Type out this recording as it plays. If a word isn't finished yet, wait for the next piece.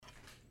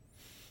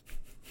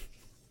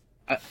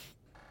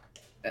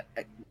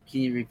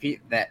Can you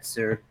repeat that,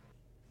 sir?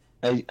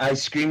 I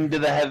screamed to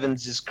the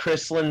heavens, is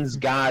Chryslin's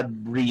God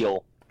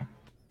real?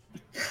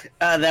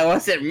 That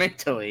wasn't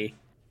mentally.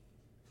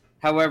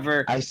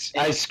 However, I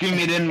scream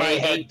it in my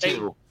head,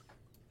 too.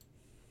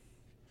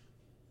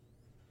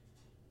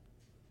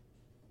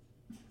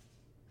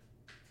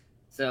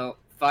 So,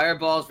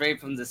 fireballs rain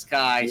from the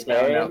sky,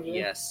 spouting out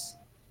yes.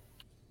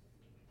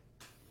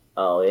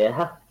 Oh,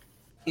 yeah?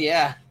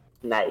 Yeah.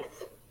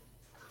 Nice.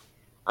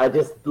 I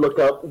just look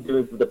up,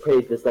 do the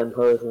praise descend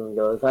person, and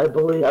goes, I've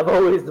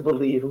always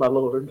believed, my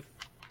lord.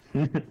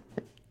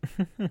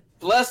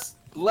 Blessed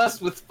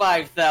with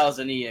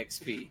 5,000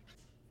 EXP.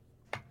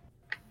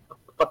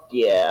 Fuck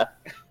yeah.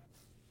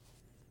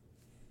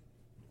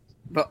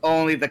 But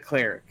only the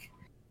cleric.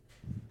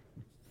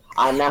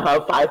 I now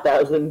have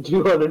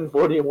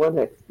 5,241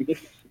 XP.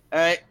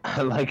 Alright.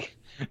 I like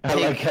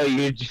how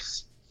you're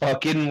just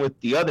fucking with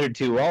the other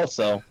two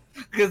also.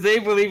 Because they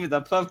believe in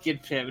the pumpkin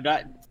pimp,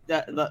 not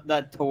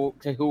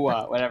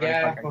Tahua, whatever the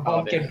fuck I the called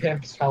pumpkin it.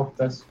 pimps helped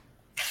us.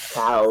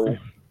 Cow.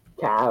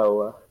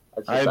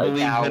 I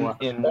believe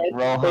in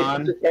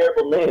Rohan. It's a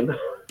terrible name.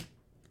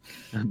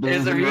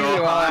 There's a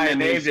reason why I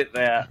named it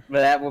that, but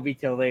that will be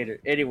till later.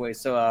 Anyway,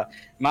 so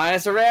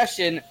minus a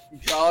ration,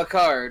 draw a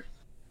card.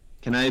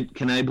 Can I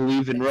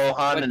believe in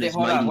Rohan and his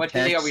mighty hold on, what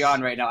day are we text?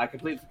 on right now? I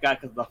completely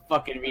forgot because of the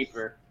fucking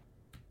Reaper.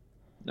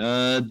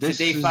 This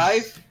Day is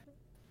 5?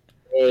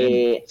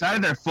 It's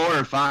either 4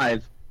 or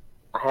 5.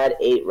 I had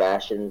 8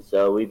 rations,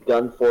 so we've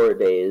done 4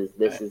 days.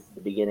 This is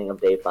the beginning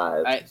of day 5.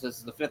 Alright, so this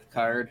is the 5th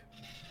card.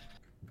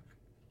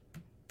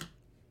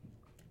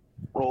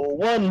 Roll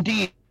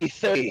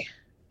 1d30.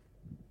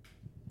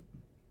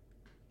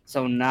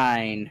 So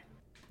 9.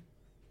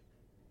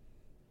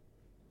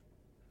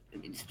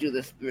 Let me just do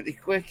this really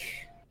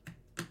quick.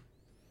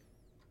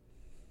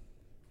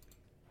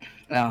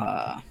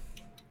 9.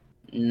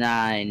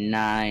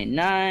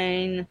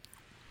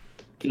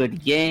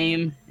 Good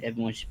game.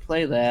 Everyone should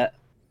play that.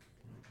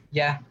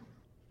 Yeah.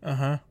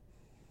 Uh-huh.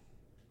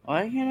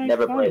 Why can't I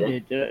Never find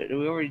played it? Did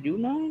we already do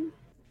 9?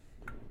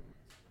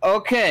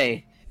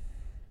 Okay.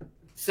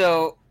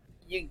 So,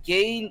 you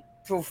gain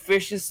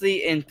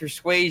proficiency in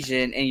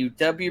persuasion, and you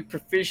double your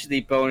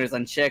proficiency bonus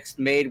on checks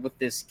made with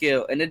this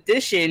skill. In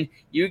addition,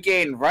 you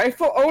gain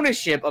rightful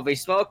ownership of a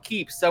small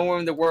keep somewhere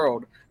in the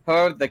world.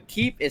 However, the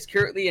keep is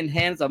currently in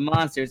hands of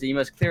monsters, and you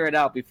must clear it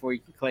out before you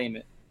can claim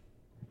it.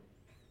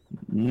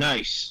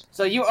 Nice.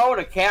 So you own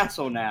a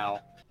castle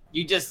now.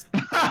 You just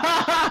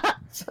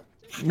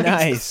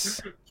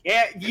Nice.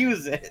 can't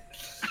use it.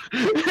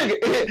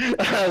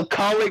 I'll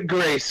call it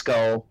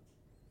Grayskull.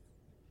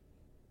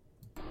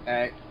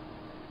 Alright.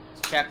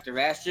 Chapter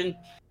ration.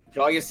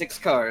 Draw your 6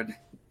 card.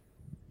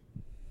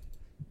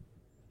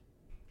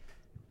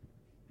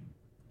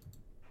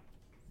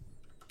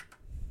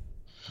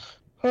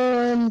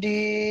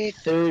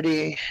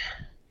 D30.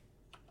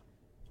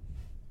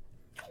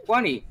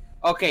 20.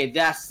 Okay,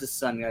 that's the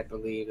sun, I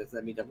believe.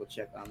 Let me double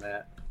check on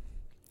that.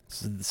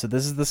 So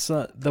this is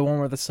the one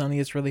where the sun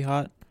gets really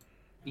hot?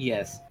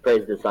 Yes.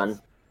 Praise the sun.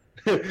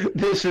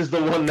 This is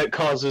the one that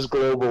causes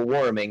global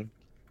warming.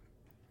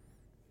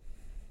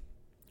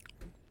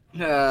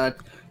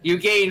 You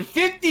gain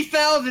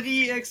 50,000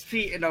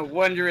 EXP in a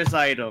wondrous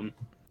item.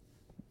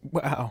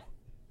 Wow.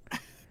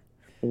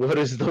 What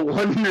is the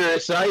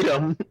wondrous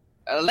item?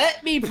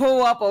 Let me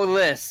pull up a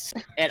list,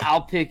 and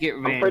I'll pick it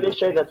I'm randomly. pretty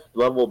sure that's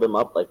leveled him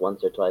up like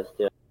once or twice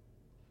too.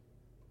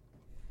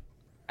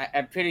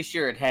 I'm pretty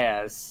sure it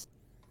has.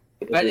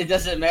 But it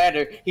doesn't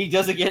matter. He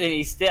doesn't get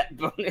any stat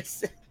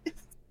bonuses.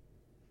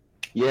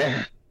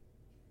 Yeah.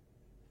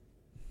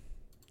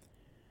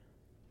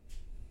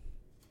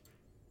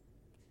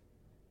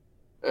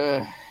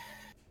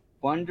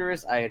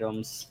 Wondrous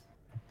items.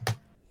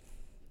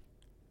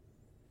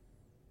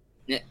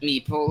 Let me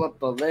pull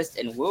up a list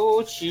and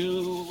we'll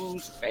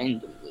choose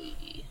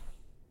randomly.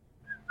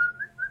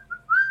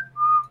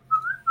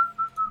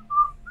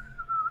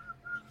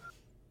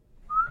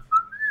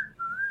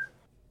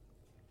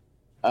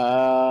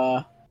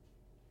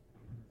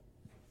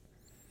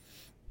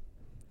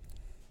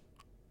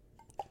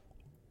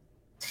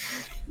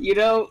 You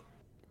know,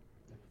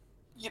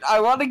 I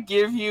want to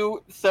give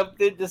you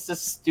something that's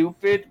just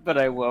stupid, but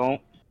I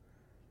won't.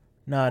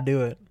 Nah,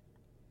 do it.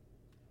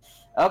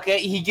 Okay,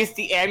 he gets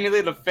the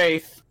Amulet of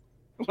Faith.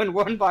 When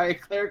worn by a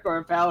cleric or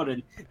a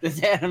paladin,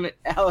 this element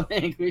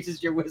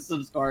increases your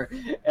wisdom score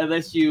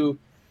unless you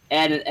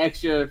add an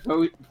extra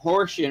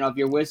portion of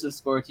your wisdom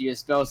score to your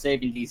spell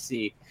saving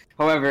DC.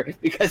 However,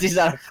 because he's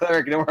not a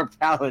cleric nor a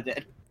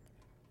paladin,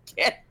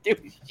 can't do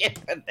shit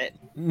with it.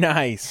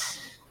 Nice.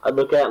 I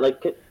look at it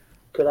like,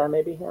 could I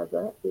maybe have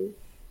that, please?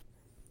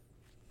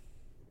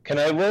 Can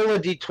I roll a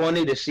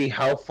d20 to see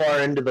how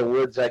far into the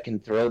woods I can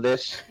throw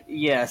this?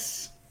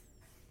 Yes.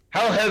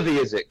 How heavy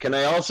is it? Can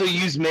I also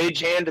use Mage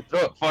Hand to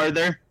throw it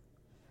farther?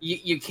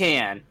 You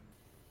can.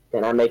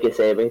 Can I make a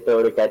saving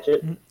throw to catch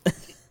it?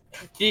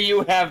 Do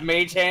you have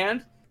Mage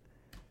Hand?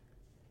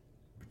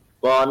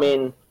 Well, I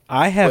mean,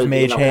 I have was it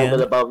Mage gonna hold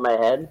Hand. it above my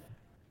head?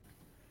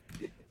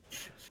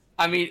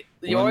 I mean,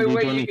 the One only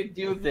way D20. you can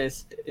do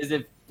this is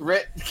if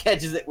Brett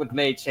catches it with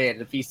Mage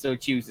Hand, if he so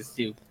chooses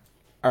to.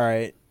 All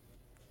right.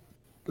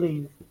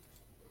 Please.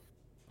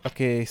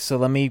 Okay, so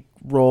let me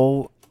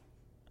roll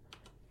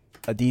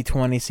a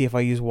d20, see if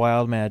I use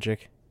wild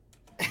magic.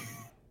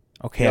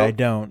 Okay, I Nope.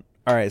 don't.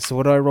 All right, so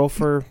what do I roll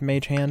for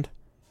Mage Hand?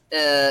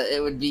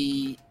 It would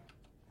be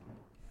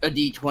a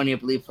D20, I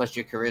believe, plus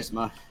your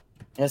charisma.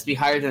 It has to be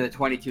higher than a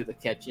 22 to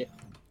catch it.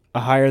 A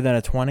higher than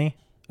a 20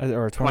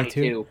 or a 22?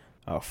 22.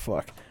 Oh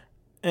fuck.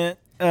 Nope.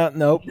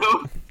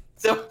 No.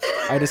 So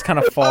I just kind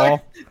of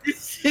fall.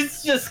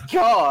 It's just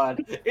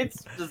gone.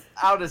 It's just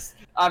out of.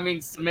 I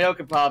mean, Samael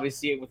could probably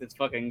see it with his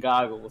fucking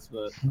goggles,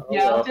 but.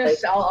 Yeah,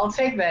 Oh, I'll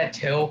take that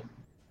too.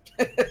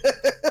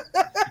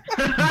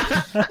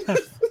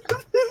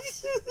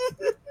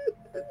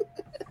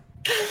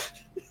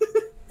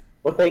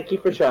 Well, thank you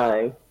for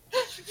trying.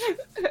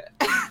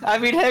 I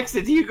mean,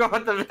 Hexen, do you go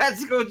on the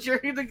magical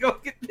journey to go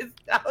get this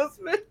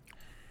talisman?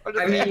 Or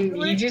the I mean,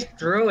 amulet? you just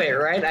threw it,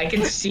 right? I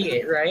can see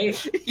it, right?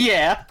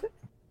 Yeah.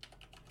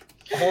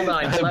 Hold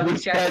on, I let me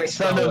whipped check my that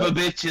son of a spell.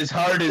 bitch as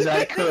hard as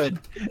I could.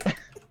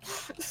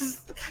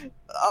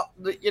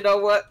 You know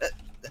what?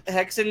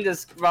 Hexen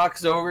just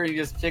rocks over and he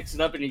just picks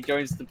it up and he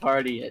joins the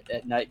party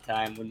at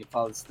nighttime when you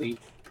fall asleep.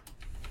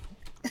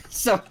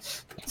 So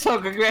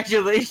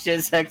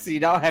congratulations, Hexen. You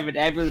now have an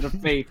amulet of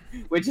faith,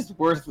 which is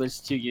worthless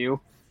to you.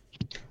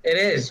 It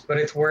is, but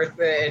it's worth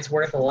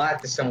a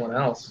lot to someone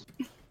else.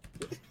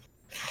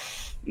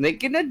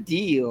 Making a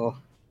deal.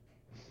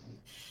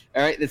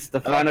 All right, this is the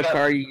final Okay.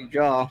 card you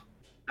draw.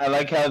 I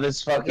like how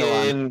this Go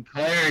fucking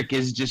cleric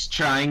is just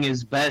trying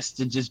his best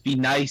to just be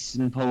nice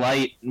and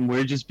polite, and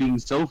we're just being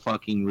so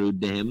fucking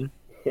rude to him.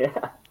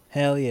 Yeah.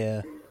 Hell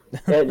yeah.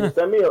 Yeah, just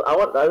send me. I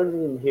didn't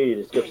even hear your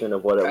description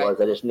of what it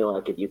was. I just knew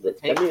I could use it.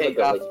 Take, Send me take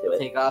like a off link to it.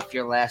 take off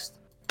your last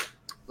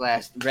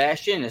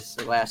ration. It's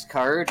the last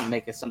card and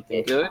make it something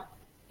Okay. good.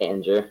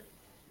 Andrew,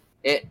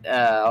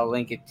 I'll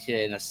link it to you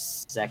in a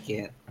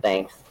second.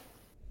 thanks.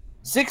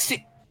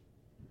 60.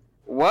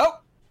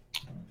 Well,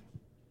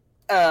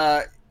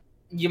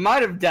 you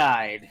might have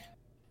died.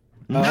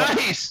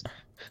 Nice!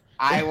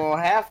 I will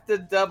have to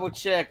double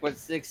check what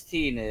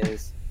 16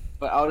 is,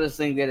 but I'll just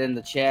link it in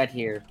the chat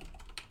here.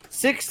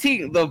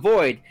 16, the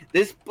void.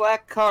 This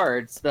black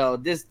card spell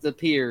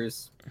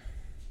disappears.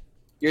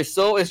 Your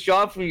soul is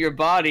drawn from your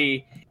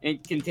body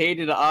and contained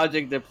in an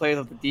object that plays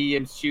of the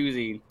DM's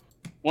choosing.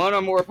 One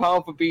or more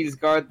powerful beings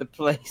guard the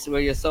place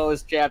where your soul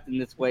is trapped in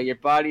this way. Your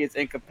body is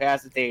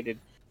incapacitated.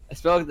 A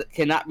spell that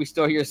cannot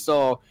restore your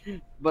soul,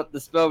 but the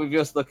spell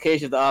reveals the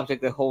location of the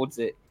object that holds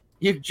it.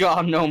 You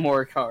draw no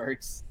more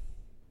cards.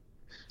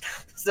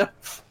 So,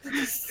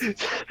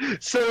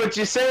 So what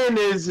you're saying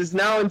is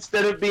now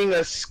instead of being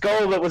a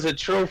skull that was a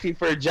trophy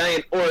for a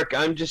giant orc,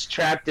 I'm just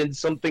trapped in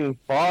something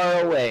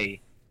far away.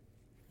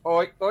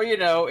 or you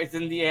know, it's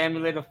in the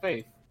Amulet of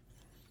Faith.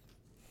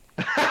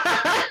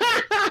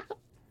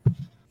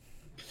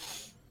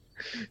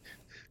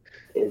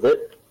 Is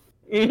it?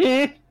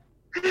 Mm-hmm.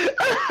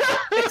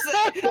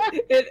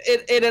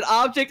 It's in an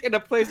object in a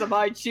place of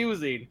my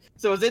choosing.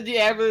 So it's in the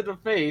Amulet of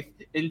Faith,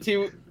 and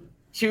two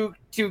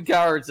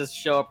guards just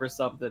show up or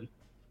something.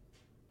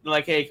 They're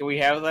like, hey, can we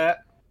have that?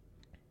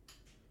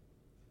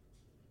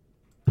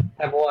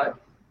 Have what?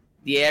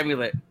 The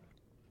amulet.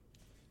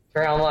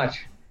 For how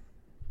much?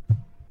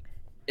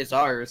 It's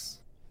ours.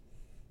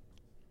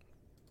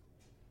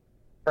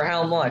 For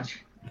how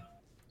much?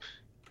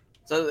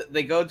 So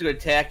they go to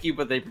attack you,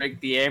 but they break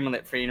the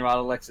amulet, freeing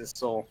Rodalex's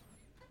soul.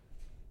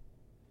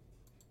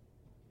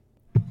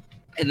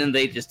 And then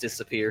they just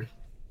disappear.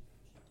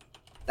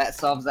 That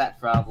solves that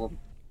problem.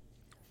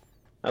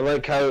 I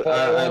like how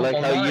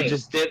you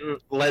just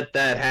didn't let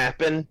that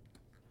happen.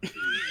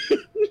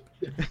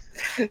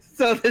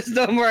 So there's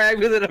no more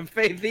Amulet of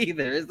Faith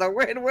either. It's a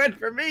win-win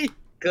for me.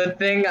 Good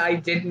thing I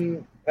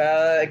didn't.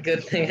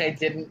 Good thing I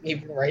didn't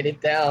even write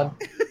it down.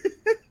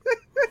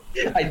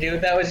 I knew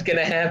that was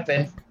gonna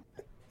happen.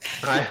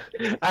 I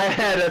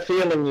had a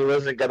feeling you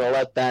wasn't gonna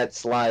let that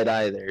slide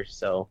either.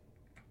 So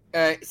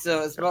Alright,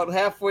 so it's about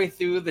halfway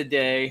through the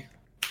day,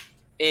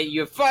 and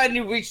you finally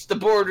reached the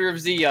border of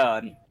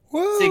Zeon.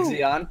 Woo!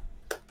 Sigzeon.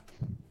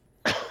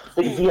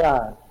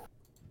 Yeah.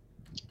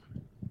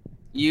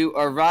 You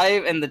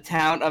arrive in the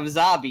town of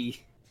Zabi.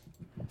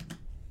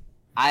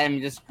 I am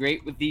just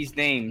great with these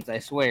names, I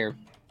swear.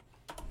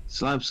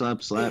 slap,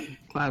 slap, slap,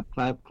 clap,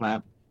 clap,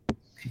 clap.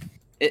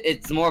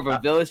 It's more of a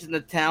village than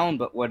a town,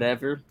 but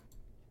whatever.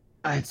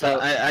 I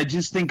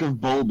just think of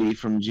Bulby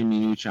from Jimmy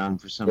Neutron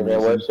for some Do they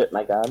reason. worship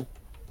my god?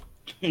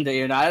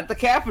 You're not at the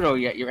capital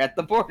yet. You're at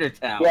the border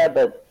town. Yeah,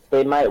 but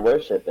they might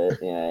worship it.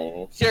 You know what I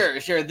mean?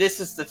 Sure. This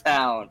is the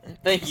town.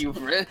 Thank you,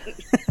 Britt.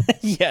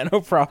 Yeah, no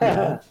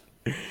problem.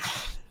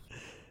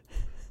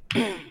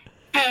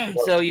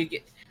 So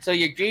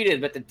you're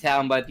greeted at the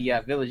town by the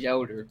village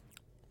elder.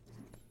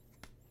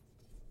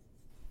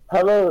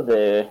 Hello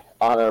there,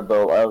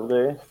 honorable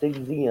elder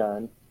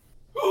Sigzeon.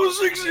 Oh,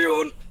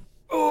 Sigzeon.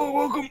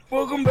 Oh,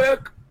 welcome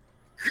back,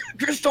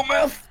 Crystal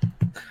Meth.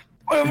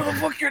 Whatever the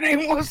fuck your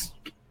name was.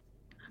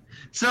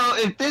 So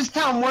if this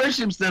town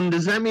worships them,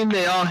 does that mean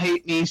they all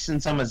hate me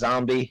since I'm a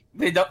zombie?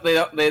 They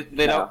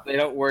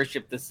don't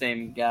worship the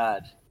same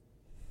god.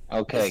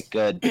 Okay,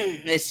 good.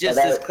 It's just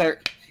But this that-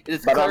 cleric.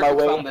 This but on my cleric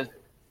way- from the.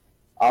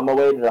 On my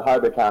way to the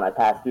harbor town, I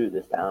passed through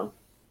this town.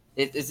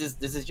 This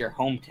is your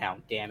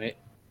hometown. Damn it.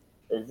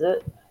 Is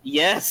it?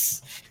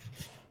 Yes.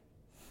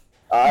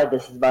 Alright,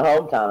 this is my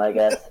hometown, I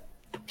guess.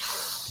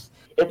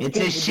 It's good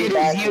as to shit be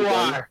back as you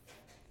again. are.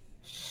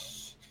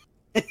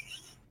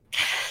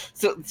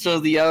 So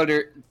the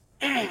elder.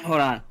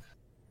 Hold on.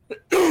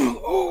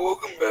 Oh,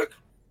 welcome back.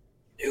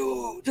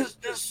 You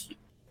just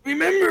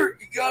remember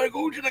you gotta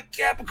go to the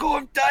capital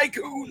of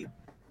Daikun.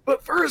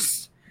 But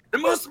first, it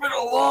must have been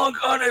a long,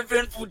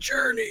 uneventful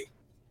journey.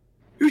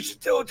 You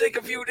should still take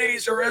a few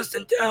days to rest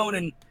in town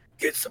and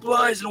get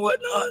supplies and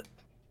whatnot.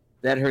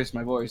 That hurts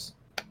my voice.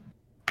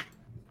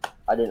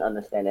 I didn't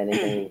understand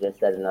anything you just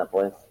said in that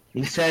voice.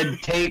 He said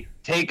take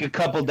a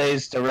couple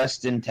days to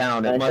rest in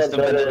town. It I must said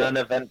have been go an to-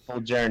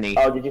 uneventful journey.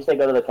 Oh, did you say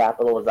go to the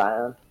capital of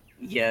Zion?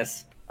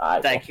 Yes,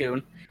 Alright,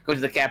 Daikun. Go to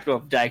the capital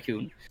of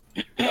Daikun.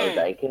 oh,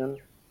 Daikun?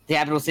 The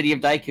capital city of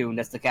Daikun.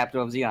 That's the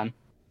capital of Zion.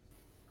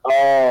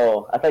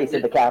 Oh, I thought you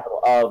said the capital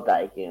of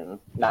Daikun,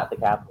 not the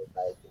capital of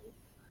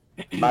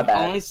Daikun. My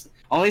bad.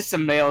 Only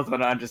some males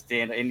would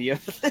understand any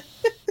of this.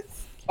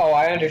 Oh,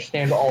 I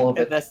understand all of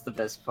it. That's the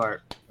best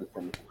part.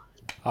 Listen,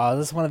 Oh, is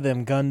this one of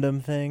them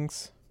Gundam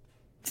things?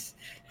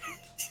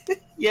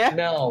 Yeah.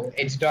 No,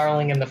 it's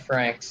Darling and the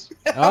Franks.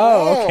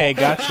 Oh, okay,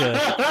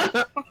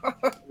 gotcha.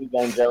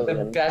 Evangelion.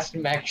 The best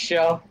mech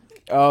show.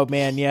 Oh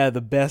man, yeah,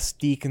 the best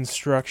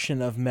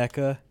deconstruction of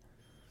mecha.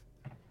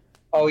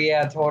 Oh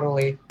yeah,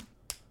 totally.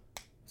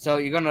 So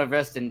you're gonna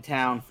rest in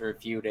town for a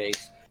few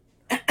days.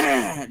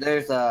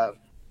 There's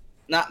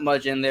not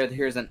much in there.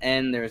 Here's an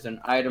inn. There's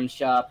an item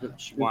shop. That you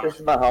Since want. this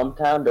is my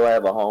hometown, do I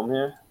have a home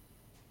here?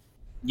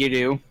 You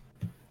do.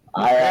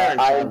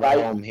 I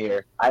invite home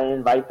here. I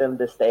invite them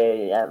to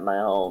stay at my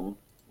home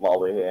while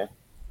we're here.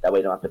 That way,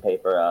 we don't have to pay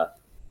for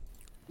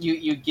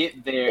You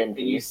get there and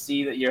you Indeed.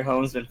 see that your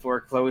home's been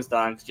foreclosed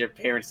on because your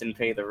parents didn't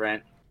pay the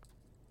rent.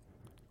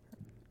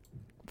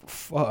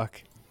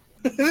 Fuck.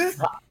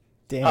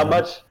 Damn. How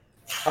much?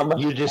 How much?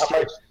 You just how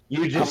much,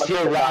 you just much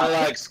hear does it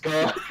cost? Rodalex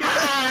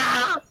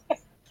go.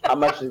 how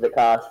much does it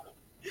cost?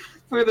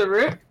 For the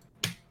rent?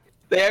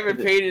 They haven't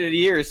paid it in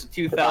years. So buy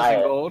 2,000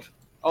 it. gold.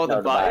 Oh, No,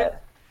 to buy it?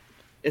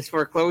 It's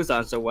foreclosed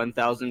on, so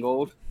 1,000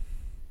 gold.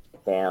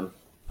 Damn.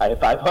 I have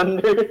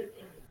 500.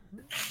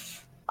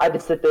 I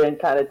just sit there and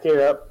kind of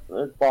tear up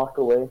and walk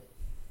away.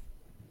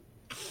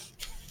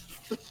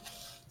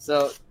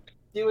 So,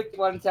 do what you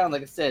want in town.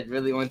 Like I said,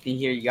 really, the only thing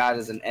here you got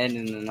is an inn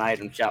and an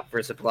item shop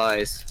for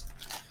supplies.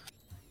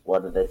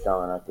 What are they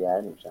selling at the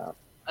item shop?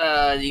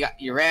 You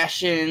got your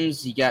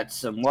rations, you got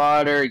some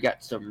water, you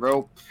got some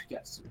rope, you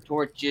got some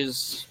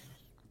torches,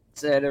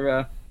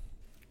 etc.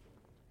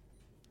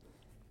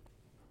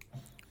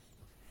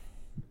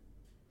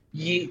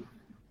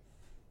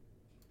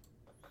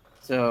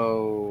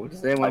 So,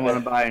 does anyone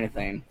want to buy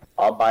anything?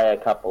 I'll buy a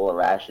couple of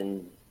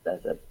rations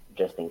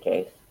just in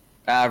case.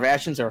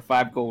 Rations are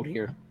 5 gold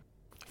here.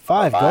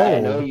 5 I I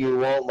know gold. you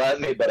won't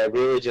let me, but I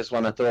really just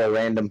want to throw a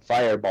random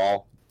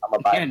fireball. I'm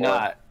gonna buy And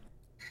not.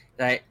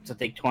 Right, so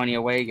take 20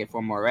 away, get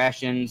 4 more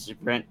rations.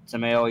 Brent,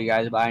 Samael, you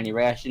guys buy any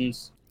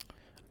rations?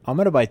 I'm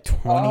gonna buy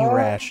 20 Oh.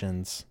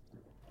 rations.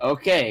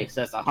 Okay,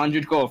 so that's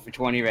 100 gold for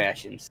 20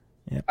 rations.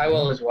 Yep. I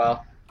will as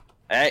well.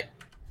 Alright,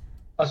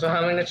 Also,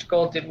 how much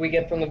gold did we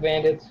get from the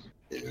bandits?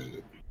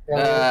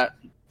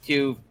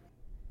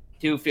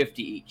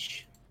 250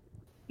 each.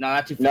 No,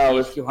 not 250 No,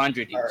 each, it's-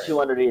 200 each. Alright.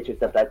 200 each,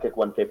 except I took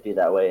 150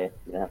 that way.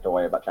 You don't have to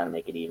worry about trying to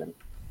make it even.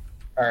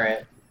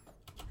 Alright.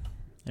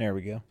 There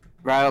we go.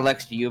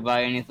 Alex, do you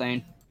buy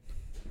anything?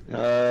 I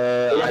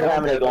don't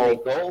have any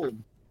gold.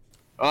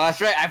 Oh,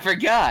 that's right, I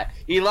forgot.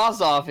 He lost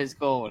all of his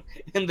gold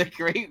in the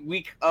great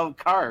week of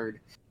card.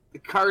 The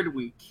card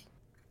week.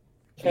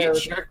 We get Card.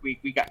 Shark Week,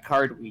 we got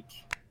Card Week.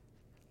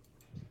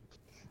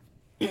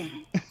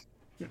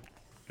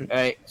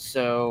 Alright,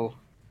 so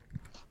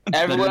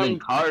everyone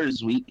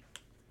Cars Week.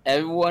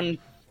 everyone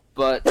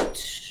but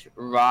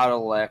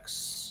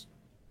Rodalex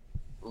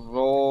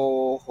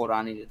roll. Hold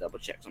on, I need to double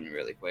check something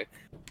really quick.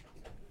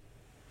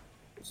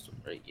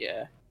 Right,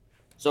 yeah.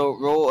 So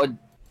roll a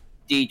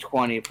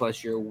d20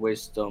 plus your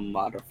wisdom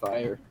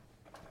modifier.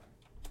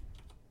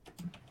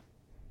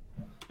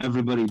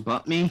 Everybody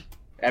but me.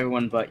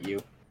 Everyone but you.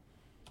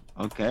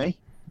 Okay.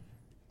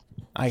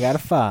 I got a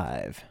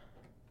 5.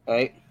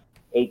 Alright,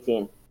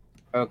 18.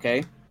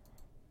 okay.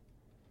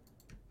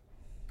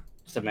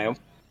 Samael.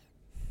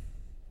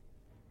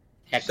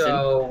 Hexen.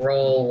 So,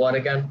 roll what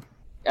again?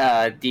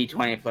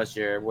 D20 plus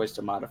your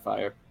wisdom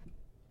modifier.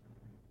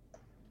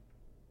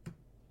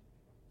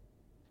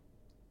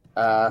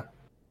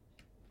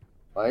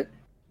 What?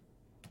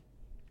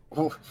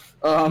 Oh,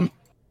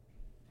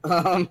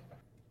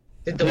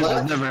 Did the This what?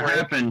 has never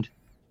happened.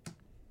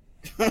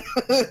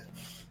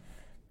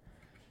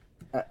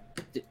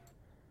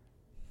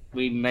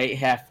 we may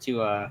have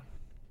to,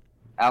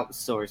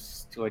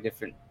 outsource to a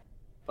different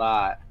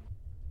bot.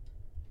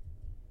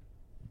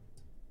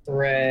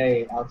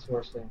 Hooray,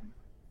 outsourcing.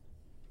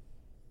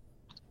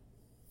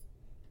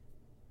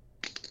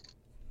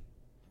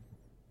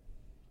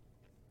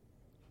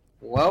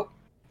 Well,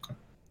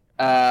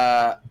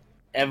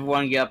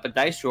 everyone get up a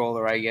dice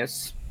roller, I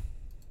guess.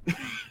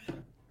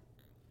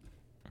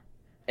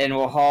 And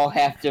we'll all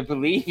have to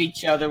believe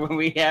each other when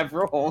we have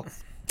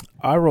rolls.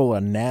 I rolled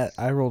a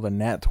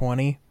nat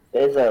 20.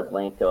 There's a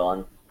blank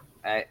on.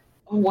 Alright.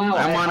 Oh wow,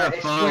 I'm on a I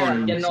swear I'm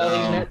phone, getting all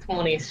these so- net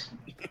 20s.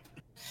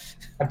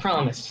 I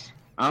promise.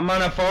 I'm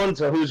on a phone,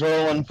 so who's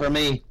rolling for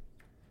me?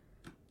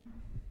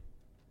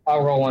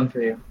 I'll roll one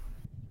for you.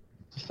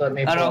 Just let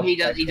me. Oh no, pull he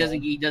up doesn't.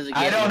 that He doesn't.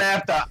 I Get don't it.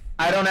 have to.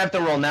 I don't have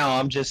to roll now.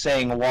 I'm just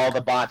saying while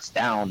the bot's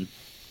down.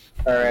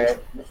 Alright,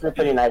 this is a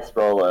pretty nice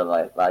roller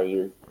like I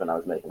used when I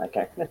was making my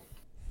character.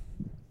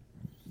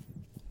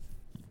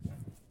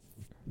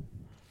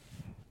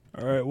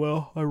 All right,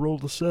 well, I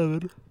rolled a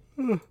 7.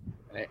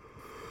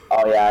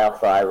 Oh yeah,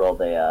 I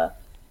rolled a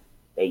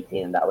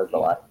 18. That was the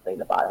last thing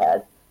the bot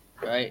had.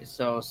 Right.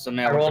 So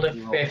now I what rolled a did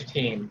you roll?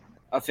 15.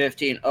 A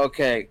 15.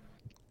 Okay.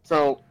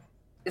 So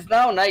it's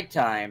now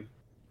nighttime,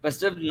 but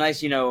instead of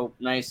nice,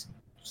 nice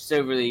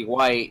silvery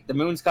white, the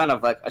moon's kind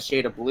of like a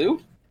shade of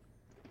blue.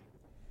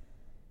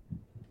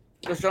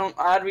 For some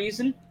odd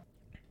reason.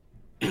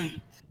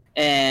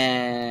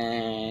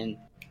 And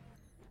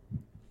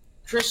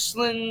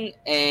Trislin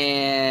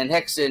and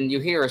Hexen, you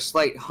hear a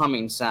slight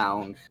humming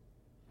sound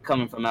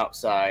coming from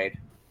outside.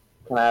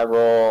 Can I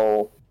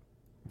roll?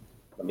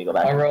 Let me go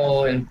back. I'll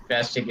roll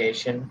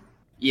investigation.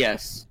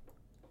 Yes.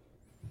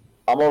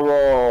 I'm gonna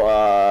roll.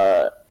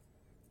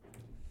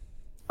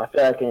 I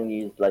feel like I can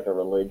use like a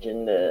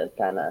religion to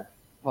kind of.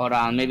 Hold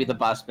on, maybe the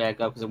bot's back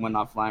up because it went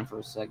offline for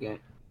a second.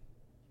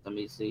 Let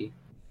me see.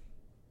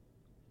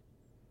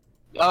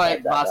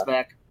 Alright, bot's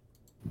back.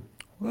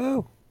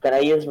 Whoa. Can I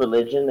use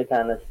religion to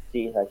kind of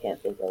see if I can't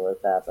think of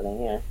what's happening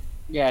here?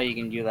 Yeah, you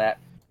can do that.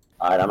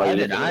 All right, I'm Why gonna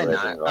use did the I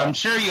religion not? roll. I'm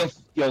sure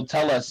you'll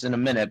tell us in a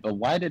minute, but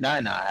why did I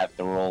not have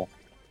to roll?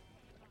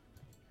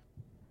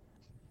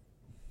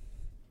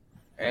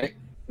 Alright.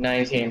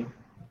 19.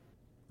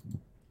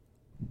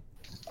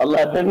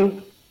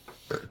 11.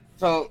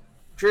 So,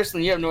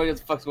 Tristan, you have no idea what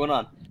the fuck's going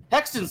on.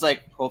 Hexton's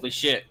like, holy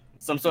shit,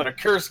 some sort of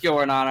curse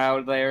going on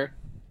out there.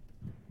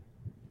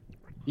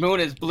 Moon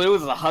is blue,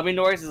 there's a humming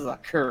noise, this is a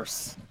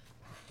curse.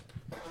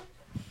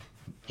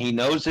 He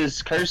knows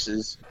his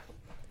curses.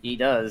 He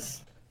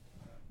does.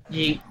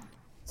 Yeet.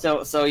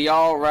 So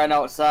y'all run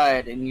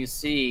outside and you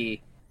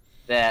see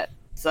that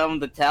some of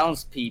the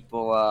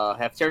townspeople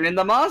have turned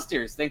into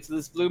monsters thanks to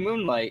this blue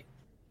moonlight.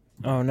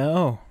 Oh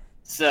no.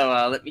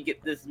 So let me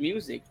get this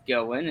music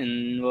going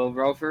and we'll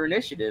roll for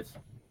initiative.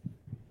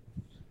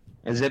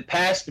 Is it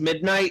past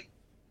midnight?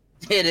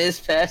 It is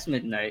past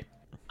midnight.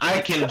 I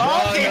can draw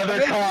Oh, damn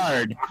another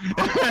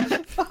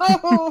it.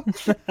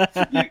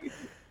 card.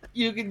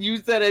 You can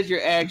use that as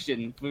your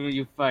action when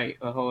you fight.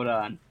 Oh, hold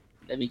on.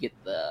 Let me get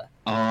the...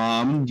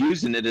 I'm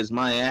using it as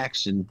my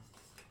action.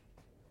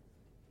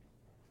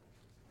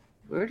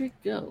 Where'd it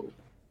go?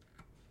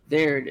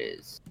 There it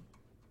is.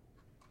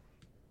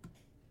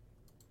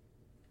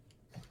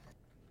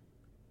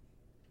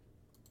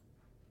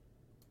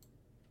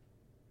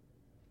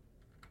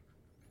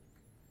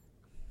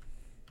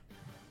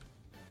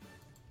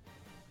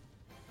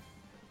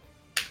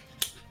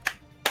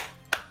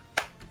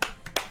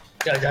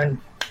 Dun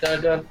dun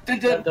dun dun dun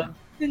dun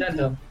dun dun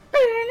dun.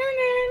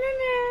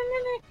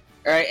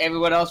 Alright,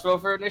 everyone else roll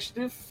for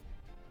initiative?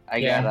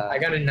 I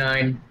got a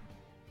 9.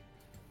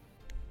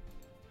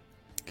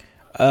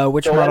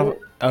 Which So model? when-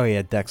 Oh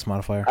yeah, Dex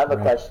modifier. I have a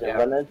right. question. Yeah.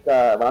 When it's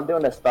when I'm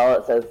doing a spell,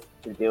 it says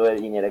to do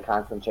it, you need a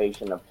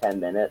concentration of 10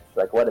 minutes.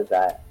 Like, what is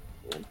that?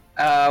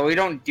 We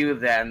don't do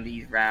that in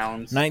these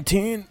rounds.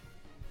 19.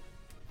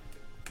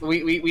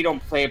 We don't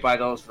play by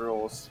those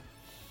rules.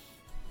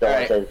 So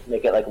Alright. it says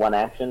make it like one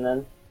action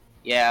then.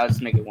 Yeah, let's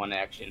make it one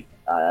action.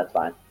 That's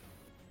fine.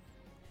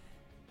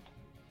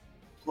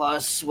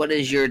 Plus, what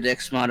is your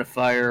dex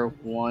modifier?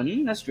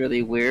 1? That's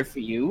really weird for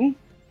you.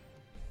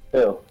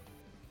 Who?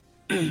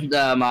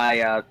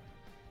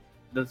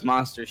 This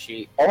monster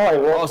sheet. Oh, I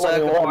rolled Also, I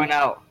have to 21. point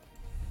out,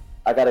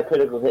 I got a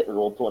critical hit and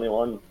rolled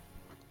 21.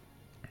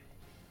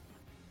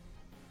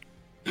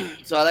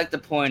 so I like to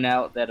point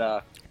out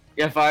that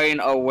you're fighting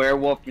a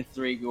werewolf and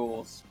 3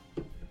 ghouls.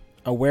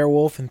 A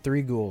werewolf and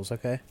 3 ghouls.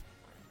 Okay.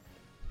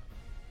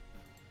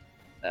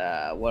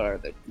 What are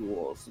the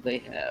ghouls? They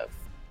have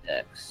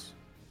dex.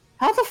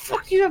 How the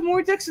fuck do you have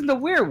more dex than the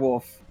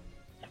werewolf?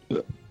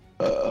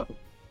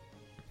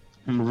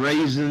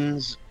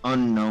 Raisins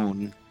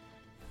unknown.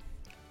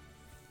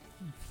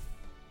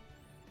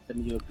 Let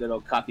me do a good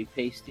old copy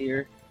paste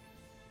here.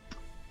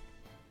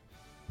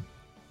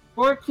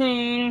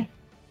 14.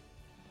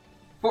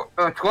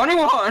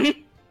 21.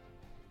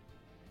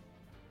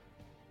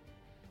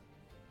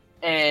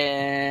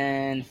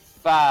 And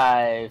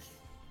 5.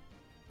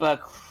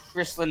 But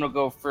Chrislyn will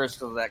go first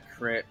because of that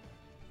crit.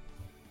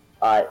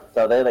 Alright,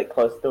 so they're like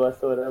close to us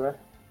or whatever.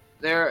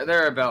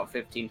 They're about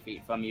 15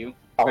 feet from you.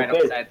 Right Okay,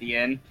 outside the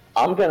inn.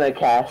 I'm gonna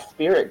cast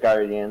Spirit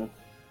Guardians.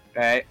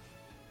 Right?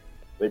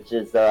 which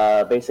is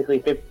basically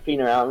 50 feet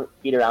around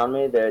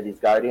me. There are these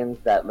guardians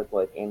that look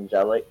like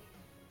angelic,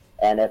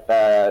 and if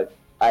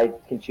I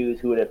can choose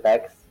who it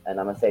affects, and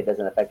I'm gonna say it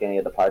doesn't affect any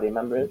of the party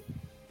members.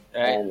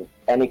 All right. And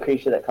any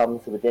creature that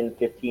comes within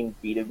 15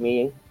 feet of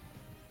me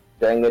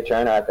during the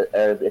turn, or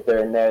if they're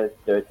in their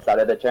start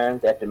of the turn,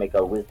 they have to make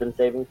a Wisdom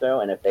saving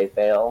throw, and if they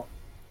fail,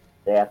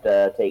 they have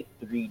to take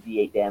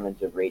 3d8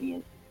 damage of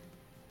radiant.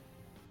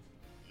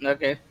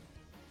 Okay.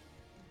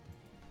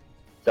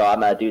 So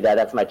I'm gonna do that.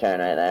 That's my turn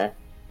right there.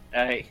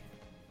 All right.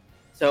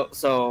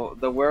 So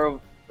the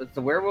werewolf, is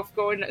the werewolf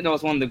going? No,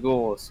 it's one of the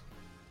ghouls.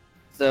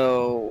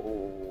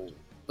 So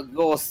the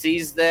ghoul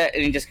sees that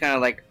and he just kind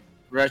of like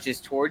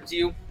rushes towards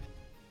you.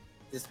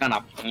 Just kind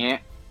of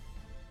can't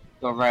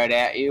go right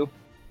at you.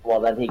 Well,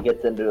 then he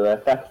gets into the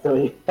effect, so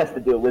he has to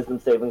do a Wisdom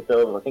saving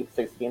throw of I think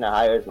 16 or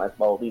higher is my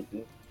small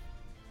DC.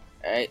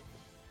 Alright.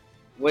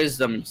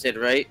 Wisdom, you said,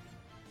 right?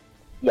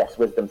 Yes,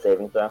 Wisdom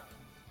saving throw.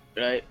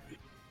 Right.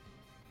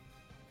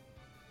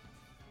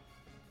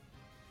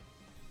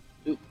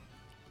 Oop.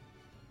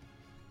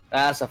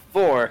 That's a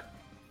 4.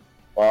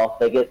 Well,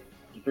 they get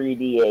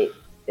 3d8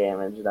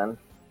 damage then.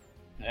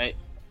 Alright.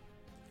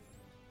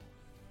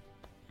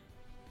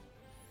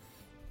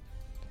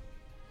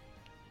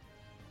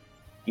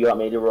 Do you want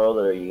me to roll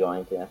it, or are you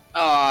going to?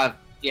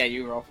 Yeah,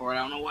 you roll for it.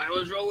 I don't know why I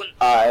was rolling.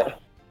 Alright.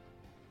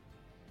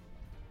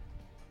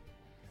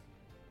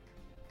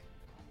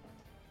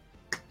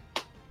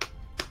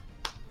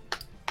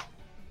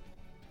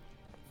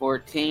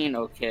 $14,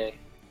 okay.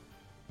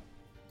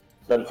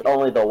 So it's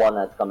only the one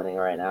that's coming in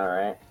right now,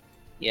 right?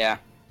 Yeah.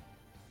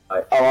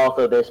 Alright. Oh,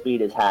 also their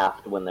speed is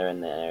halved when they're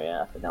in the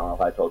area. I don't know if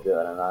I told you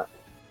that or not.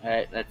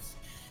 Alright, that's...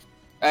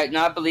 Alright,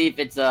 now I believe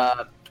it's,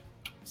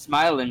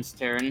 Smiling's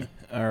turn.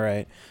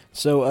 Alright.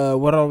 So,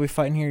 what are we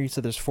fighting here? You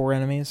said there's 4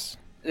 enemies?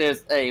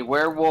 There's a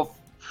werewolf,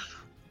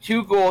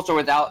 2 ghouls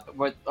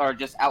are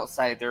just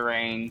outside their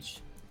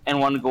range, and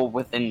 1 ghoul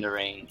within the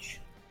range.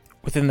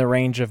 Within the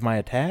range of my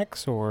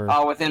attacks, or...?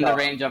 Within the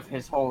range of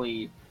his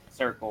holy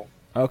circle.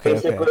 Okay,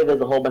 Basically, there's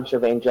a whole bunch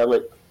of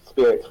angelic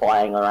spirits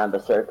flying around the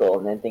circle,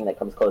 and anything that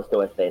comes close to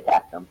us, they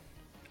attack them.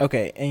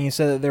 Okay, and you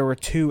said that there were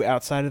 2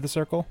 outside of the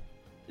circle?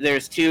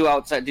 There's 2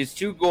 outside. There's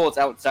 2 ghouls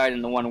outside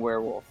and the 1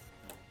 werewolf.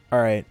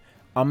 Alright.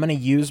 I'm gonna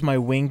use my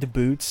winged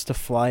boots to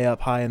fly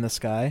up high in the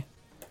sky.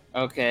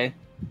 Okay.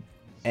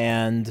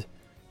 And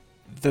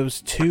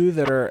those 2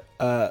 that are,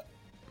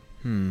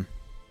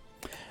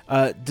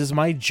 does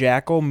my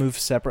jackal move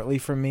separately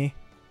from me?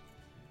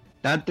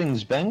 That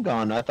thing's been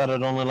gone. I thought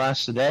it only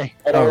lasts a day.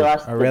 It only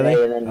lasts a really?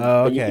 day, and then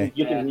Oh, but okay.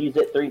 you can use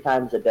it 3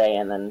 times a day,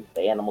 and then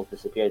the animals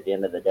disappear at the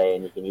end of the day,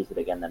 and you can use it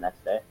again the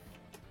next day.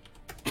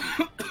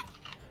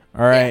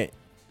 Alright.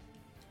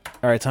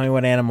 Alright, tell me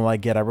what animal I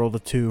get. I rolled a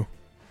 2.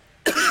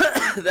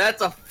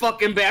 That's a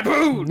fucking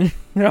baboon!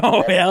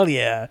 Oh, hell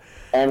yeah.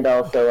 And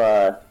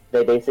also,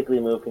 they basically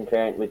move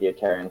concurrent with your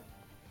turn.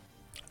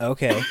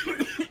 Okay.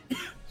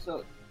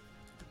 So,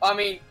 I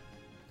mean...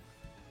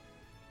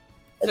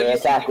 And they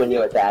attack when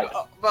you attack.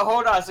 But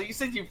hold on, so you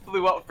said you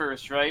flew up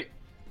first, right?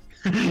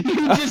 You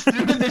just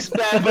threw this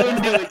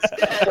baboon to its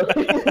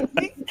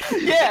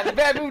death. Yeah, the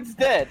baboon's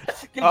dead.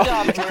 Good Oh,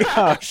 job, Rick.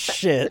 oh,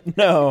 shit.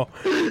 No.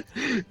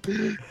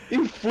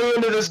 You flew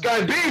into the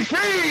sky. Be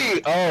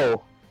free!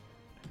 Oh.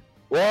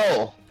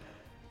 Whoa.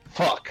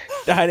 Fuck.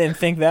 I didn't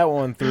think that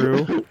one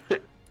through.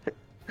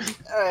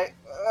 Alright,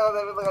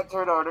 let me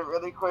turn on it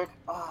really quick.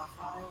 5,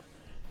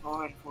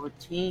 4,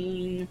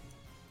 14.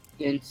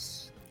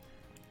 Against...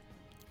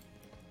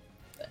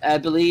 I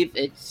believe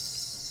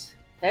it's...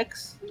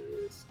 Hex?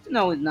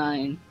 No, it's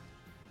 9.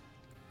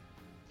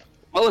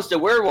 Oh, it's the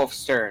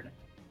werewolf's turn.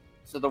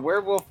 So the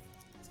werewolf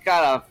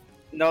kind of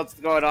knows what's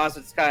going on, so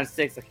it's kind of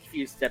takes a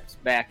few steps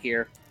back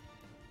here.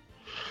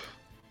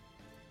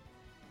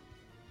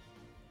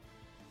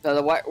 So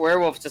the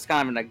werewolf's just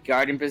kind of in a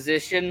guarding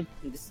position,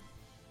 just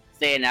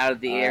staying out of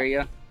the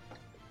area.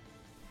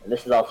 And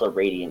this is also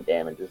radiant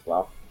damage as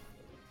well.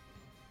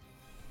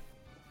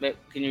 Wait,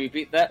 can you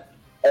repeat that?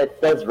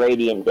 It does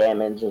radiant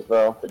damage as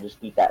well, so just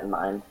keep that in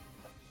mind.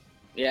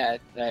 Yeah,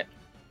 that.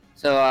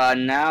 So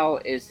now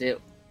is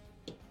it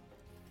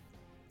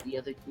the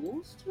other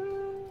ghoul's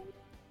turn?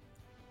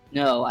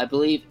 No, I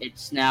believe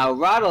it's now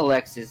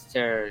Rodalex's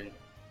turn.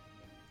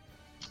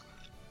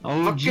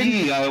 Oh,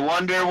 gee, I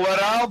wonder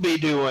what I'll be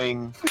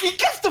doing. He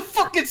gets the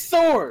fucking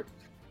sword!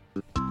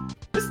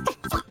 It's the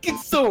fucking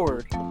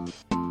sword!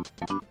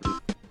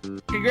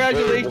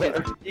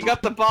 Congratulations, you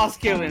got the boss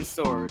killing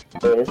sword.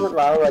 Wait, isn't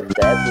Rolodex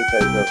dead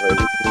because of like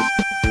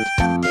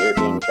spirit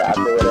being trapped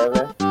or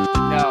whatever?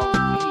 No,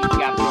 he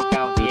got broke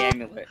out with the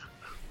amulet.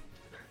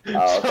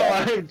 Oh, So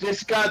okay. I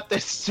just got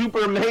this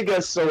super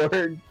mega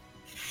sword.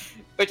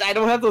 Which I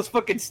don't have those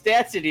fucking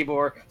stats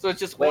anymore, so it's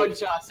just Wait.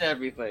 one-shots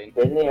everything.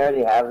 Didn't he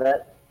already have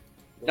that?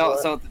 No,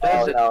 before? so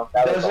Oh, Does no,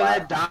 that was the Doesn't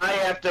last. it die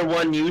after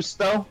one use,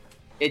 though?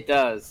 it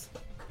does.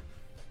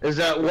 Is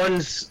that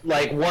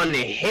like one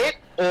hit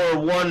or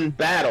one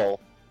battle?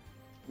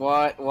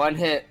 One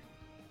hit.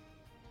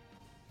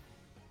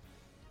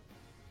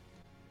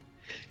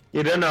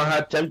 You don't know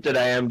how tempted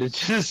I am to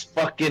just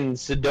fucking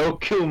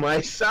Sudoku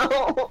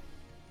myself.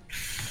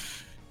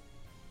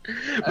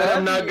 But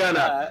I'm not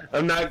gonna.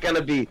 I'm not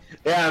gonna be.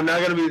 Yeah, I'm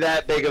not gonna be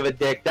that big of a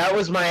dick. That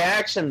was my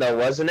action, though,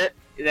 wasn't it?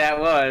 That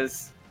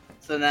was.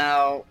 So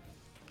now,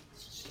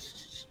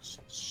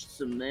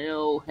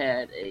 Samil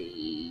had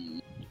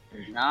a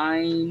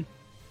 9.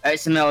 Alright,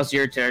 Samil, it's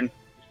your turn.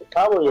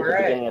 Probably at the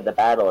Alright. beginning of the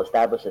battle,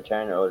 establish a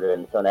turn order,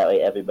 and so that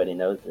way everybody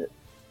knows it.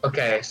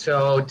 Okay,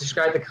 so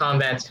describe the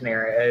combat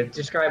scenario.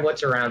 Describe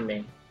what's around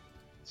me.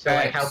 So,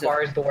 Alright, like, how so-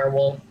 far is the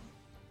werewolf?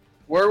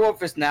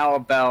 Werewolf is now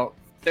about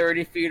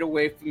 30 feet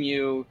away from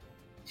you.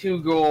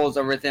 2 ghouls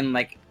are within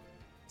like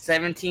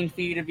 17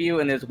 feet of you,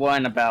 and there's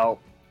one about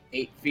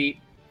 8 feet.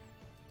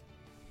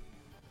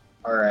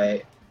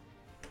 Alright.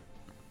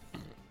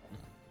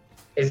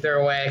 Is there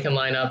a way I can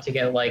line up to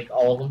get, like,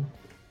 all of them?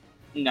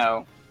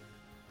 No.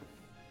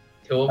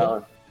 2 of them?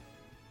 Oh,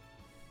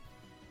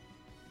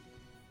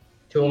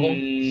 2 of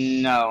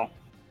them? No.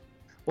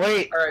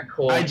 Wait, Alright,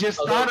 cool. I just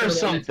I'll go thought for of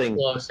the one that's something.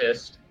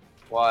 Closest.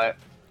 What?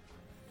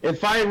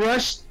 if I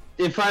rush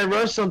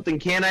something,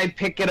 can't I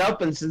pick it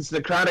up? And since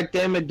necrotic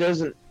damage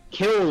doesn't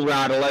kill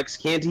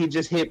Rodalex, can't he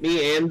just hit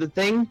me and the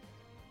thing?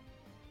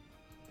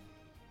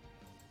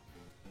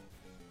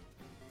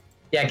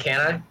 Yeah, can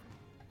I?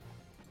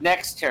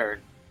 Next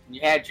turn.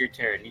 You had your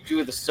turn. You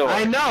drew the sword.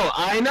 I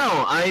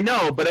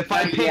know. But if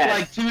I pick Yes.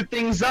 like 2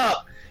 things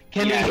up,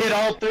 can Yes. he hit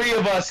all 3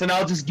 of us and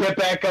I'll just get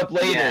back up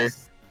later?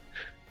 Yes.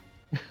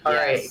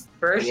 Alright, Yes.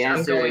 first The I'm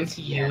answer going is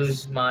to yes.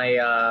 use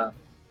my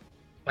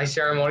my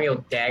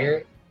ceremonial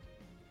dagger,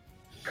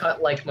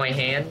 cut like my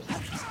hand,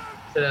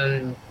 so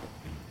then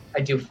I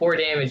do 4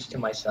 damage to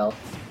myself,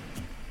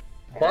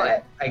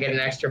 but I get an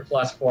extra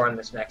 +4 on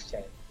this next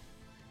turn.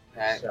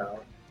 Okay.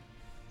 So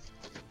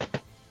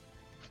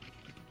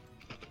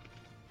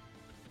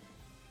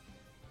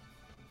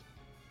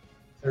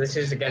this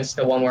is against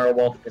the one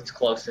werewolf that's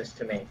closest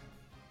to me.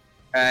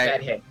 That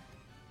Alright. hit.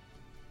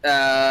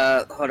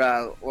 Hold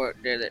on. Where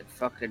did it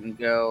fucking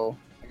go?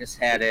 I just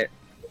had it.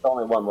 it's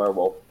only one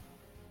werewolf.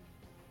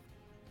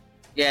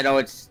 Yeah, no,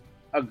 it's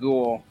a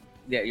ghoul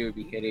that you would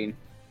be hitting.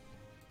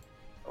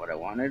 What I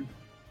wanted.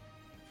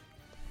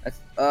 That's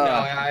No,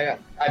 I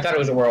thought it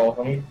was a werewolf.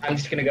 I'm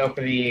just gonna go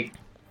for the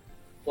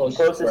closest,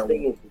 Closest werewolf.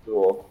 thing is the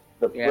ghoul.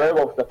 The Yeah.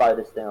 werewolf's the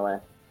farthest thing away.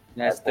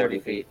 that's At 30 40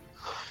 feet.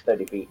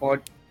 30 feet.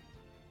 Or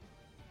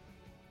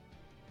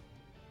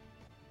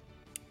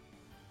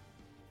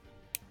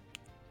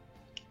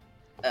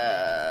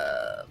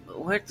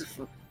what the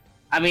fuck?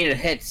 I mean, it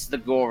hits the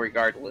ghoul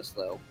regardless,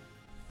 though.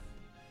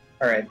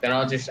 All right, then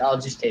I'll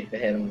just take the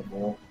hit on the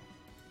bull.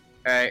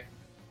 All right,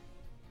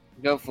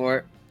 go for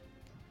it.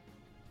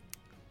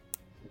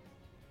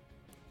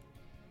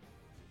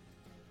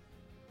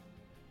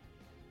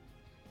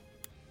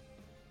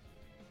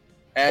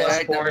 Plus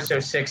Alright, 4, so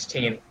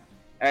 16.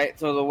 alright,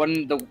 so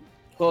the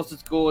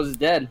closest ghoul is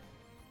dead.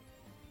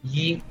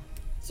 Yeet.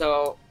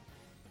 So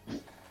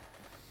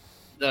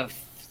the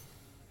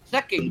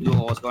second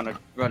ghoul is going to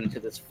run into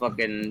this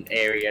fucking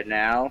area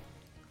now.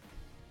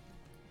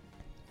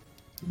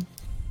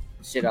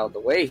 Shit out of the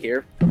way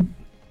here.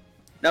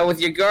 Now, with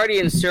your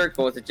guardian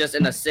circle, is it just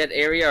in a set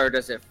area, or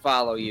does it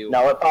follow you?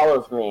 No, it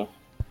follows me.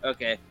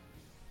 Okay.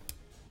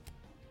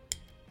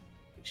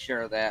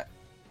 Sure of that.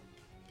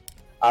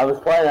 I was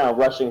planning on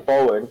rushing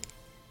forward.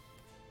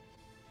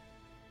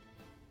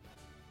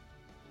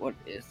 What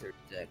is their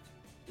deck?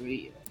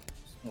 3.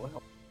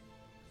 Well,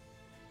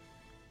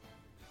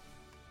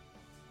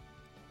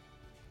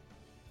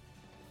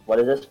 What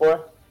is this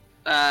for?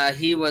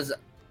 he was.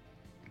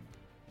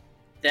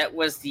 That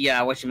was the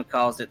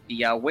whatchamacallit,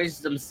 the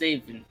wisdom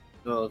saving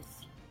throws.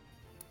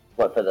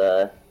 What for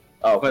the?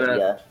 Oh, For the-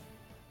 yeah.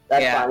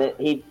 That's yeah. fine.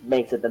 He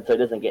makes it then, so he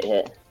doesn't get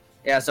hit.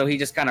 Yeah, so he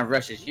just kind of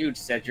rushes you,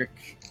 Cedric.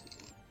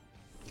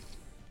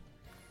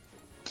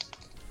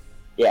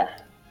 Yeah.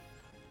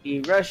 He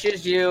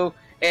rushes you,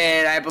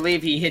 and I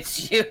believe he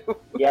hits you.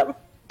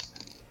 Yep.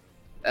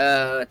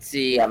 Let's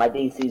see. Yeah, my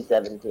DC's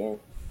 17.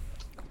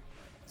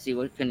 Let's see,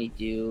 what can he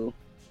do?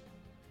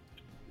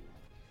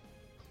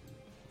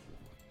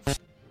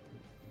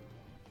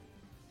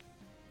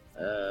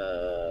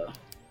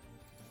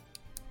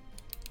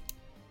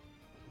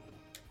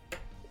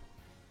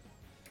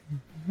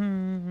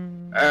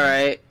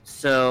 Alright,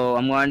 so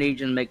I'm gonna need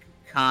you to make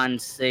a con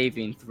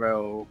saving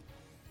throw.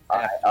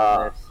 Alright,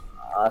 after this.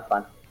 that's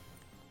fine.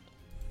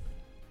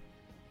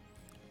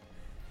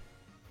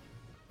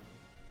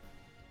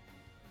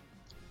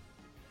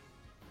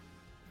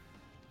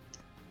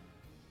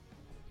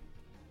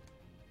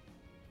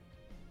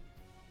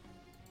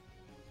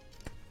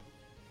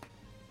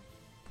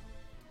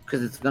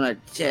 Because it's gonna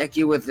attack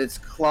you with its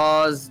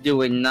claws,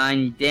 doing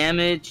 9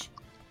 damage,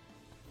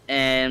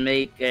 and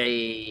make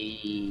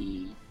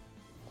a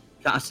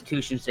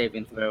Constitution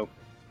saving throw.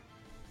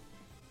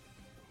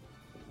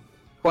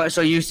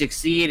 So you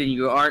succeed and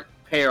you aren't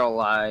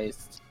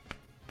paralyzed,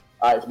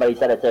 Alright, but you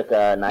said I took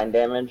 9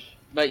 damage.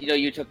 but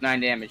you took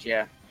 9 damage.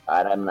 Yeah.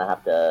 Alright, I'm gonna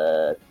have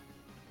to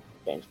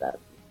change that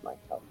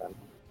myself then.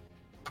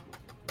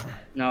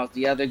 No,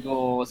 the other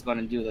ghoul was going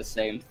to do the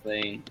same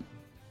thing.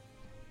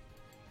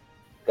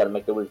 Gotta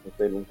make the wisdom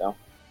saving throw.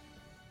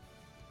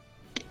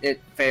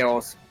 It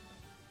fails.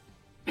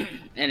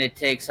 And it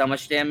takes how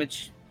much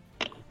damage?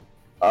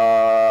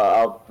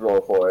 I'll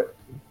roll for it.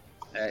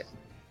 Alright.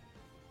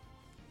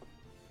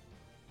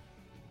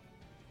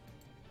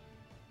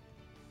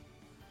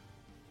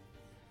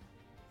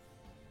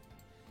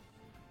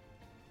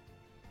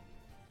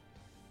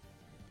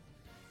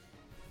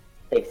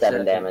 Take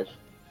 7 damage.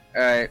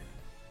 Alright.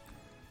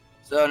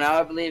 So now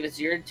I believe it's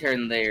your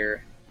turn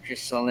there,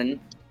 Crislin.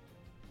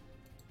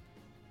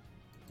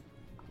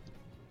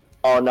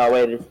 Oh no,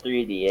 wait, it's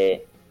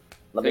 3d8.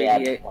 Let me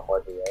add 3d8. one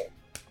more d8.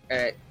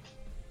 Alright.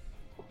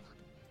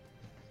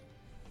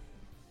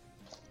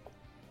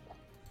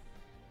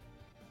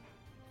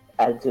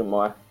 Add 2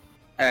 more.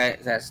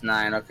 Alright, that's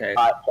 9, okay.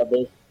 So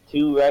there's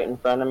 2 right in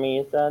front of me,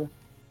 you said?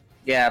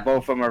 Yeah,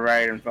 both of them are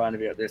right in front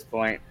of you at this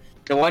point.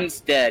 The one's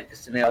dead,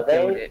 because the nail Are they?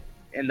 killed it.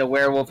 And the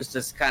werewolf is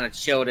just kind of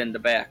chilled in the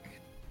back.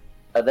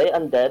 Are they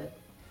undead?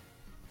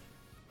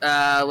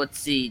 Let's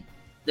see.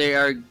 They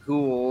are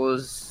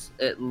ghouls.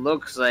 It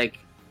looks like,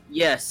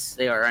 yes,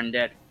 they are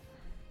undead.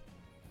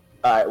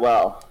 Alright,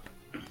 well.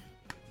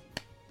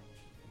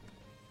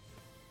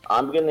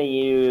 I'm gonna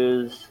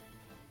use...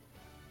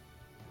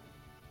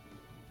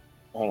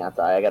 Hang on,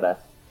 sorry, I gotta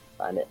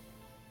find it.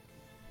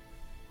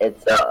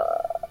 It's,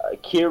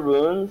 Cure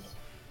Wounds.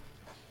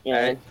 You know,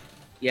 Alright.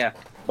 Yeah.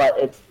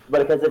 but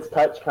because it's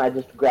touch, can I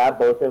just grab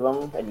both of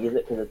them and use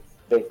it because it's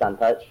based on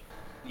touch?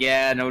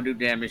 Yeah, no do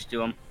damage to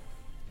them.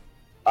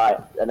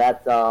 Alright, and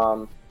that's,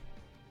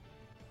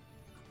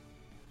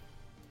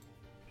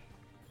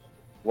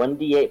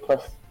 1d8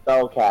 plus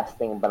spell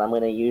casting, but I'm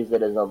going to use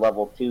it as a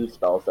level 2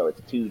 spell, so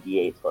it's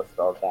 2d8 plus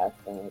spell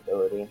casting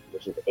ability,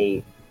 which is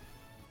 8.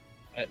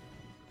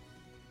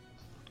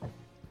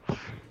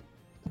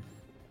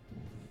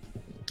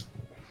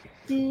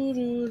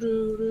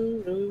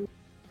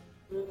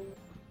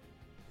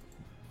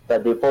 So I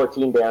do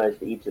 14 damage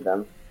to each of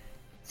them.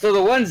 So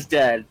the one's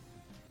dead.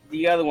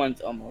 The other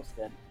one's almost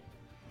dead.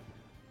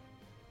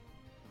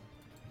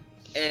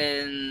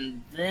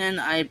 And then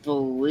I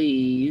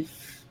believe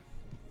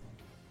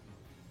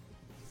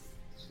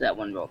that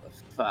one rolled a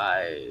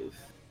 5.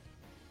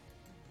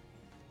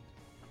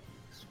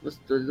 What's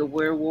the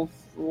werewolf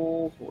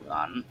roll? Hold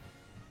on.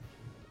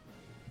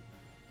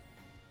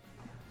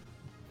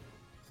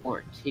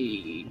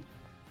 14.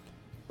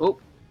 Oh,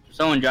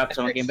 someone dropped.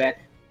 Someone came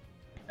back.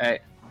 All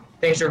right.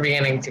 Things were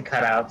beginning to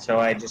cut out, so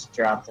I just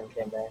dropped and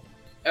came back.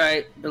 All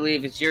right.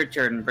 Believe it's your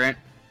turn, Brent.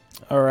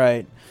 All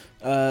right.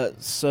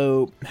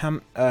 So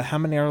how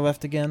many are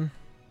left again?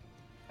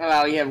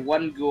 Well, you have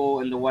one ghoul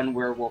and the one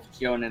werewolf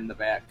shown in the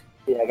back.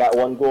 Yeah, I got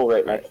one ghoul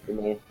right next to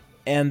me.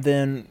 And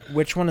then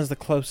which one is the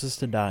closest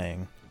to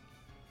dying?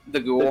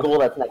 The ghoul. The ghoul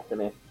that's next to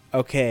me.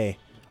 Okay,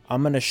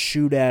 I'm gonna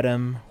shoot at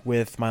him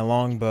with my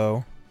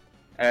longbow.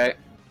 Alright.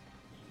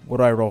 What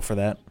do I roll for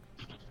that?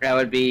 That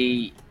would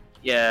be,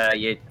 yeah,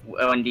 you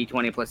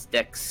 1d20 plus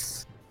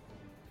dex.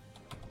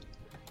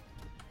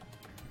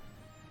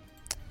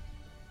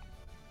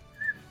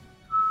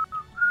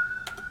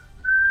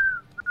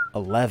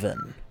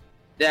 $11.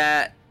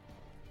 That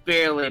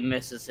barely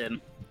misses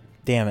him.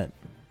 Damn it.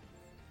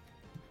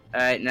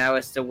 Alright, now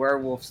it's the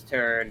werewolf's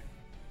turn.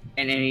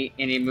 And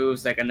he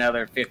moves like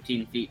another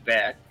 15 feet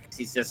back.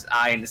 He's just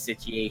eyeing the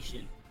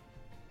situation.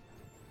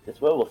 This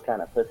werewolf's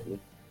kind of pussy.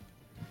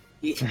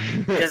 He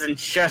doesn't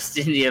trust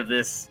any of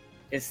this.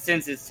 His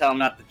senses tell him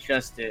not to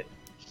trust it.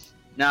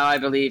 Now I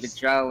believe it's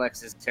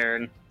Dralex's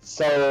turn.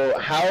 So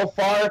how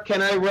far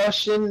can I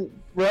rush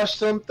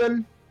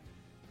something?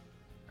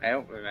 I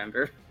don't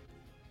remember.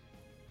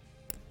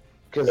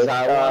 Because It's,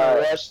 I want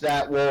to rush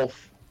that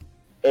wolf.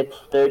 It's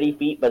 30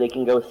 feet, but it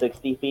can go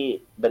 60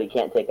 feet, but it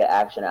can't take an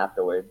action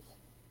afterwards.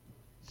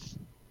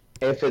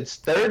 If it's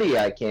 30,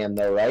 I can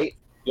though, right?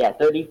 Yeah,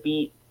 30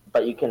 feet,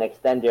 but you can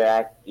extend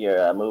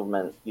your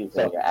movement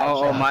using your action.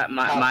 Oh, my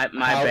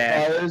How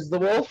bad. far is the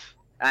wolf?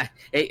 My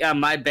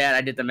bad.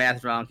 I did the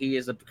math wrong. He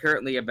is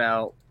currently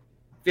about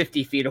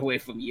 50 feet away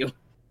from you.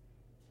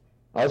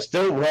 I'll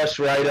still rush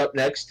right up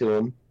next to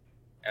him.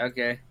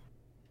 Okay.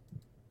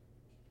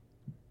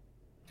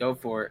 Go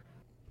for it.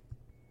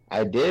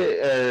 I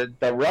did.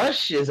 The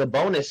rush is a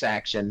bonus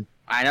action.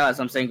 I know. That's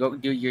what I'm saying. Go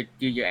do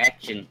your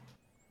action.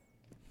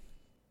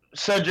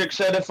 Cedric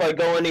said if I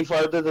go any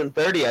farther than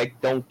 30, I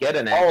don't get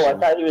an Oh, I action.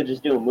 thought you would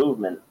just do a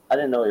movement. I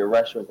didn't know your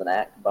rush was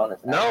an bonus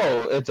action.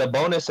 No, it's a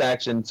bonus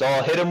action, so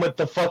I'll hit him with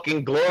the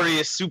fucking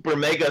glorious super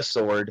mega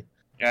sword.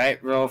 All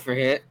right. Roll for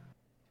hit.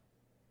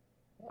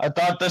 I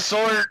thought the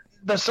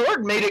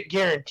sword made it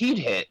guaranteed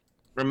hit.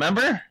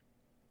 Remember?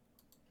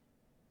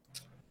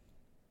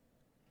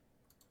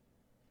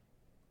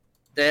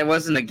 That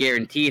wasn't a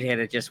guaranteed hit.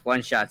 It just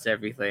one shots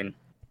everything.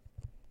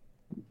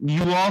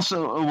 You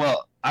also,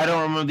 well, I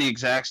don't remember the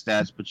exact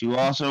stats, but you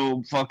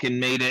also fucking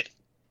made it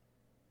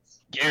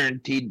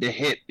guaranteed to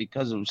hit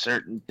because of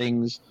certain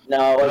things.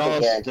 No, it But wasn't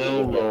I'll guaranteed.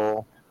 still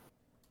roll.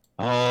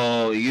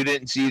 Oh, you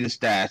didn't see the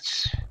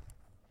stats.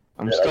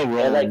 I'm still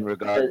rolling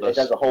regardless.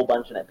 It does a whole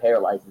bunch and it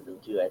paralyzes him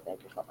too, I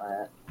think, or something like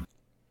that.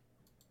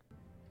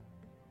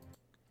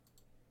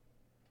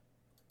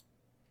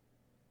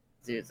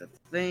 There's a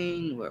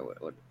thing. Where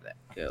did that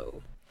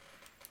go?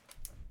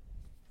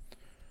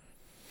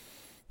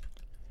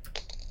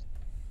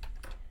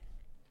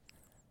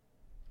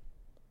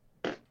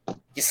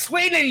 You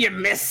swing and you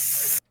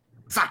miss.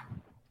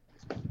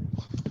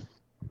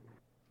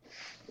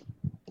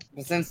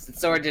 But since the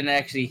sword didn't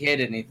actually hit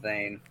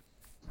anything,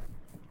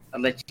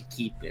 I'll let you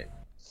keep it.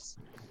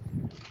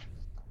 It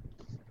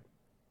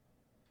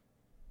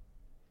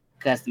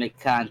has to make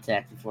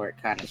contact before it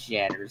kind of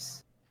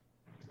shatters.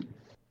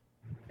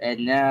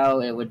 And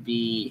now it would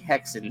be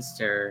Hexen's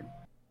turn.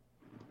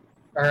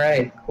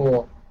 Alright,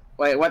 cool.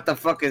 Wait, what the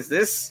fuck is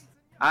this?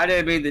 I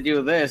didn't mean to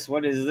do this.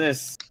 What is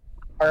this?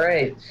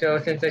 Alright, so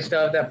since I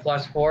still have that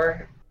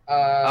 +4,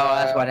 Oh,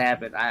 that's what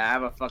happened.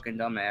 I'm a fucking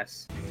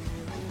dumbass.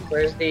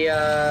 Where's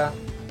the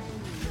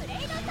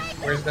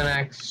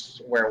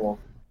next werewolf?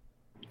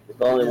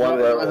 There's only one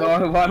There's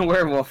werewolf. only one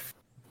werewolf.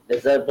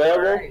 There's a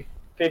werewolf Alright.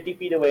 50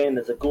 feet away, and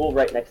there's a ghoul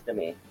right next to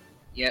me.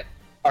 Yep.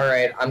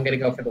 Alright, I'm gonna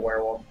go for the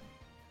werewolf.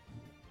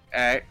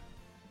 Alright.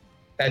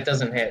 That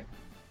doesn't hit.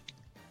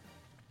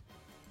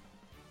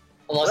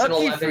 Unless an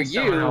Lucky 11 for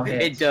somehow you,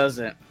 hits. it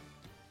doesn't.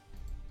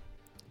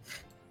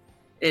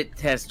 It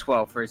has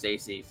 12 for its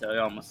AC, so it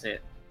almost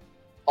hit.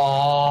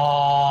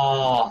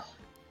 Oh.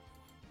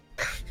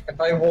 If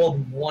I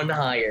rolled one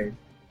higher.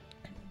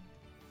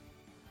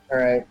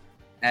 Alright.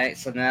 Alright,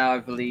 so now I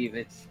believe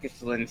it's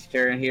Giselin's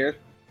turn here.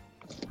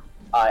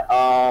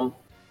 I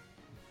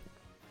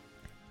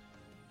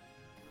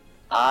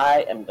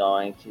am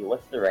going to.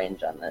 What's the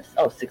range on this?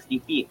 Oh, 60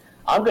 feet.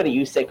 I'm going to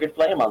use Sacred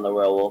Flame on the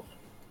werewolf.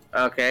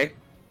 Okay.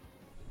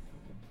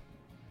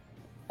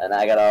 And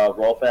I gotta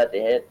roll for that to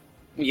hit.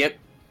 Yep.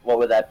 What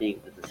would that be?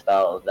 With the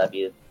spell? Would that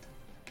be? Is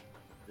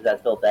that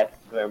still Dex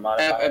or I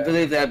modifier?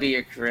 believe that'd be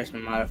your charisma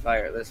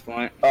modifier at this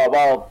point. Oh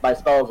well, my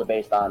spells are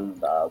based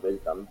on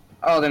wisdom.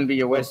 Oh, then be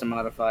your wisdom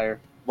modifier.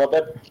 Well,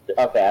 okay,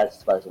 that's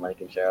supposed to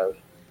making sure of.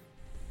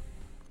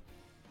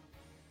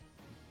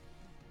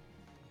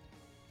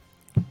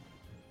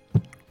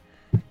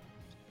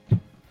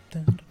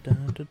 Dun,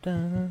 dun, dun,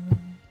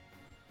 dun.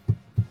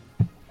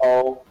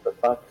 Oh, for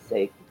fuck's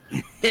sake!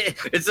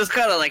 It's just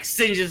kind of like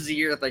singes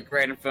the earth like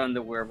right in front of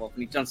the werewolf,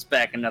 and he jumps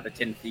back another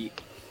 10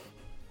 feet.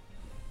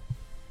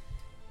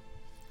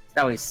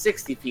 Now he's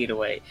 60 feet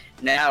away.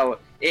 Now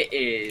it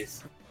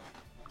is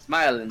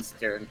Smilin's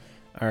turn.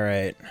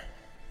 Alright.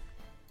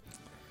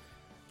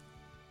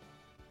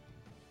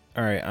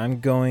 Alright, I'm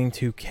going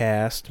to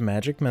cast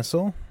Magic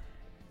Missile.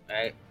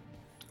 Alright.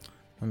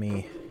 Let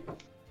me...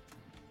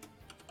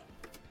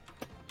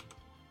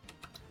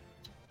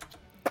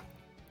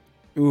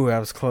 Ooh, I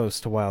was close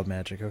to Wild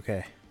Magic,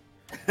 okay.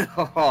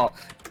 Oh,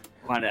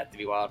 wanted that to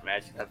be wild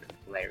magic. That'd be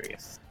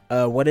hilarious.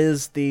 What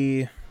is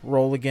the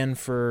roll again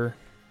for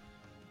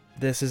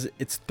this?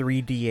 It's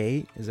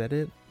 3d8, is that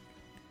it?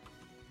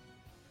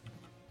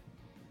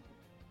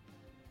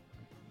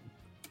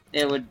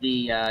 It would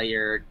be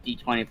your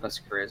D20 plus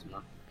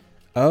charisma.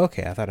 Oh,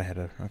 okay, I thought I had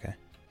a... Okay.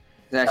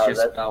 That's Oh, your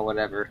that's- spell,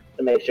 whatever.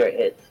 To make sure it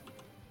hits.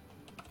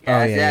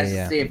 Oh, yeah, that's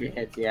yeah, to see if it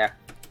hits, yeah.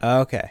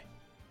 Okay.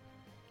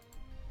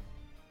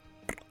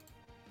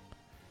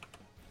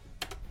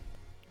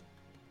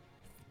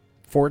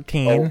 Oh,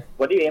 14.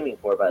 what are you aiming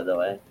for, by the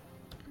way?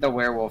 The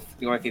werewolf.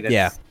 The only thing that's...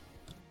 Yeah.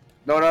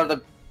 No,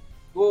 the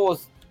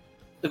ghoul's...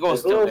 The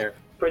ghoul's still ghoul's there.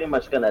 pretty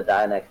much gonna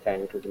die next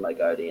turn because of my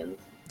guardians.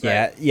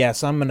 Yeah,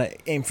 so I'm gonna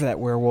aim for that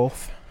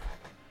werewolf.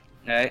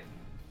 Alright.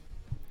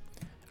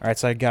 Alright,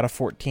 so I got a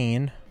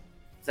 14.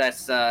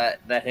 That's, that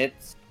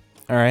hits.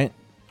 Alright.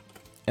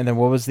 And then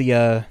what was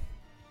the,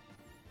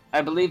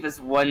 I believe it's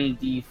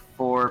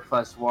 1d4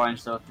 plus 1,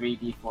 so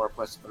 3d4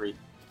 plus 3.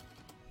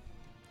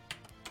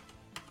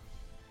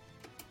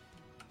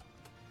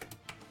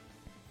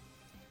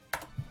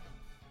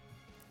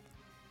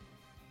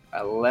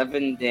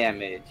 $11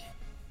 damage.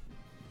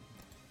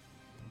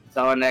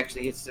 Someone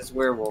actually hits this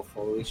werewolf,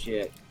 holy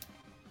shit.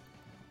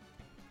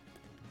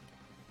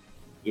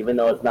 Even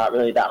though it's not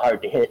really that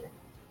hard to hit.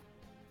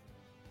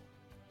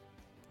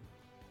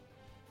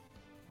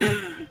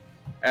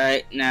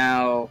 Alright,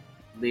 now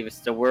I believe it's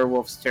the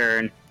werewolf's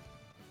turn.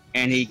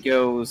 And he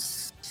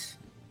goes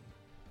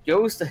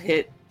to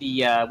hit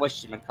the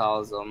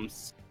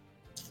whatchamacallums,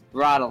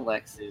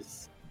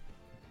 Rodalexes.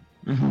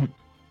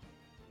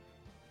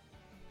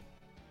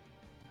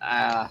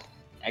 I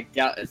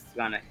doubt it's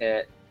gonna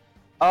hit.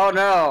 Oh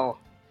no!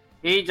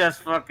 He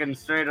just fucking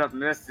straight up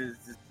misses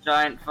this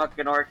giant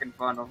fucking orc in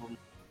front of him.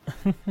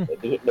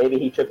 Maybe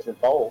he trips and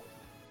falls.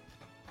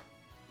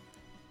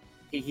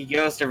 He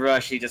goes to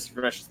rush, he just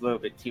rushed a little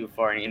bit too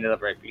far and he ended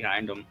up right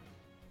behind him.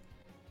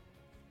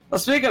 Well,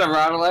 speaking of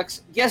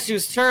Rodalex, guess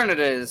whose turn it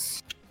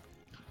is?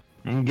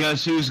 And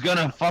guess who's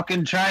gonna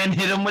fucking try and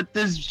hit him with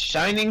this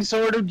shining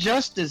sword of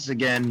justice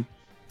again?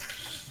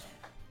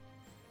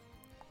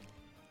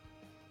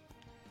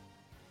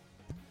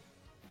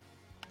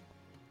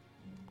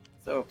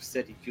 So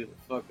upset he drew the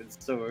fucking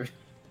sword.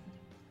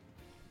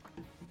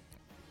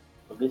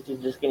 least he's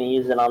just gonna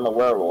use it on the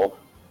werewolf.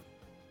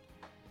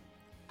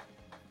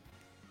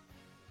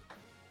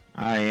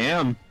 I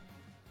am.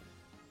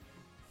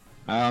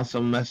 I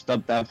also messed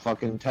up that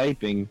fucking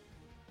typing.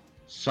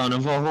 Son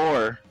of a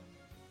whore.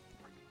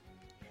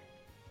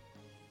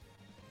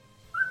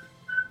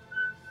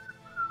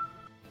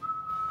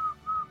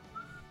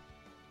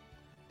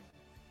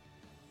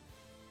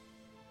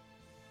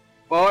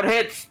 Well, it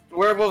hits.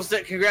 Werewolf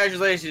stick.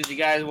 Congratulations, you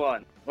guys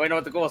won. Wait, no,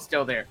 the goal's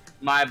still there.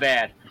 My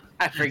bad.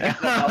 I forgot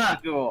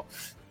about the goal.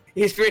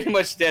 He's pretty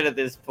much dead at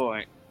this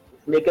point.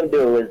 Make him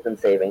do a wisdom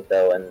saving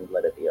throw and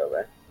let it be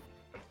over.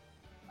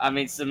 I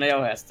mean,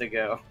 Samael has to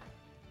go.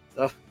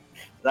 So,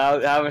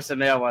 however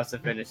Samael wants to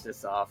finish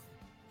this off.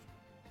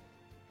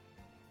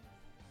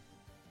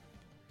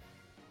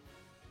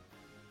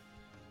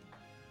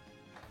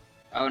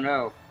 Oh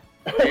no.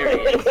 There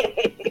he is.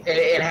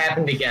 It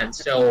happened again.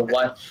 So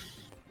what?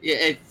 Yeah,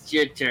 it's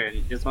your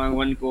turn. There's only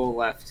one goal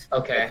left.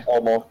 Okay.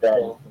 Almost dead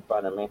in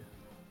front of me.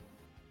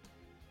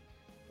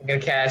 I'm gonna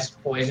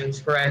cast poison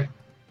spray.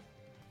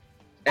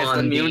 It's On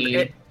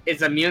immune.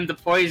 It's immune to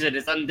poison.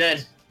 It's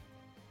undead.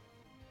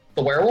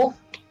 The werewolf?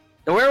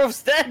 The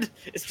werewolf's dead.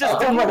 It's just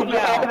Oh my dead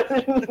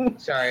now.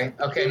 god! Sorry.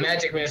 Okay,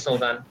 magic missile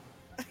then.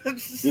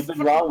 You've been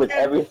wrong with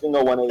every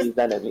single one of these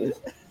enemies.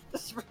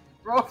 Just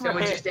roll for So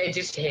hit. it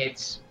just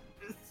hits.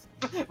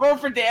 Roll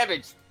for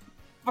damage.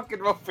 Fucking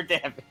roll for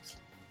damage.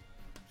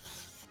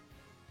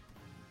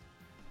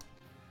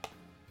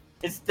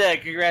 It's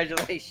dead.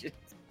 Congratulations.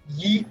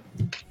 Yeet.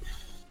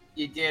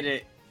 You did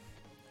it.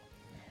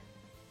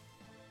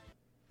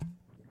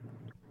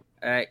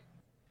 Alright.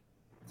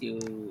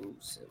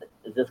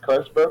 Is this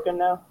curse broken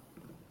now?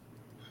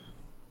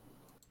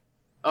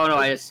 Oh no,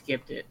 I just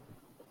skipped it.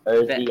 Or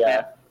is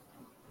That-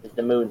 is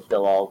the moon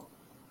still all...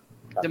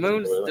 The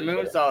moon's blue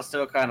and shit? all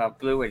still kind of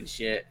blue and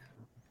shit.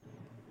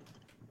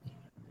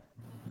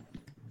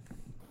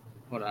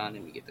 Hold on,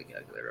 let me get the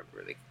calculator up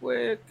really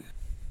quick.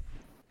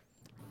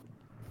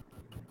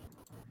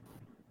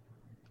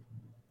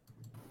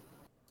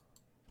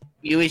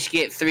 You each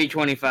get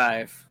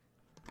 325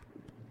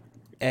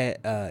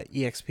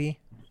 EXP.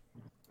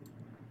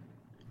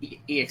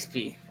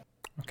 EXP.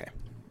 Okay.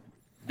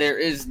 There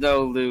is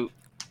no loot.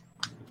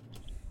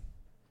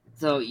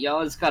 So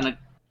y'all just kind of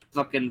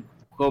fucking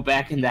go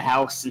back in the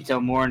house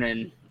until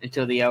morning,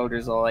 until the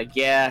elders are like,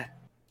 yeah,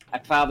 I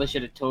probably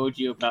should have told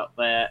you about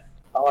that.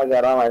 Oh, I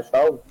got all my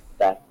spells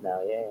back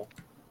now, yeah.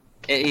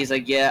 And he's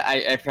like, yeah,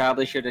 I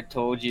probably should have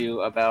told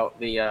you about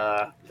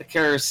the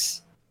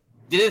curse.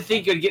 Didn't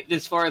think you'd get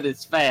this far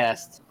this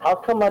fast. How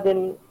come I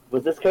didn't...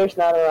 Was this curse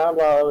not around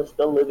while I was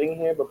still living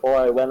here before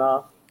I went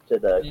off to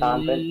the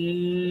convent?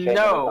 Train to become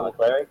a No,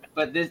 cleric?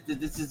 but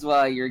this is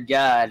why your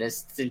god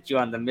has sent you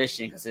on the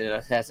mission, because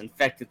it has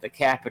infected the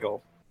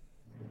capital.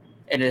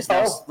 And it's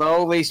now Oh.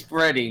 slowly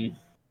spreading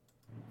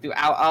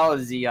throughout all of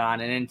Zeon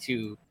and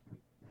into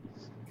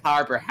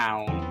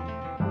Carberhound.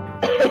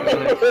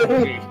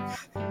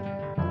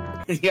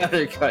 The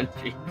other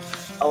country.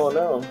 Oh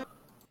no.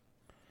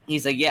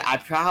 He's like, yeah, I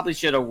probably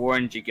should have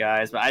warned you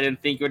guys, but I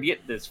didn't think it would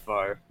get this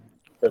far.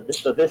 So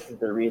this is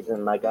the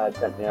reason my god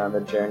sent me on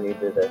the journey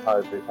to the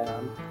harbor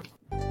town.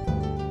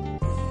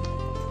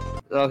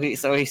 So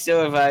he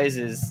still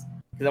advises,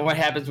 because what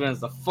happens when it's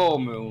the full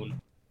moon?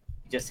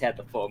 He just had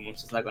the full moon,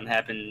 so it's not going to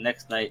happen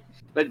next night.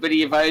 But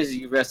he advises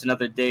you rest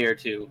another day or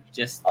two,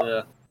 just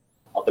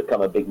I'll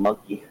become a big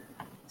monkey.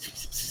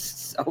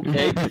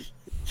 okay.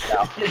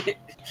 No,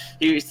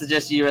 He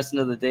suggests you rest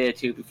another day or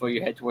two before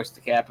you head towards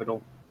the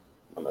capital.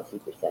 I'm a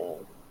Super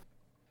Saiyan.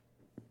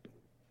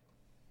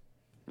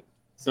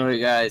 So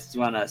you guys, do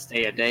you want to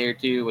stay a day or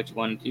two? What you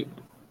want to do?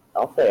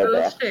 I'll say it there.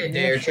 Let's stay a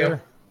day or two.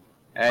 Sure.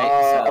 Alright,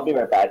 I'll be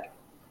right back.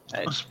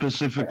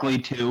 Specifically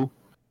two.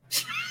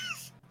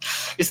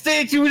 you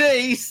stay 2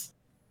 days!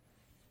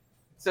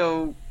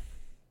 So,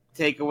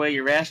 take away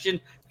your ration,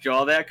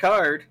 draw that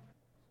card.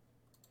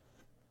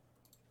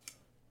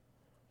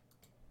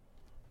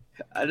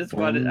 I just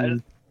want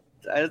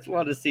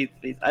to see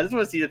things. I just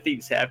want to see the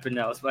things happen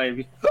now. It's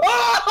my.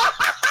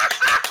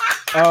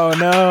 Oh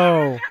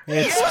no!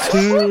 It's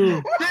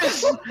two.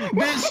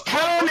 This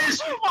town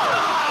is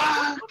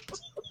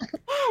fucked!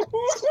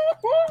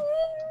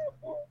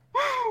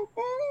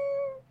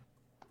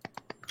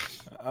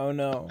 Oh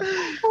no!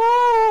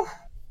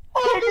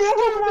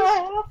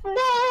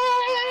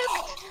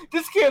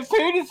 This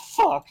campaign is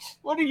fucked.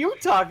 What are you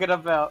talking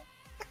about?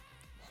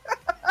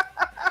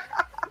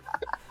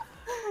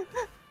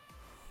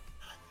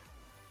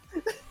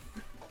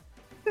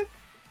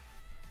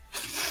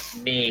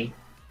 Me.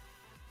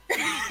 I'm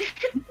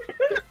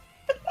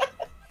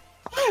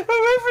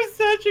waiting for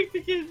Cedric to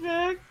get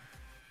back.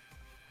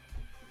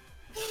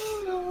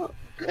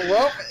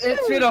 Well,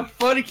 it's been a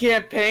fun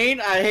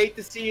campaign. I hate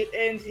to see it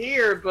end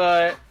here,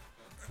 but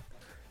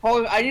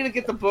hold on, I need to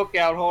get the book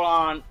out. Hold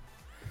on.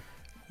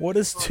 What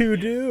does two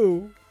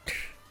do?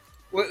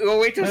 We'll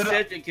wait till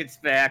Cedric gets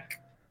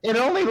back. It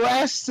only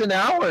lasts an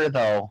hour,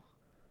 though.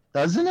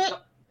 Doesn't it?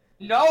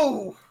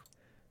 No.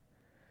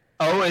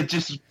 Oh, it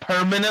just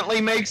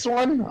permanently makes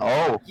one?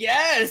 Oh.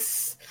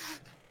 Yes.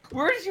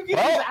 Where did you get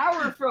Well, this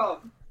hour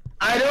from?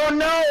 I don't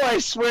know. I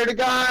swear to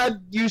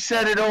God, you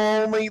said it'll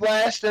only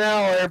last an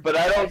hour, but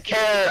I don't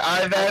care.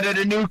 I've added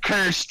a new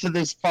curse to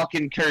this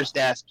fucking cursed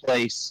ass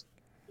place.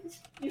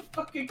 You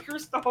fucking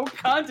cursed the whole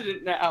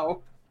continent now.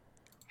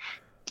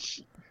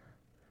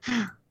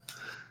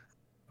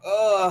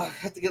 I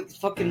have to get the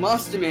fucking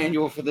monster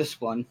manual for this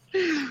one.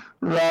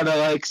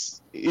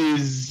 Rodalex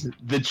is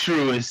the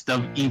truest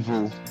of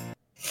evil.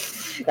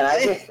 Can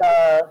I just,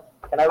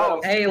 can I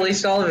Oh. Hey, at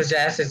least all of his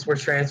assets were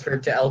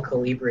transferred to El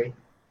Colibri,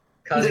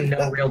 causing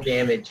no real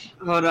damage.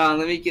 Hold on,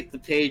 let me get the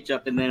page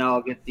up and then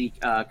I'll get the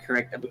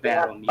correct you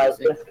battle can't fight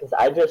music. this because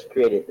I just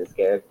created this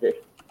character.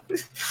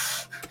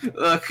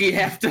 Look, we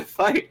have to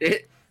fight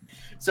it.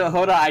 So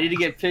hold on, I need to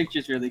get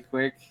pictures really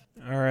quick.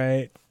 All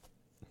right.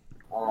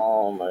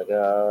 Oh my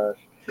gosh.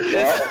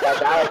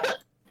 Well,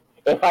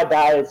 if I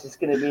die, it's just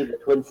gonna be the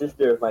twin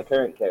sister of my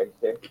current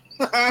character.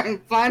 I'm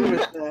fine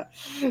with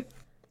that.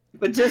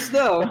 But just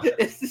know,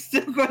 it's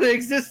still going to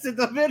exist in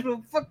the middle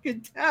of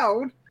fucking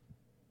town.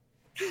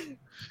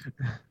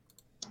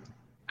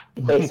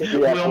 Basically,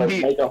 that's We'll like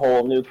be- make a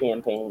whole new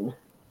campaign.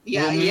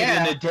 Yeah, we'll meet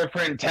yeah. in a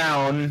different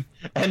town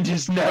and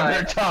just never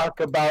Right. talk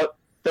about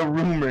the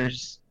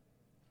rumors.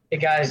 Hey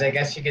guys, I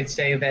guess you could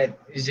say that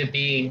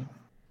Zabi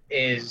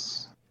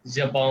is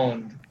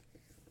Zaboned.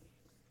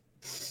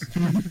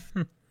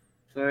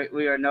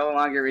 We are no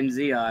longer in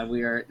Zeon,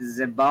 we are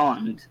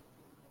Zebond.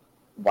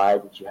 Why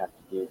did you have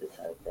to do this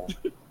like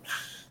that?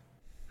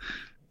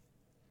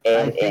 I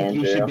And think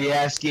Andrew. you should be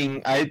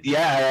asking. I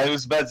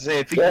was about to say.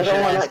 I think You're you the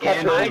should one that ask kept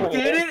Andrew. I rolling.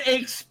 didn't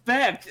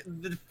expect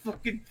the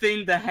fucking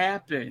thing to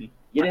happen.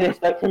 You didn't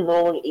expect him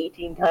rolling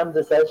 18 times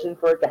a session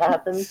for it to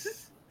happen?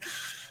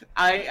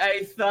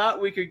 I thought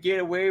we could get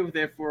away with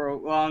it for a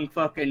long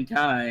fucking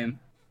time.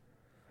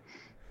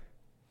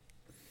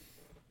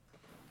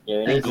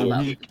 You're an I think a idiot.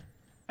 week.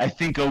 I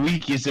think a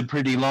week is a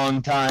pretty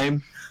long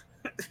time.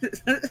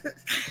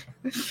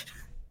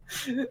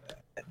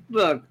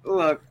 Look.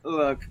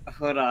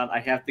 Hold on, I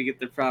have to get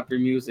the proper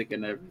music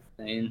and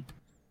everything.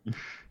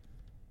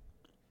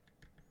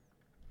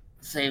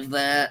 Save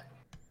that.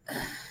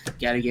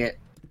 Gotta get.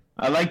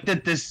 I like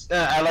that this.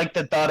 I like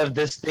the thought of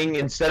this thing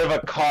instead of a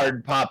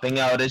card popping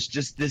out. It's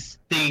just this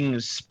thing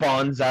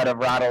spawns out of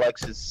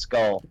Rodalex's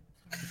skull.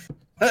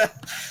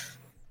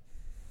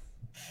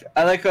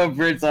 I like how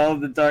Brit's all in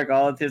the dark,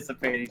 all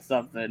anticipating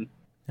something.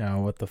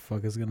 Now, what the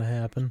fuck is gonna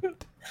happen?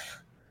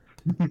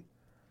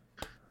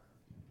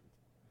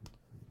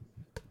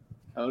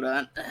 Hold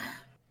on.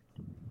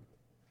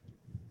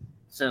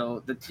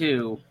 So the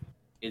 2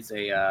 is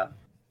a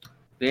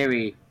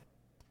very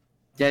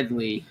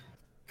deadly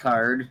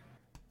card.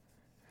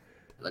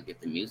 Look at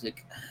the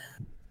music.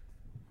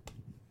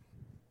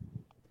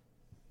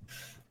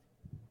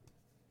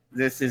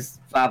 This is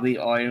probably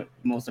the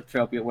most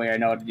appropriate way I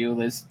know how to do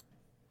this.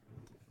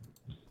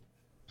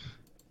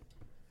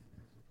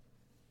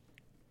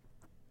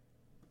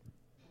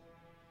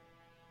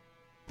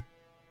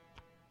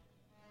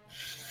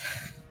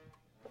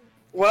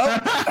 Well,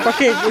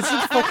 Fucking, is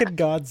it fucking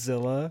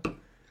Godzilla?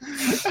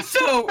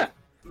 so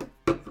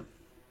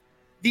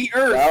the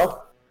Earth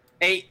Well,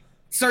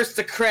 starts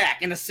to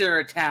crack in the center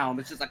of town.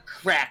 There's just a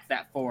crack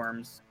that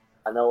forms.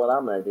 I know what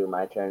I'm gonna do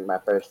my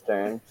first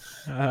turn.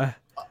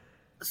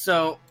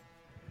 So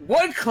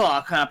one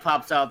claw kind of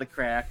pops out of the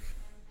crack,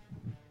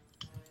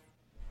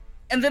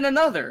 and then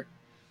another,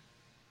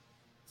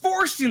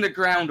 forcing the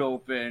ground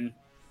open.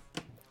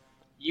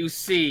 You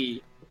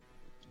see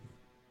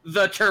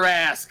the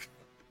Tarrasque.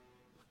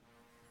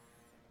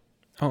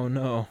 Oh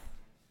no.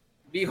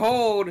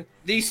 Behold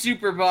the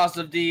super boss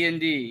of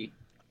D&D.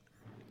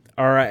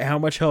 Alright, how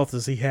much health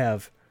does he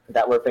have?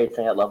 That we're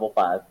facing at level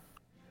 5.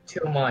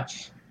 Too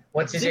much.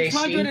 What's his AC?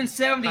 Higher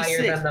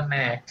 676. than the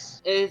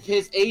max.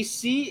 His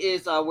AC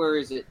is, where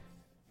is it?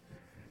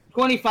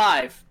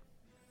 25.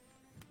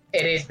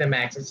 It is the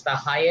max. It's the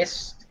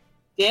highest.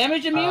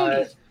 Damage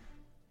immunities.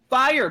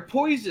 Fire,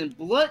 poison,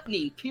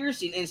 bludgeoning,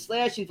 piercing, and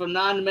slashing from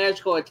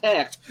non-magical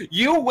attacks.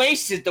 You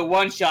wasted the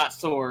one-shot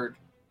sword.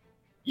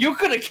 You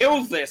could have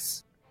killed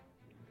this.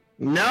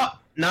 No,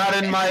 not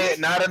in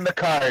the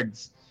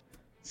cards.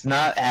 It's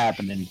not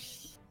happening.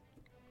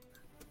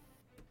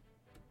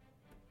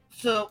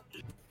 So,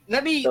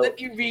 let me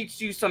read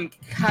you some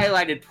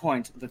highlighted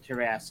points of the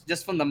Tarrasque,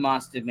 just from the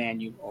monster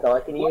manual. So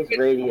I can use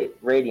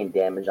radiant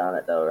damage on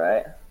it though,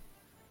 right?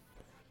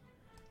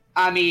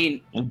 I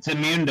mean, It's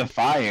immune to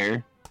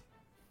fire.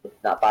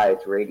 It's not fire,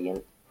 it's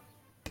radiant.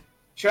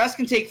 Tarrasque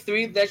can take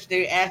 3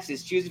 legendary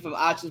actions, choosing from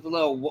options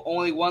below.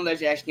 Only 1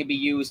 legendary action can be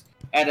used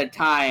at a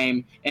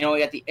time, and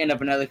only at the end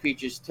of another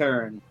creature's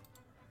turn.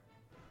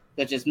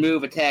 Such as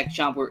move, attack,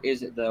 chomp. Where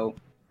is it though?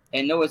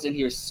 And no, it's in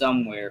here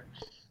somewhere.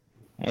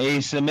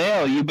 Hey,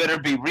 Samael, you better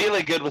be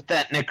really good with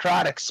that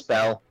necrotic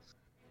spell.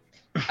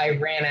 I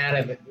ran out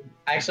of it.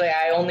 Actually,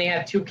 I only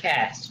have 2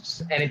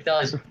 casts, and it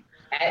does,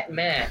 at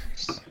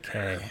max,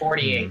 Okay.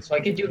 48. So I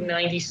could do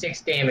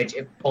 96 damage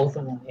if both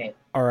of them hit.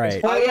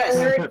 Alright. Oh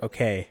yes.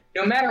 Okay.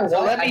 No matter So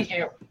what, let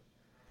me-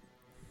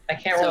 I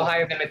can't roll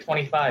higher than a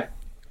 25.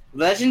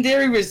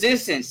 Legendary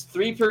resistance,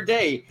 3 per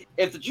day.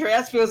 If the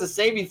Tarrasque fails a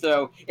saving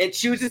throw, it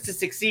chooses to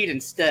succeed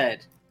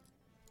instead.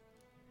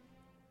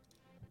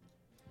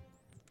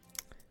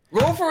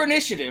 Roll for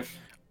initiative.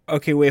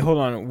 Okay, wait, hold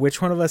on.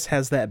 Which one of us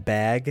has that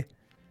bag?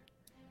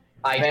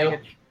 I do.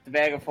 The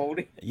bag of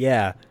holding.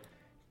 Yeah.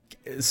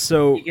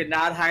 So You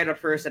cannot hide a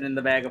person in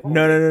the bag of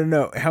holding.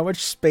 no. How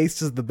much space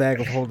does the bag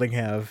of holding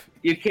have?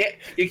 You can't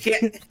you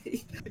can't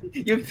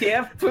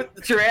put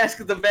the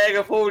Tarrasque in the bag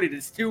of holding.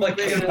 It's too But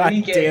big. can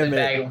we get in damn the it.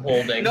 bag of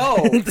holding? No,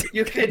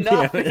 you Damn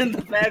cannot it. put in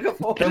the bag of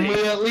holding. Can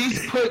we at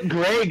least put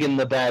Greg in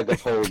the bag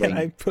of holding? Can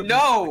I put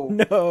No.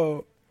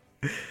 No.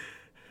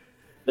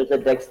 There's a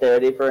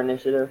dexterity for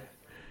initiative.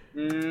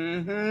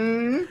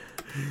 Mm-hmm.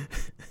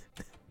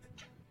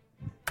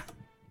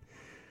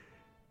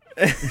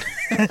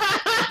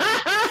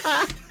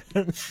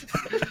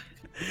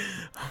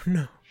 Oh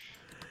no.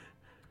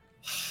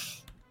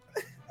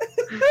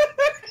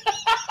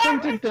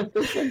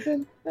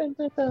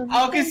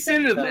 I'll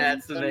consider that,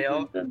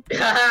 Savale.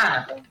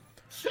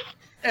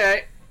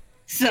 Alright.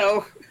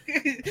 So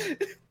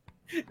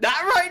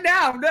not right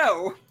now,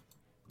 no.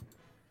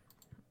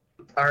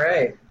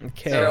 Alright.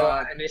 Okay.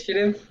 So,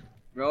 initiative?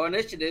 Roll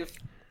initiative.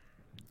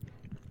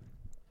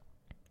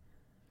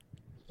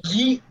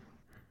 Yeet.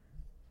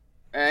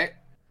 Alright.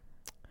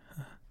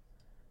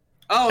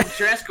 Oh,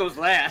 Tarrasque goes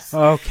last.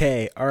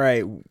 Okay. All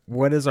right.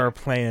 What is our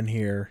plan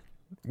here?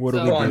 What do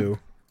So, we do?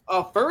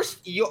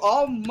 First, you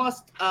all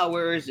must,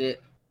 where is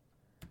it?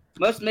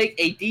 Must make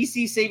a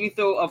DC saving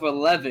throw of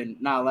 17.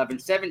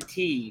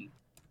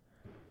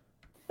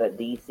 The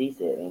DC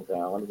saving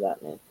throw. What does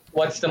that mean?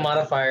 What's the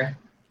modifier?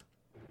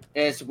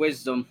 It's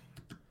wisdom.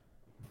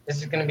 This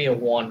is gonna be a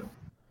 1.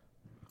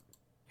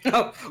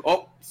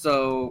 Oh,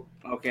 so,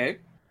 okay.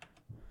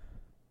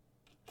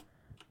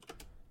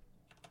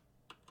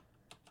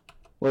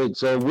 Wait,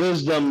 so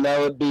wisdom, that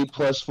would be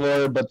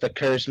 +4, but the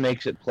curse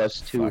makes it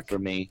 +2 Fuck. for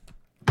me.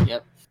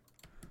 Yep.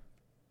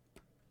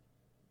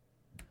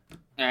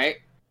 Alright.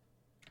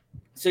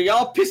 So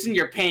y'all pissing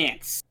your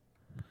pants.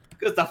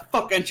 Because the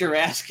fucking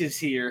Tarrasque is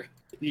here.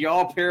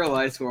 Y'all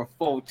paralyzed for a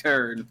full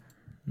turn.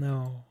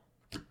 No.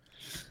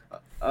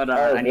 Hold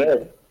on, Oh,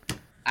 good.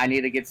 I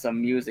need to get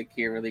some music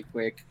here really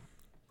quick.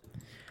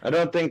 I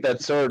don't think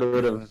that sword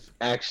would have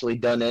actually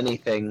done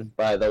anything,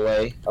 by the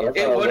way.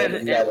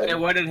 It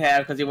wouldn't have,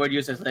 because it would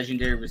use its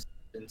legendary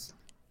resistance.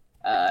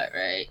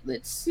 Alright,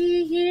 let's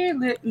see here.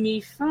 Let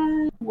me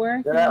find where.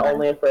 Isn't that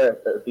only if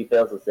he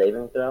fails a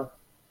saving throw?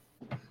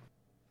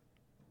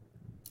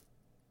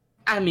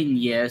 I mean,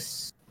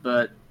 yes,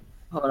 but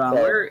hold on.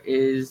 Okay. Where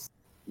is?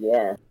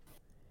 Yeah.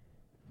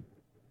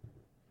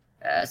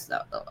 That's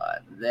not the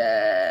one.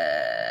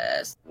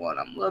 That's what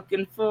I'm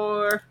looking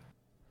for.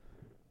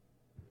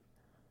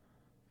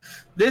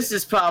 This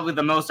is probably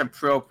the most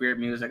appropriate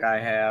music I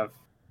have.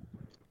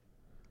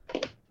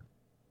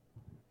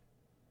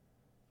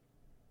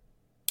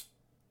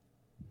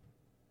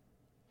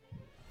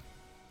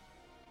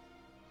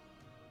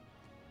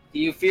 Do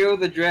you feel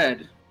the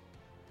dread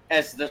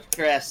as the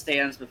Tarrasque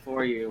stands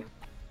before you?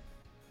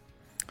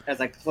 As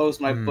I close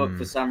my book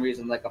for some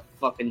reason like a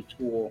fucking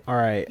tool. All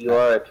right. You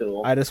are a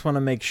tool. I just want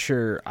to make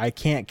sure I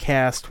can't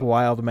cast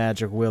wild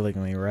magic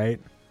willingly, right?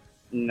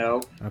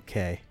 No.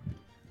 Okay.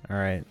 All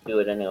right. Do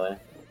it anyway.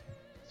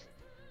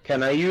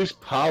 Can I use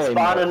polymorph?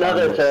 Spawn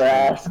another on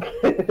this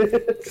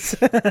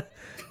thing? Tarrasque.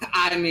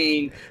 I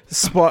mean,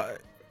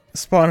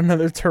 Spawn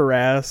another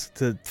Tarrasque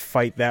to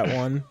fight that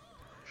one.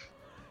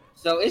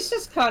 so it's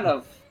just kind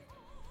of.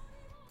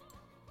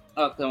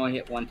 Oh, can only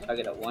hit one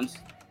target at once.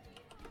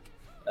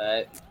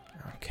 Alright.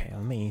 Okay,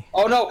 let me.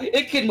 Oh no,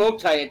 it can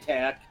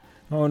multi-attack.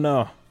 Oh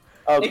no.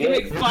 It can Okay.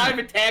 make 5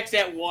 attacks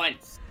at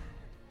once.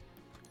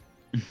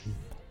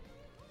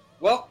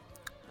 Well,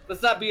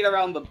 let's not beat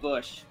around the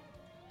bush.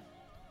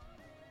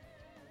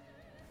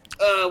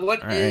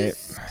 What Alright.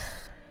 is?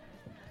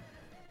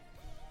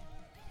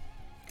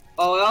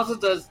 Oh, it also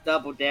does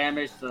double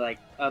damage to like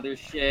other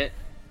shit.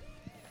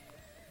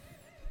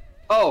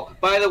 Oh,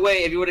 by the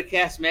way, if you were to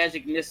cast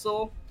Magic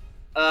Missile,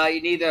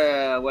 you need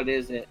a what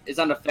is it? It's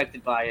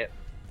unaffected by it.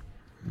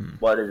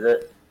 What is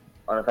it?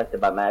 Unaffected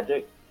by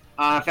magic?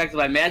 Affected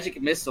by Magic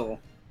Missile.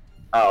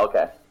 Oh,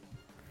 okay.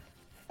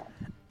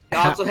 It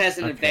also has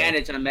an Okay.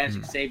 advantage on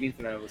magic saving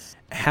throws.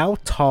 How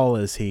tall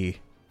is he?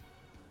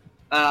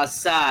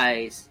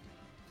 Size.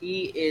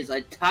 He is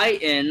a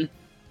Titan,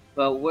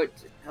 but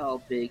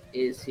how big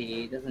is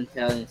he? It doesn't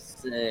tell you to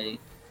say.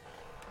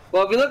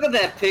 Well, if you look at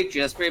that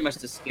picture, that's pretty much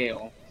the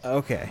scale.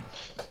 Okay.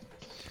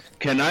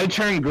 Can I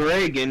turn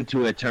Greg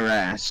into a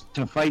Tarrasque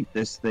to fight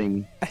this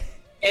thing?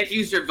 If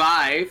you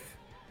survive.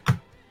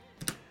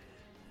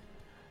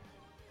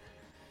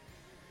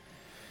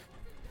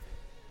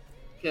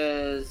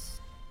 Because,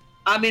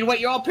 I mean, what,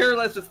 you're all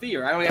paralyzed with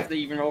fear. I don't have to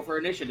even roll for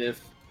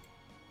initiative.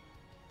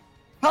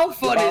 How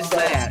fun is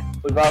that?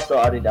 We've also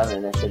already done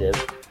initiative,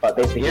 but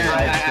basically,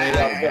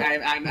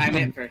 Yeah. I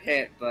meant for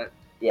hit, but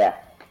yeah.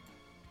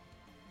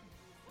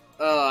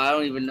 oh, I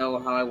don't even know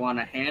how I want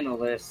to handle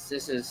this.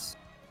 This is.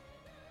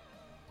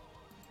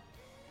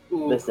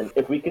 Ooh. Listen,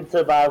 if we can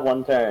survive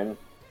one turn,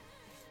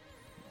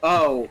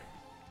 Oh,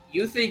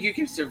 you think you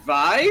can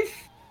survive?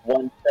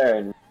 one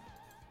turn,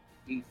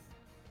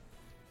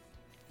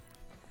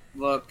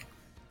 Look,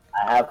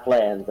 I have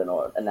plans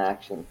in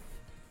action.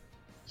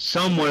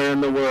 Somewhere in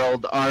the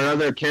world are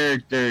other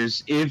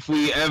characters. If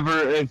we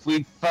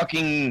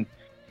fucking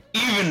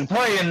even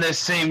play in this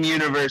same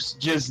universe,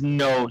 just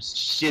know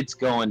shit's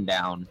going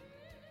down.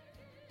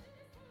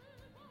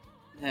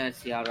 let's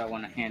see how do I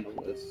want to handle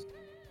this.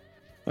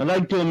 I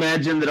like to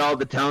imagine that all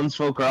the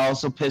townsfolk are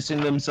also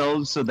pissing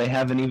themselves, so they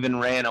haven't even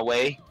ran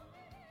away.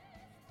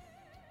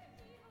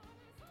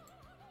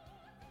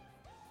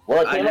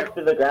 Well, it I came know. up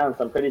through the ground,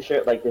 so I'm pretty sure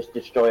it like just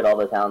destroyed all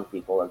the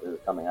townspeople as it was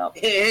coming up.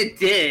 It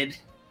did.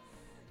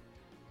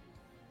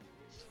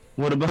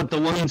 What about the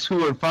ones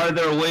who were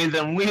farther away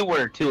than we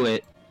were to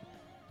it?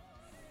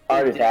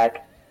 Heart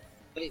attack.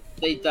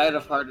 They died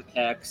of heart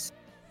attacks.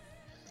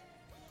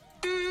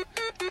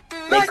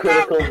 They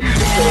critically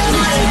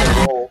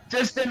roll.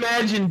 Just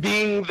imagine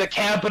being the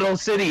capital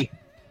city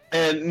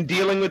and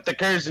dealing with the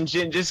curse and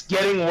shit, and just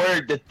getting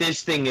word that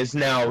this thing is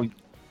now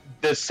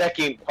the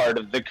second part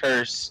of the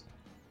curse.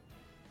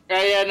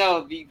 Yeah,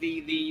 no,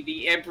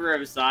 the Emperor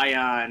of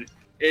Zion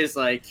is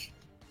like,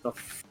 the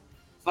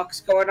fuck's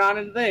going on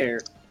in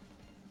there?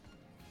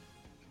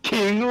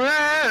 King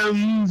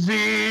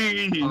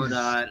Ramses! Hold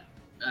on.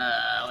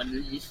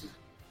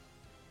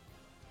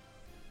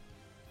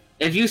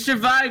 If you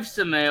survive,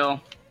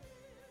 Samael,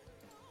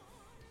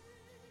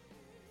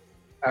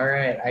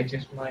 Alright, I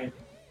just might.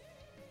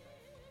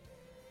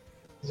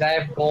 Because I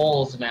have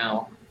goals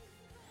now.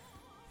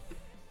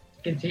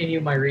 Continue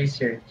my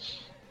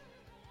research.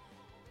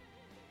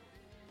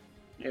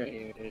 here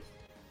it is.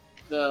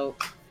 So,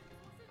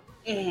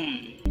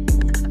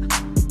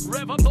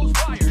 Rev up those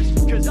fires,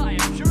 cause I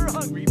am sure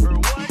hungry for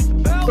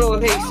one. so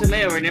hey,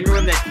 Samael, remember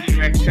when that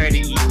T-Rex tried to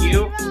eat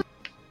you?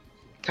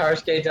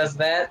 Karsuke does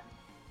that.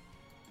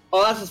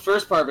 Oh, that's his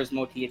first part of his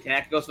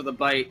multi-attack. Goes for the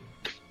bite.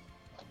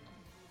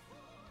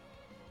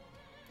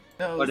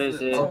 What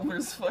is it?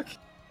 Homer's fucking...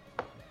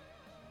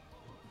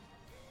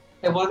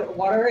 And what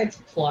are its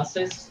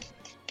pluses?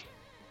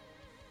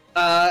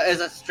 As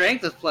a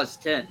strength is plus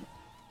 10.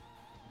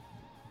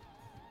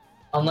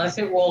 Unless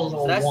it rolls a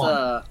So that's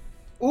 1.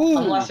 Ooh!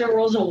 Unless it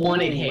rolls a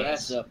 1, it Ooh,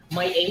 hits. that's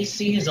My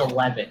AC is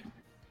 11.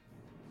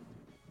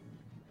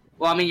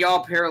 Well, I mean, you're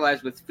all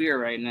paralyzed with fear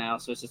right now,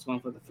 so it's just one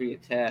for the free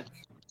attack.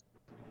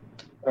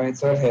 Alright,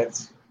 so it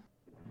hits.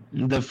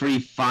 The free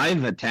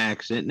 5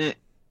 attacks, isn't it?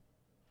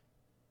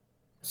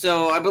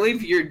 So, I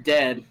believe you're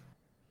dead.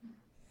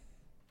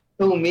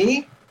 Who,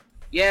 me?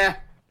 Yeah,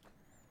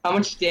 How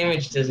much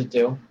damage does it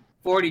do?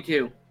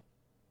 42.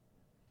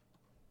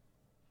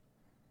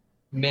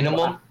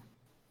 Minimum?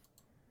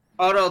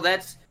 Oh, no,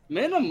 that's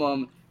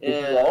minimum.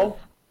 Did you roll?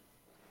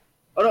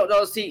 Oh,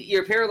 no, see,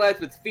 you're paralyzed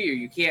with fear.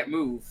 You can't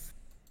move.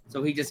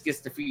 So he just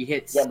gets the free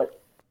hits. Yeah,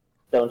 but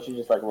don't you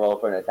just like roll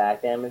for an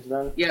attack damage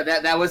then? Yeah,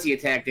 that was the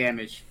attack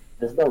damage.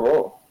 There's no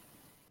roll.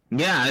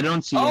 Yeah, I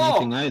don't see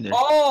anything either.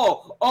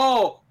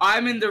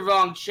 I'm in the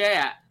wrong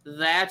chat.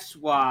 That's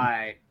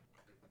why.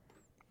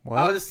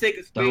 I'll What? just take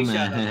a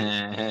screenshot of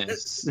it.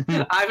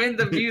 Dumbass. I'm in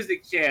the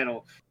music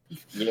channel.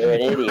 You're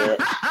an idiot.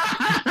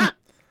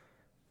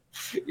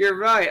 You're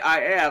right,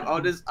 I am.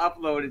 I'll just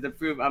upload it to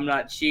prove I'm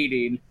not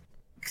cheating.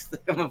 'Cause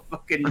I'm a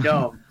fucking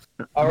dumb.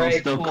 Alright, I'll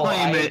still cool.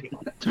 claim it.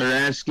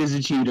 Tarask is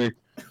a cheater.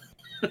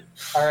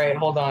 Alright,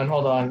 hold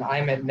on.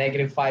 I'm at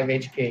negative 5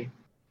 HP.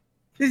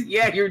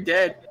 Yeah, you're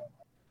dead.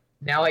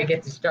 Now I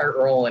get to start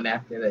rolling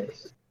after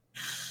this.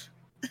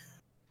 I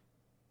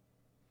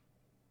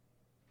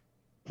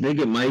think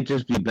it might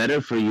just be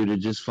better for you to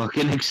just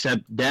fucking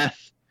accept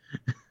death.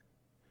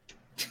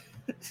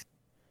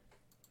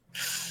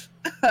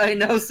 I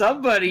know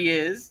somebody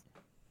is.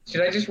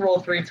 Should I just roll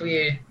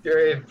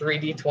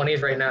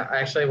 3d20s right now?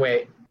 Actually,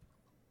 wait.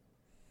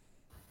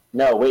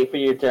 No, wait for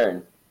your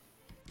turn.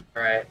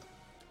 Alright.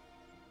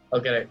 I'll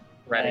get it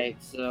ready. Right,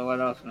 so what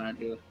else can I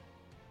do?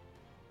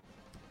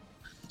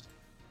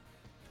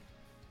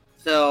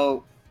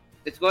 So,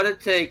 it's going to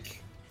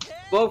take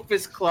both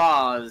his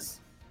claws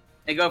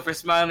and go for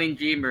Smiling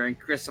Dreamer and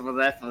Christopher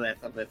Lethal.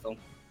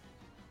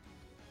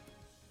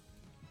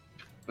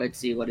 Let's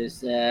see, what is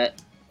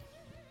that?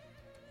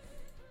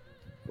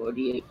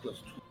 48 plus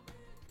 2.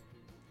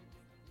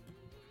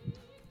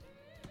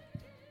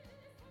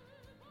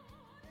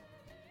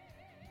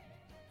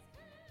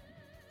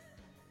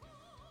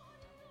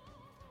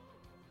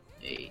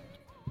 Eight.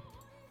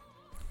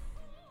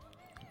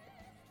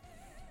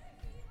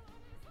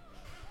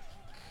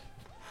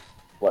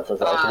 What? So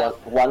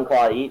it's one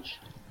claw each.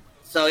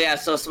 So yeah,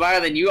 so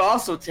Smiling, you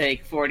also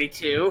take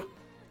 42.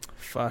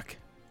 Fuck.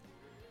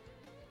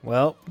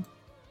 Well,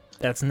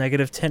 that's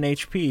negative 10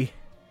 HP.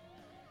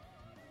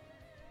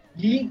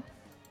 Yeet.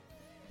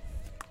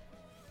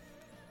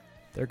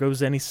 There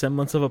goes any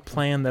semblance of a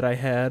plan that I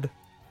had.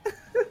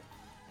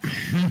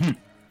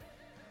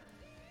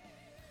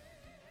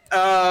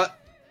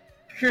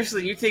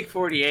 Kirsten, you take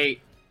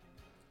 48.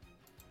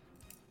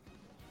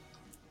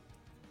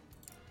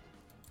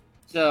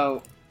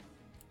 So,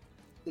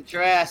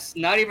 Trash.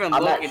 Not even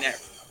I'm looking at at.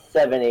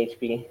 7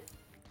 HP.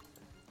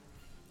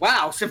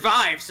 Wow,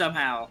 survived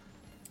somehow.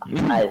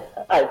 I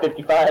have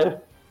 55.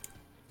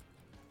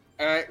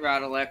 Alright,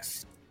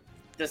 Rodalex.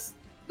 Just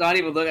not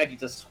even look at you,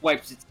 just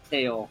swipes its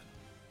tail.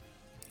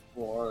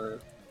 Or.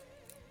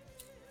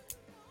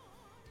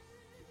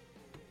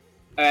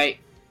 Alright.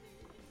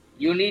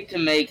 You need to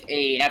make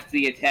a, after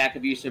the attack,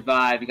 if you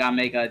survive, you gotta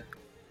make a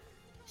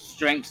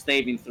strength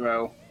saving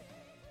throw.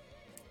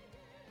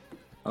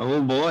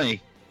 Oh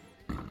boy.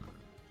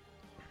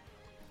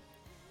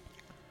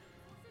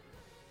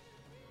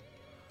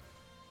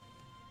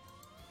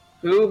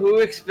 Who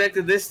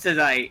expected this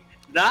tonight?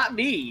 Not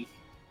me.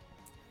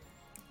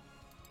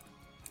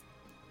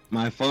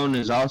 My phone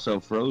is also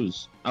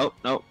froze. Oh,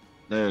 no.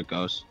 There it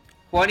goes.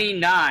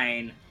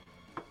 29.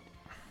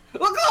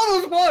 Look at all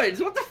those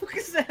ones! What the fuck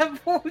is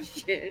that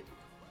bullshit?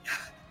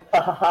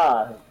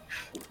 Hahaha.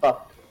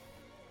 Fuck.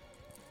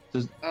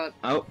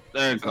 Oh,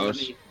 there it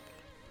goes.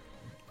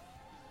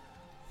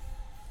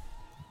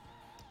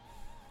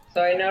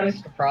 So I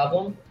noticed a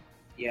problem.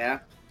 Yeah.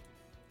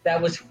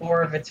 That was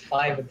 4 of its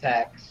 5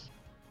 attacks.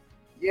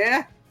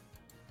 Yeah?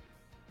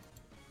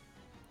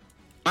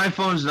 My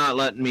phone's not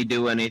letting me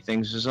do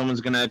anything, so someone's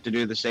gonna have to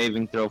do the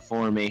saving throw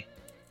for me.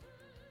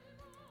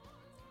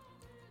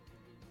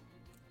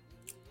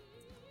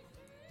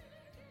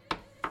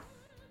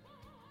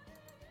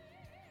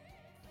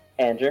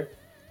 Andrew,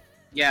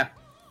 Yeah.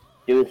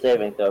 do a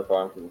saving throw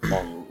for him since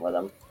phone with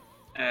him.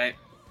 Alright.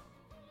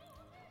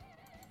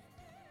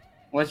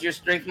 What's your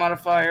strength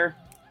modifier?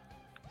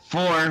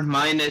 4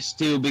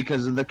 -2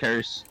 because of the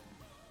curse.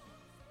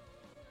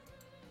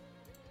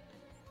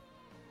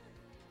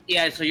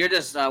 Yeah, so you're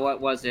just,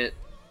 what was it?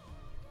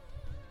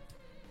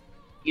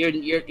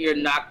 You're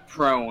knocked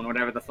prone,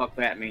 whatever the fuck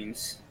that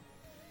means.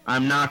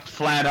 I'm knocked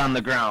flat on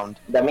the ground.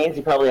 That means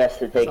he probably has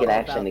to take It's an all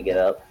action about to get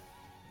up.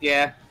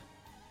 Yeah.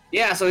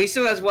 Yeah, so he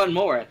still has one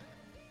more.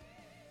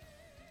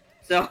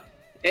 So,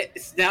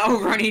 it's now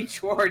running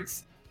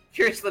towards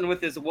Kirsten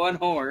with his one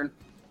horn.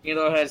 Even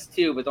though it has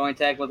 2, but only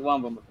attack with one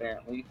of them,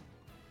 apparently.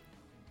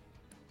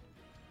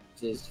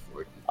 Which is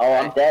 40. Oh,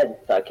 I'm dead,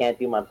 so I can't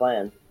do my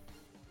plan.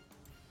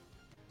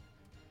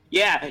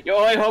 Yeah, your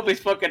only hope is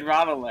fucking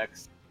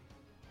Rodalex.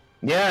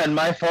 Yeah, and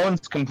my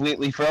phone's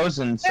completely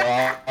frozen, so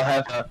I'll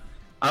have to...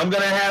 I'm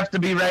gonna have to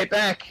be right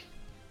back.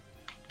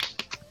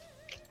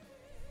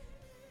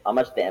 How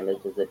much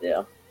damage does it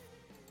do?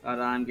 Hold on,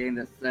 I'm getting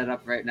this set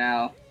up right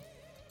now.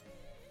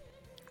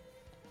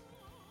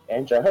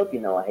 Andrew, I hope you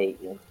know I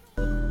hate you.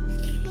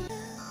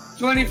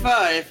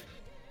 25.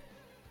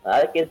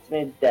 That gets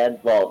me dead.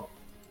 Well,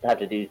 I have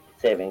to do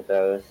saving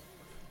throws.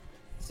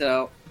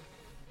 So,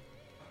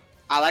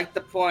 I like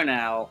to point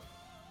out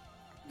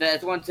that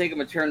it's going to take him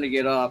a turn to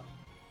get up.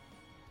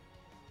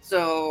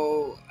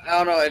 So, I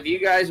don't know, if you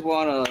guys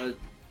want to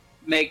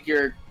make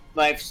your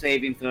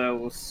life-saving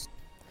throws.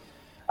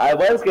 I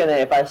was gonna,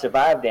 if I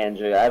survived,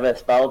 Andrew, I have a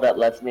spell that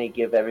lets me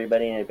give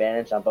everybody an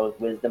advantage on both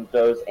wisdom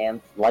throws and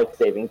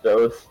life-saving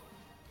throws.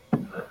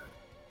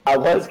 I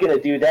was gonna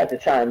do that to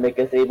try and make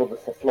us able to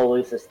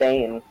slowly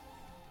sustain.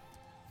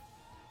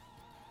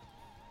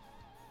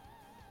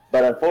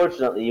 But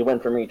unfortunately, you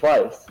went for me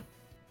twice.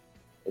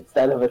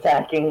 Instead of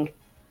attacking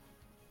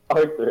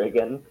Arthur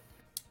again.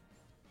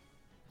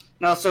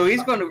 No, so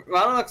he's going to...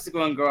 Rodalex is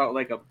going to go out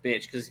like a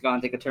bitch, because he's going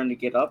to take a turn to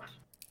get up.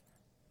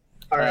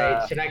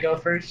 Alright, should I go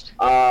first?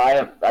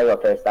 I go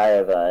first. I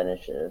have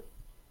initiative.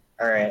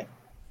 Alright.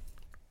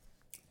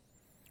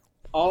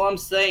 All I'm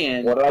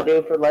saying... What do I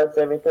do for life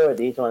saving throw? A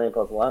D20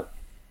 plus what?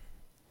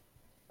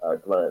 Or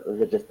what?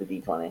 Was it just a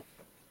D20?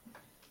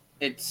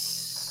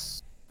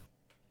 It's...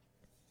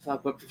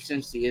 Fuck, what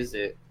proficiency is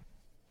it?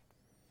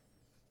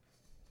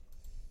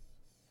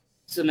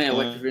 So, man,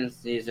 what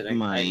proficiency is it?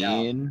 Am I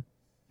know. in?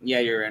 Yeah,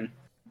 you're in.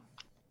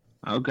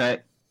 Okay.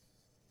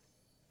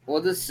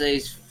 Well, this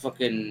says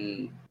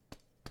fucking...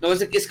 No,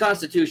 it's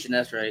Constitution,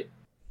 that's right.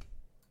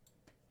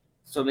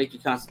 So make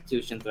your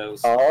Constitution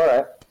throws. Oh,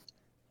 alright.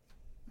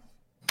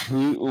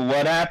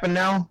 What happened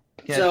now?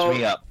 Catch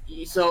me up.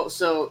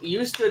 So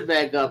you stood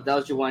back up. That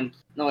was your one.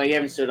 No, you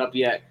haven't stood up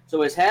yet. So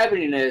what's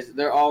happening is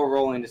they're all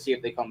rolling to see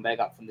if they come back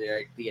up from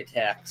the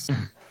attacks.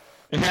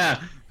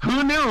 Yeah,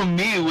 who knew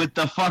me with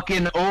the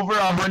fucking over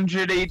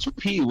 100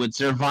 HP would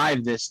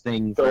survive this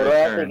thing So for what do a I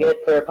have to turn? get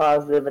for a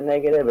positive and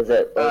negative? Is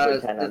it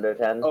over 10 the- under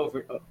 10?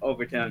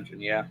 Over 10,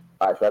 yeah.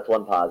 Alright, so that's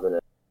one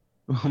positive.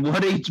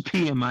 What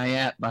HP am I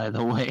at, by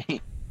the way?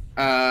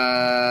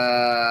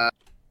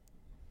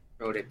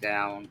 Wrote it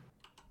down.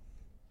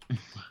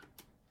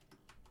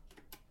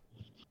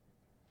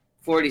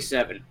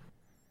 47.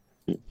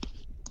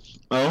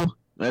 Oh,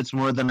 that's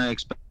more than I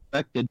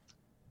expected.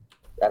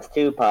 That's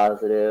two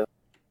positive.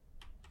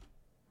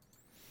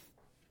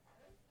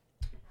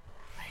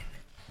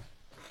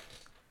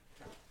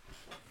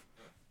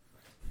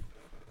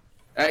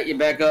 Alright, you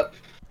back up.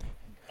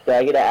 Did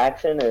I get an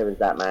action, or was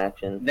that my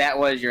action? That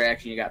was your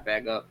action. You got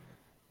back up.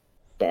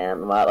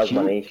 Damn, I'm at like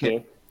 1 Can-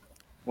 HP.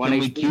 One Can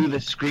we HP. cue the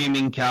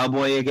screaming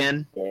cowboy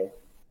again? Yeah.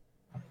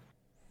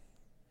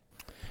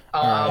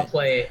 I'll Alright.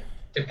 play it.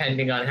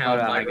 depending on how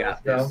Hold on, my I got rolls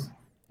go. this.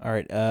 All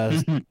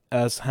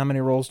right. So how many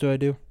rolls do I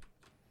do?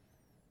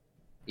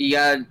 You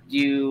gotta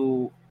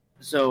do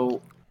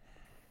so.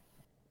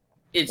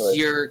 It's What?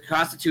 your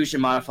Constitution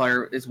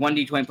modifier. It's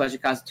 1d20 plus your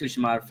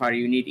Constitution modifier.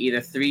 You need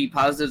either 3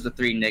 positives or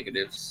 3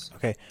 negatives.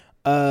 Okay.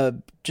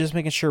 Just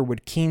making sure.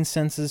 Would keen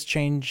senses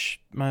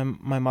change my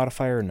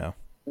modifier or no?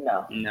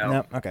 No.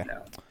 No. Okay.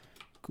 No.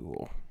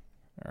 Cool.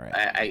 All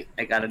right.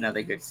 I got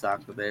another good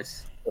song for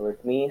this. So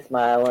it's me,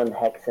 Smiling,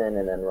 Hexen,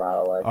 and then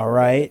Rodalex. All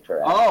right.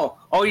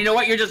 Oh, you know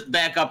what? You're just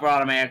back up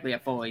automatically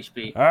at full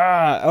HP.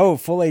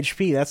 Full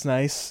HP. That's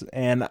nice.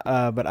 And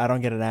but I don't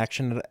get an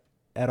action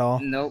at all.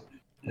 Nope.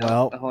 No,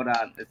 Well- hold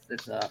on.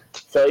 It's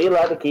So are you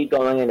allowed to keep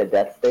going in a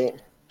death state?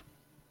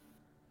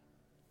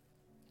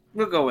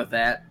 we'll go with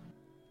that.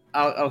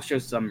 I'll show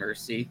some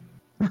mercy.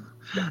 Why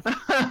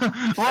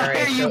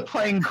Alright, are you so-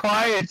 playing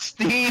quiet,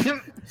 Steve?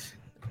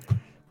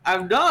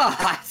 I'm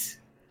not.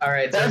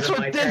 Alright, so That's is it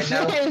my what turn this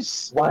now?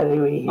 is. Why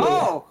do we?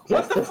 Oh,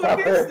 what the Just to fuck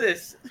is suffer.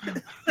 this?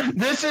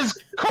 This is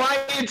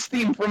Quiet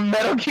Steve from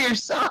Metal Gear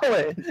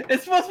Solid.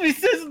 It's supposed to be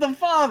Sis the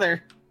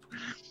Father.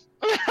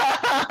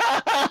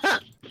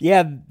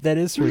 Yeah, that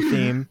is her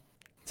theme.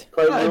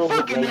 Play I rules of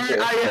fucking heard,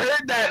 nature. I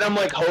heard that. I'm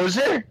like,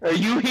 Hoser, are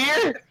you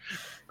here?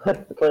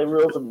 Play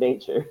rules of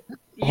nature.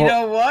 You Hol-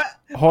 know what?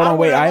 hold on,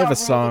 wait, I have a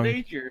Rules of song.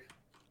 Nature.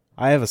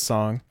 I have a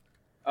song.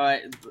 All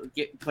right,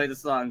 play the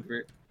song,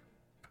 Bert.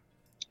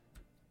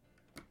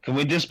 Can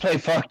we just play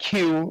Fuck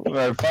You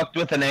or Fucked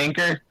with an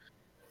Anchor?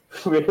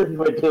 Really,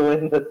 we're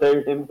doing the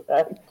third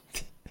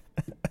impact.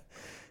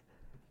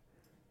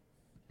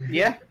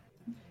 Yeah.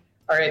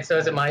 Alright, so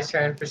is it my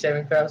turn for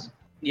saving throws?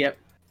 Yep.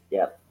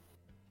 Yep.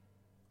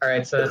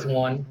 Alright, so that's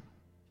 1.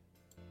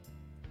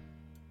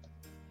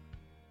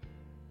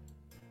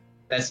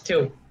 That's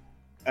 2.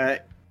 All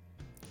right.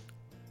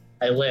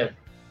 I live.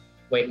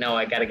 Wait, no,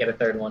 I gotta get a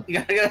third one. You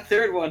gotta get a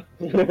third one.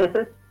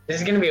 This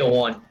is gonna be a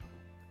 1.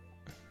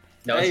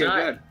 No, Hey, it's you're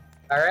not. good.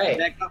 Alright.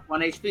 Back up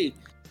 1 HP.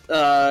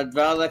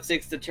 Valak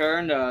takes the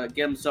turn to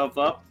get himself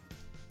up.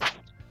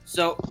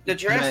 So the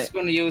Jurassic is Right.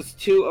 going to use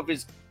 2 of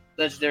his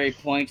legendary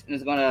points and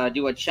is going to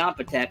do a chomp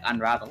attack on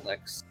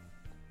Rodalex.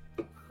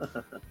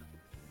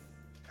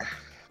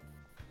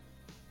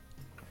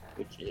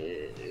 Which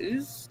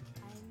is...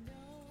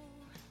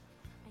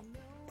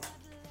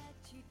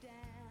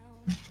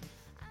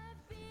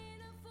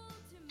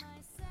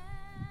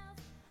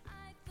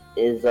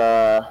 Is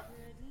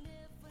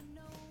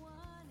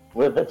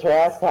would the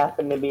Trask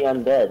happen to be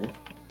undead?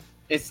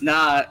 It's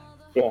not.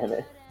 Damn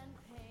it!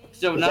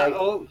 So Is not that-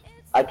 oh,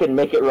 I could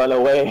make it run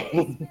away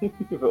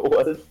if it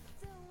was.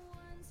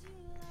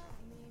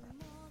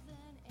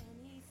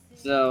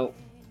 so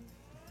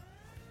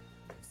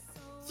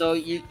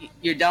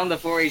you're down to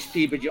 4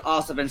 HP, but you've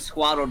also been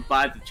swaddled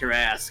by the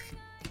Tarrasque.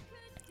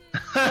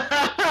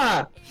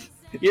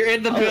 You're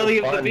in the Oh, belly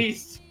of the fun.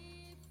 beast.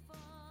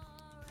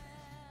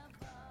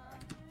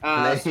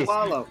 Nice.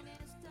 Swallow.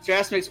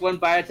 Tarrasque makes 1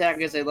 bite attack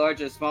against a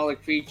larger or smaller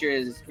creature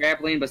is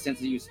grappling, but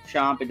since it uses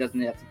Chomp, it doesn't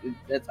have to.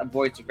 That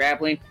avoids the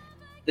grappling.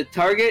 The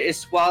target is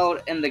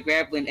swallowed and the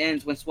grappling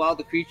ends. When swallowed,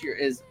 the creature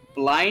is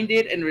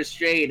blinded and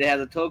restrained. It has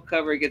a total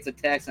cover against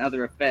attacks and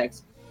other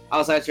effects.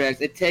 Outside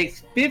Tarrasque, it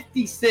takes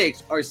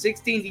 56 or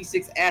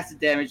 16d6 acid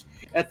damage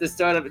at the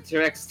start of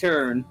Tarrasque's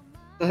turn.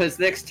 So his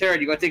next turn,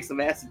 you're gonna take some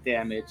acid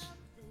damage.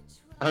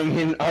 I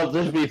mean, I'll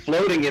just be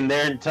floating in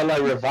there until I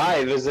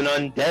revive as an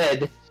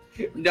undead.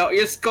 No,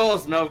 your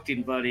skull's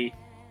melting, buddy.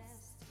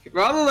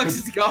 Rodalex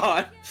is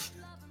gone.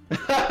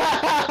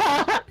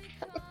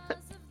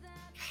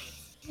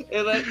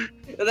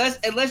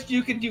 Unless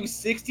you can do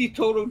 60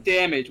 total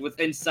damage with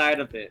inside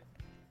of it.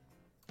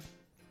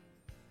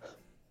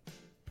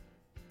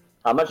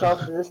 How much health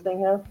does this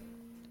thing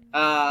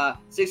have?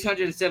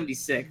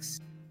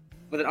 676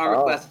 with an armor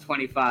Oh. class of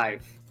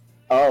 25.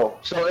 Oh,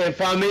 So if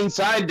I'm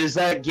inside, does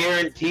that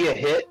guarantee a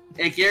hit?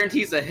 It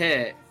guarantees a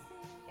hit.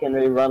 can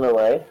we run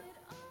away?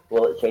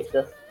 Will it chase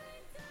us?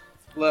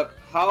 Look,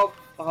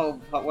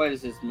 what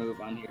is this move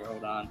on here?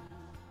 Hold on.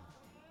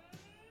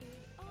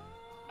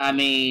 I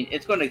mean,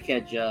 it's going to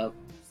catch up.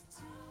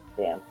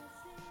 Damn.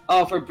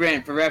 Oh, for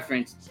Brent, for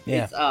reference,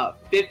 Yeah. it's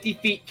 50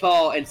 feet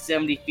tall and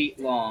 70 feet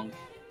long.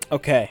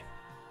 Okay.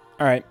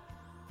 All right.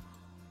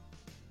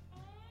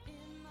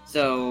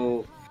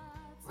 So,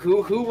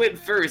 who went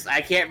first?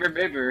 I can't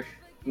remember.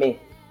 Me.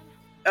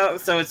 Oh,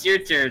 so it's your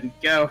turn.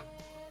 Go.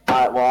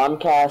 Alright, well, I'm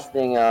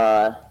casting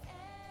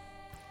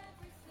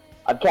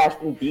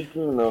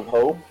Beacon of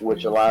Hope,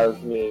 which allows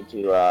me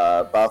to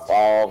buff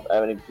all how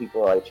many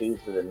people I choose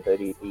within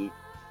 30 feet.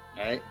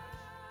 Alright.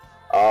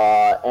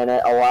 And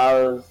it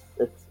allows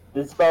it's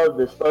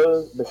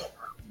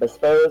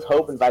bestows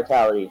hope and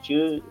vitality.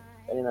 Choose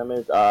any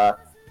numbers.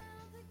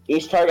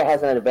 Each target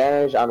has an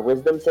advantage on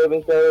Wisdom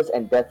saving throws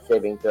and Death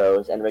saving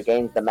throws, and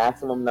regains the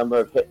maximum number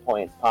of hit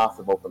points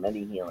possible from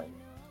any healing.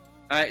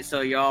 Alright, so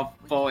you're all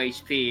full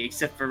HP,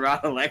 except for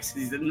Rodalex,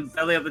 he's in the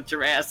belly of the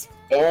Tarrasque.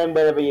 And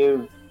whenever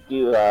you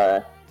do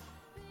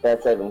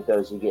Death saving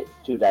throws, you get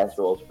 2 dice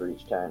rolls for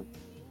each turn,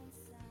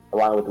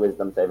 along with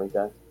Wisdom saving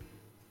throws.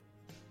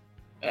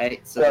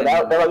 Right. So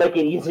that'll make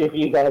it easier for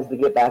you guys to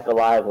get back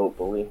alive,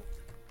 hopefully.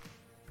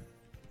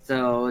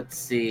 So let's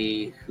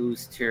see,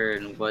 whose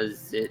turn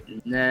was it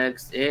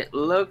next? It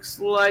looks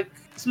like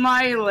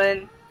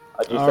Smiling.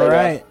 I'll just All say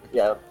right. that,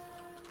 yeah,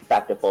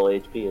 back to full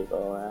HP is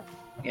all that.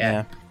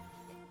 Yeah.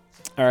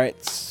 All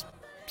right.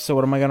 So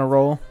what am I gonna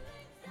roll?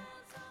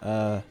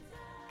 Or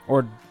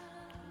Oh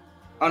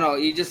no,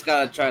 you just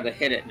gotta try to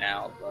hit it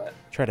now, but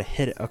try to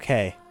hit it.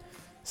 Okay.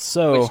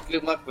 So which,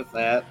 good luck with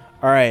that.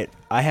 all right,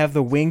 I have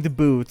the winged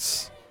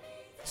boots.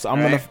 So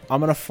I'm Right.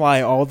 gonna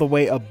fly all the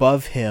way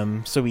above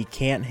him so he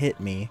can't hit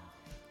me.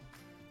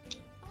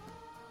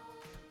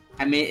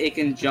 I mean, it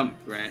can jump,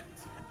 Brent.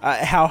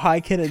 How high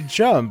can it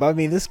jump? I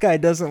mean, this guy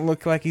doesn't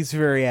look like he's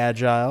very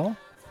agile.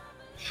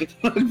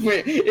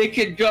 It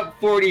can jump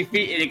 40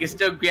 feet and it can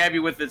still grab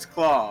you with its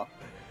claw.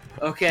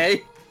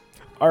 Okay?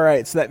 All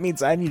right, so that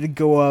means I need to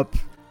go up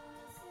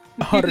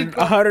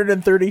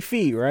 130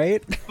 feet,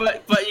 right?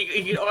 But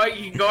you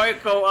can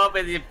go up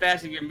at the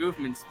fast of your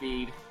movement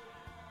speed.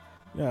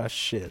 Oh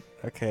shit.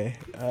 Okay.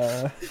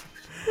 All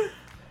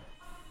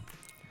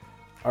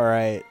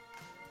right.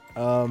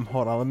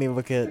 Hold on. Let me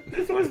look at.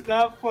 This was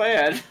not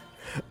planned.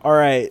 All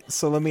right.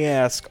 So let me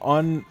ask.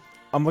 I'm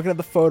looking at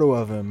the photo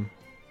of him.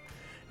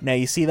 Now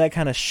you see that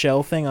kind of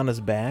shell thing on his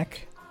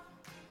back,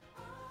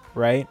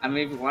 right? I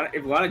mean, if you want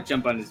to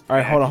jump on his back, All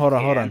right. Hold you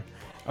on. can.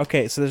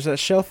 Okay. So there's that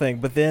shell thing,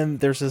 but then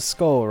there's his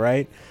skull,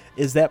 right?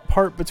 Is that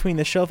part between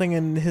the shell thing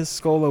and his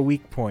skull a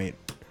weak point?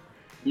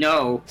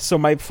 No. So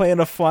my plan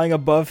of flying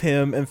above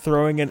him and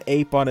throwing an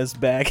ape on his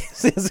back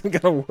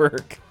isn't gonna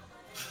work.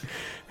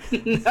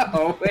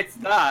 No, it's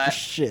not.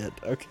 Shit.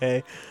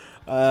 Okay.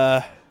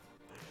 I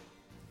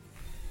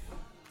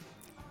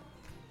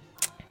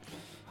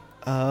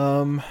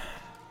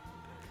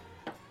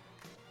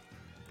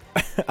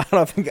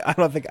don't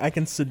think I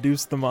can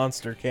seduce the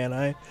monster, can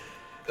I?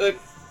 Look,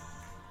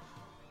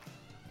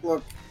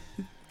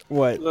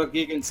 What? you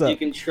What's up?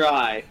 can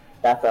try.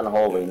 That's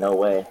unholy. No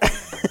way.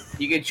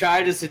 You can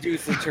try to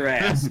seduce the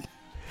Tarrasque.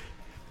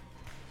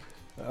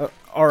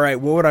 All right.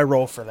 What would I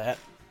roll for that?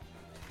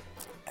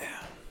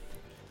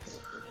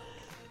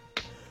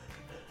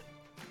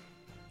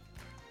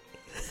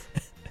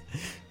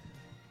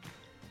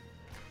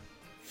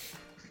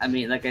 I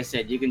mean, like I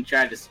said, you can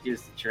try to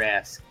seduce the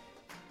Tarrasque.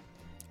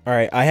 All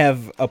right. I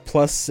have a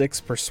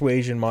 +6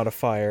 persuasion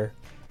modifier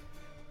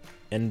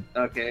and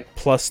Okay,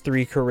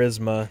 +3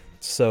 charisma.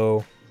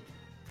 So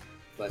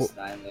plus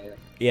 9 there.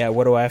 yeah,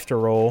 what do I have to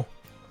roll?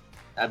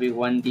 That'd be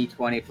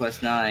 1d20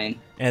 plus 9.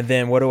 And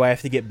then what do I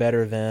have to get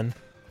better than?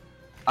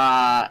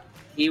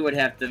 He would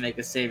have to make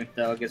a saving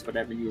throw against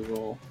whatever you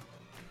roll.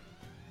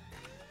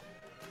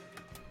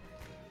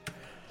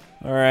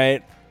 All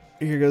right.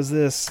 Here goes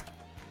this.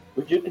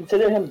 Would you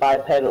consider him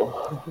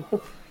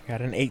bipedal?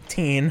 Got an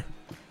 18.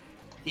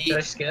 Should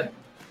I skip?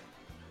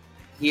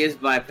 He is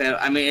bipedal.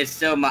 I mean, it's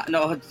still my...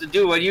 No,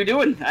 dude, what are you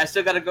doing? I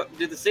still gotta go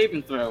do the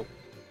saving throw.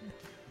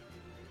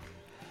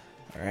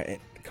 All right.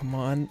 Come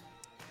on.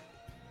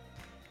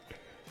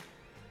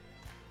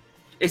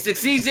 It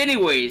succeeds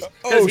anyways.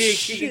 Oh, he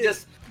shit.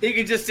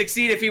 can just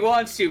succeed if he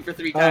wants to for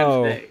 3 times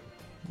Oh. a day.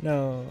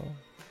 No.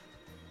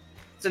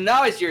 So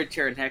now it's your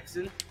turn,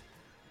 Hexen.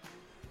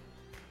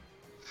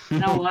 You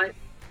know what?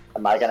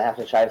 Am I gonna have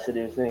to try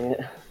seducing it?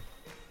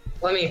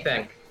 Let me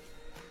think.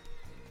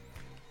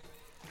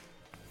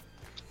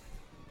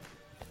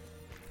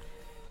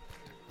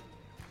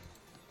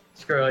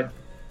 Screw it.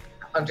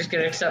 I'm just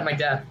gonna accept my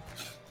death.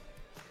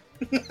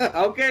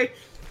 Okay.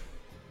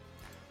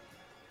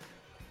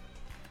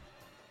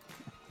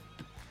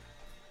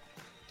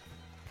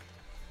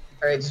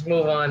 Alright, just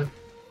move on.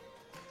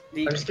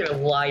 I'm just gonna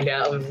lie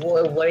down,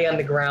 lay on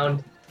the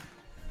ground.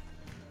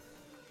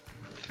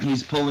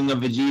 He's pulling a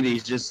Vegeta.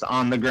 He's just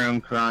on the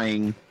ground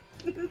crying.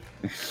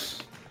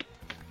 Does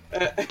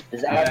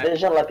it have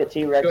vision like a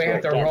T-Rex Do I where have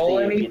it to can't roll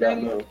see if you don't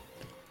anything? move?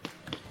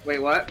 Wait,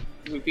 what?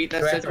 Repeat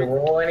that Do I have to sentence.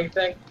 roll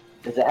anything?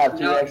 Does it have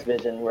No. T-Rex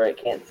vision where it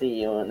can't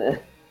see you and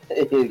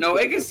No,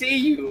 it can see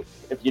you.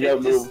 if you don't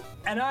it just- move?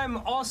 And I'm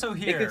also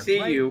here. It can see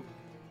right? you.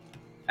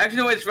 Actually,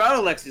 no, it's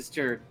Rodalex's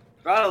turn.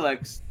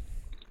 Rodalex,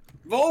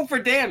 roll for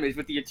damage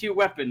with your 2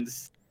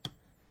 weapons.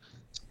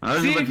 I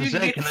was See about if to you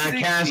say, can can get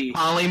I cast 60.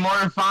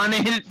 polymorph on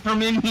it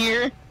from in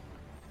here?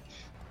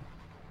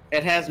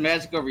 It has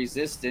magical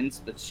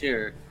resistance, but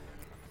sure.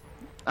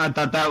 I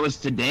thought that was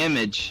to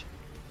damage.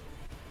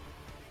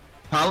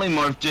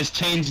 Polymorph just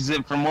changes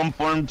it from one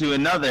form to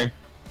another.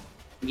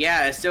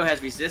 Yeah, it still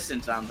has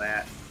resistance on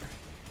that.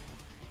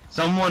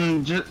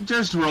 Someone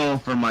just roll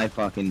for my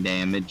fucking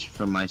damage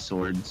for my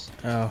swords.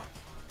 Oh.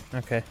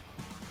 Okay.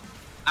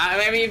 I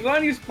mean, if you want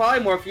to use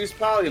polymorph, use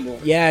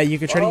polymorph. Yeah, you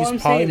could try to All use I'm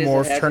saying is it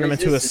polymorph, has turn him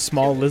into a resistance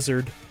small to it.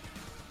 lizard.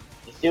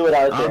 Just do what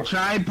I was I'll doing.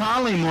 try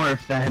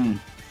polymorph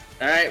then.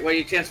 Alright, what are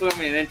you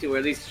transforming it into, or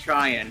at least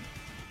trying?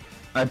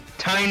 A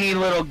tiny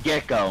little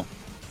gecko.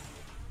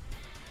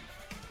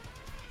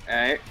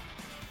 Alright.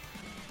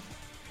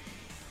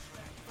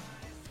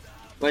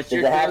 What's Does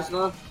your it have-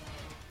 charisma?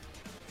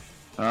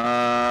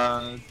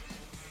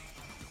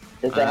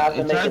 Does it have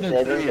to it's make a either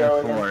saving 3 throw or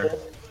against 4.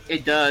 this?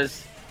 It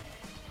does.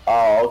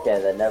 Oh,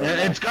 okay, then never mind.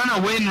 It's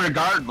gonna win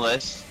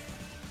regardless.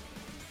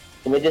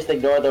 Can we just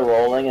ignore the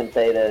rolling and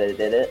say that it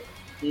did it?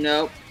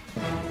 Nope.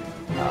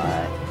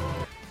 Alright.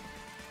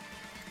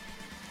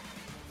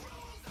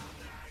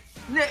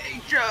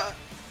 Nature.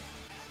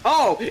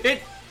 Oh,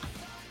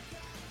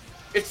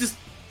 it's just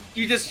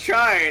you just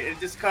try it and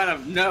just kind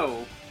of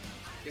no.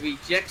 It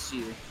rejects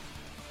you.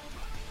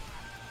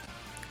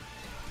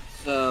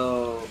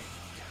 So,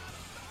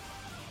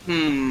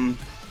 do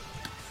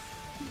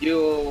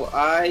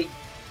I?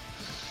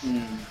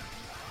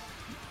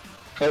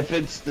 If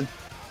it's the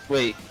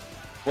wait,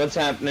 what's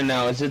happening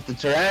now? Is it the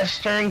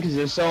Tarash turn? Because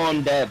if so,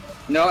 I'm dead.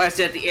 No, it's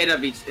at the end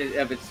of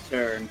its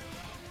turn.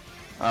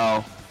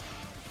 Oh.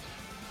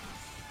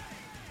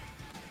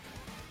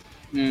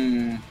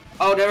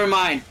 Oh, never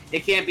mind.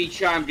 It can't be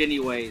charmed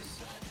anyways.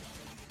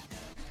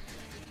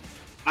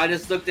 I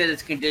just looked at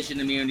its condition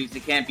immunities.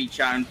 It can't be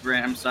charmed,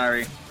 Brent. I'm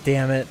sorry.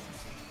 Damn it.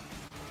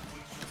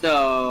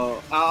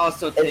 So I'll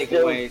also take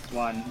still- away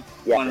one.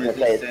 Yeah, one I'm gonna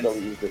say it's resistance.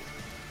 still useless.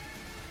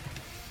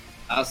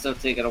 I'll still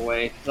take it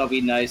away. That'll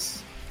be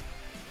nice.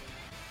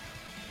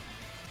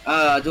 Do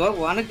I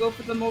want to go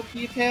for the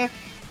multi attack?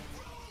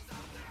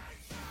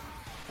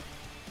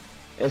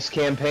 This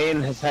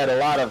campaign has had a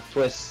lot of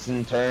twists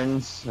and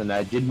turns, and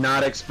I did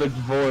not expect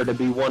Vor to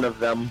be one of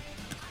them.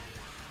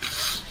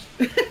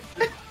 You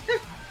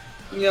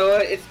know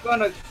what? It's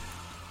gonna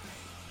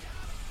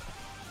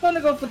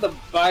go for the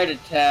bite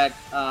attack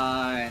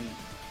on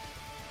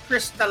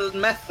Crystal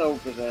Meth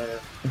over there.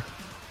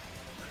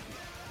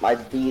 My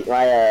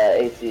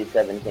AC is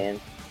 17.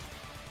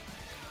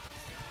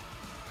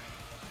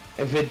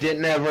 If it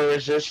didn't have a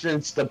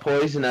resistance to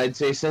poison, I'd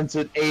say since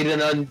it ate an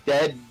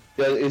undead,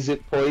 is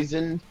it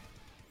poisoned?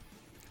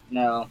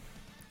 No.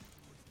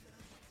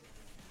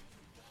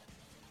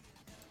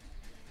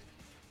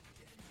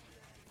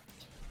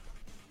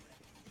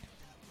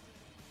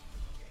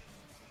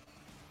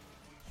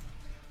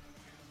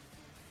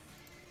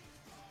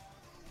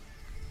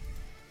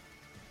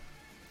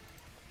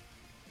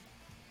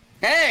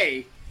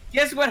 Hey!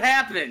 Guess what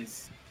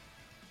happens?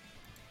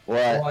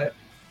 What?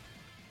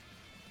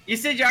 You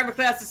said your armor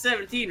class is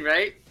 17,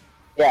 right?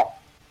 Yeah.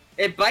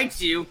 It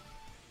bites you.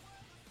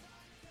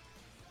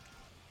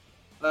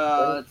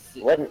 Let's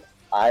see. Wouldn't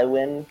I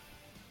win?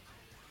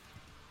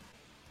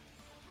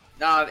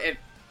 No,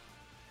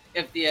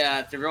 if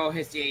the roll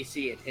hits the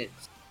AC, it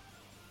hits.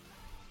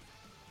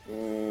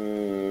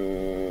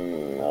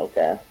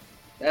 Okay.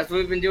 That's what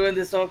we've been doing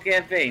this whole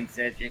campaign,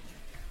 Cedric.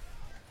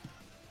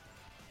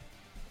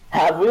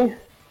 Have we?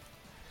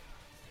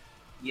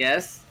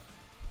 Yes.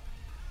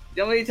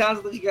 You know how many times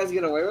I let you guys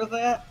get away with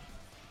that?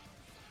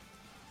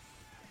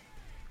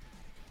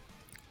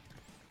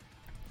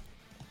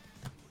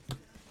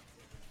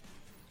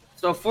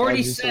 So I just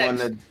 46.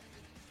 wanted,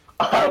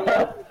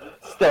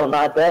 Still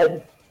not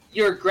dead.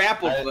 You're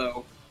grappled I-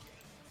 though.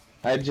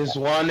 I just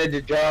wanted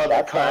to draw the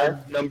That's card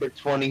fine. number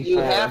 24. You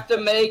have to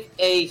make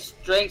a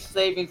strength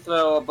saving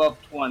throw above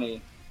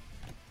 20.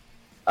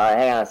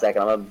 Hang on a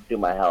second. I'm gonna do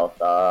my health.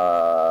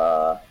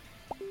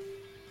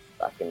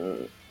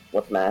 Fucking.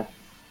 What's math?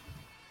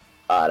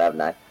 I have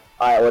 9.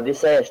 Alright, what did you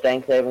say? A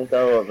strength saving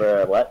throw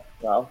over what?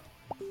 No?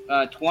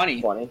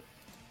 20 20.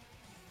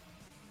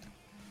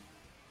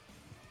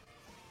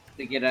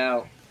 to get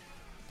out.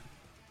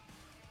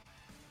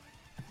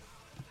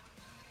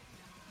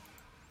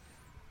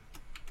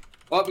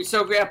 Well, you're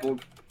so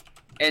grappled.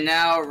 And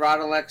now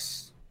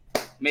Rodalex,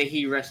 may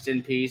he rest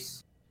in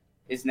peace,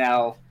 is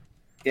now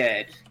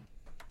dead.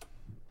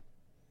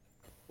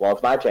 Well,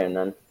 it's my turn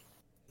then.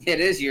 It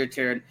is your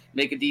turn.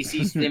 Make a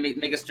DC,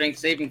 make a strength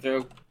saving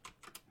throw.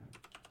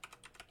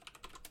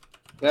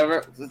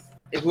 Whoever,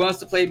 who wants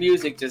to play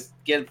music, just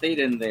get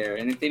Theta in there.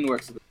 Anything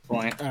works at this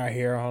point. Alright,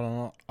 here, hold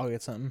on. I'll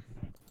get something.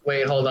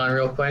 Wait, hold on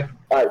real quick.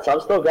 Alright, so I'm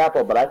still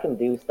grappled, but I can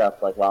do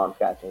stuff like while I'm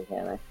scratching,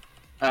 can't I?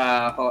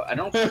 I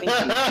don't think you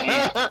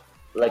can.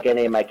 Like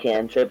any of my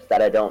cantrips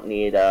that I don't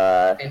need,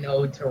 An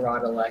ode to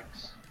Rodalex.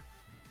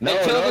 No,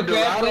 Until no, the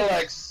grappling-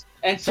 Alex.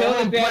 Until the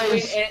Someone grappling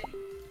plays-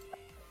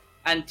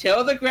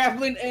 until the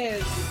grappling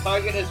ends, the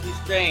target is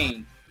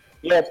restrained.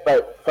 yes,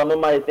 but some of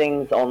my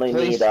things only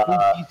Play need,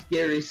 spooky,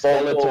 scary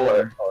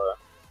Skeletor. Skeletor.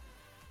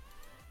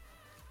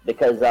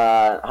 Because,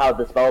 how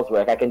the spells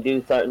work, I can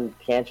do certain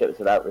cantrips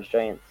without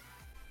restraints.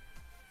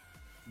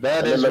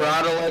 That And is then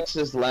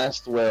Rodalex's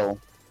last will.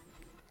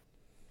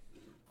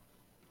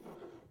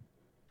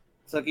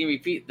 So can you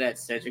repeat that,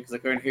 Cedric? Because I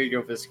couldn't hear you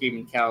over the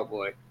screaming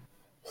cowboy.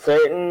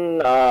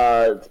 Certain,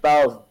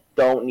 spells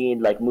don't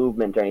need, like,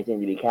 movement or anything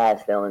to be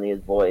cast, they only need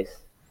his voice.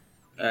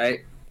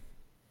 Alright.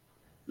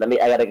 I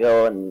gotta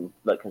go and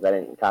look, because I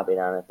didn't copy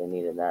down if they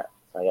needed that.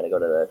 So I gotta go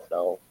to the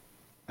spell.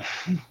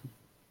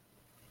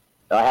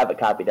 No, I have it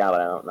copied down, but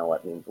I don't know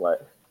what means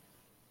what.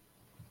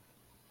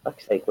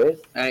 Fuck's sake, where's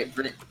Alright,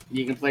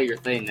 you can play your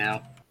thing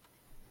now.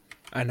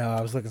 I know,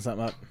 I was looking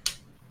something up.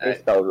 where's Alright.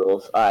 spell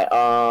rules?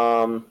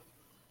 Alright,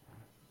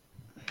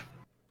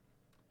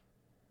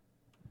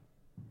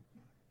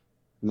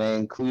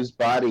 Man, Clue's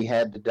body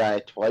had to die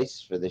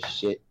twice for this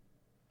shit.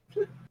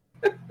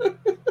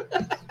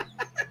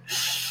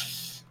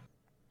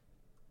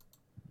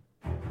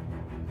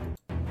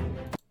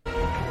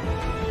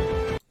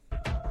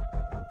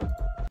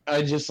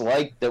 I just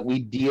like that we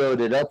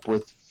DO'd it up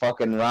with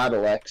fucking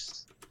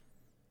Rodalex.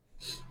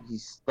 He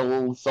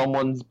stole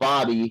someone's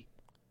body.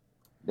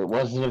 It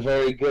wasn't a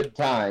very good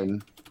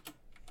time.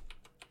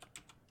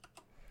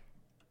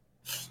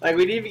 Like,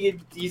 we didn't even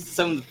get used to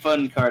some of the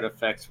fun card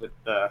effects with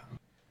the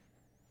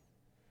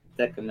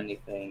deck of many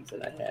things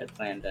that I had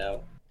planned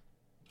out.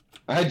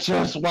 I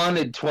just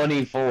wanted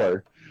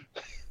 24.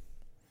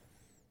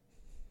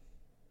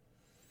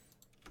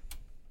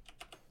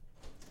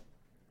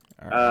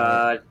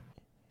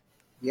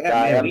 Yeah,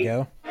 Sorry, man, There we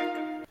go.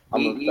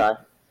 Sorry.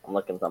 I'm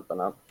looking something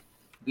up.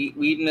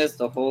 we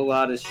missed a whole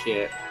lot of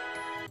shit.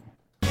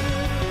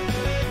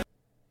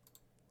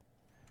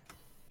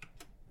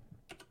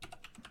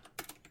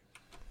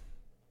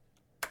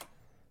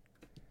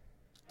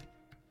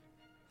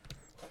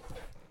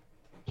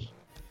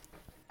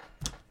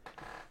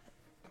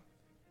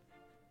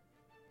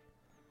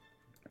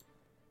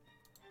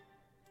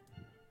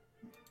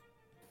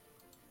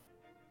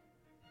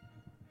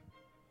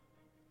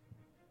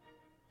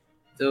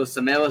 So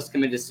Samelis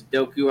committed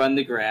Sudoku on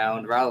the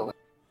ground. Raul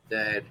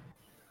dead.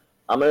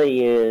 I'm gonna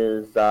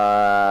use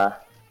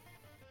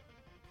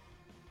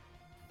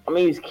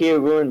Cure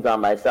Wounds on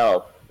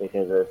myself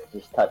because it's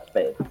just touch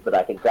space, but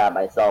I can grab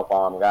myself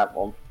while I'm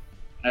grappled.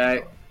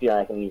 Alright. Feel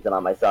like I can use it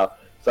on myself.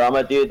 So I'm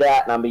gonna do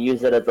that, and I'm gonna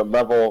use it as a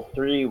level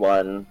 3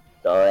 one.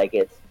 So that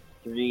gets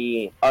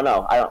 3. Oh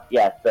no, I don't.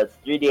 Yeah, that's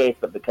 3d8,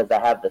 but because I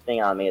have the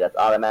thing on me, that's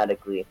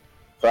automatically.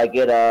 So I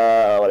get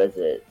what is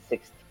it?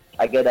 6.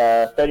 I get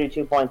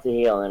 32 points of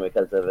healing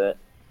because of it.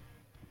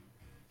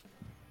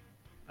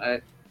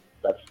 Alright.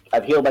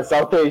 I've healed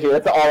myself 32.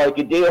 That's all I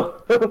could do.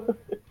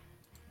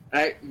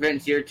 Alright,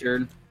 Vince, your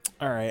turn.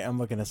 All right, I'm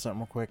looking at something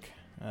real quick.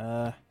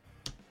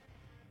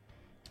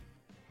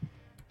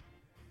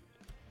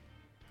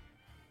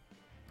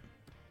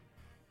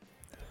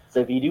 So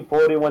if you do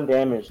 41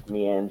 damage to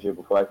me, Andrew,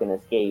 before I can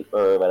escape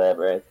or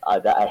whatever, I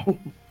die.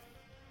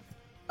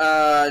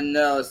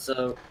 No,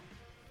 so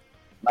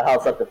My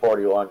health's up to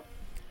 41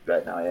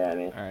 right now, yeah, I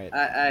mean. All right.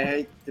 I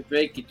hate to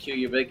break it to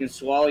you, but it can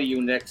swallow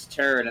you next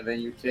turn, and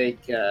then you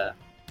take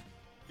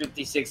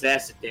 56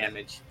 acid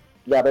damage.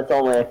 Yeah, but it's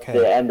only at Okay.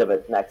 the end of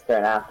its next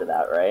turn after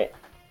that, right?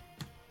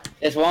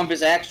 It's one of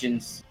his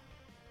actions.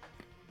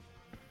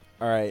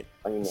 All right.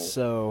 What do you mean?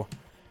 So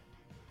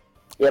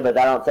Yeah, but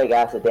I don't take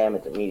acid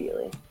damage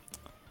immediately.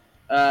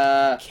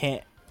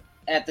 can't.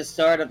 At the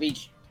start of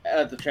each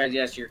the trend,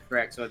 yes, you're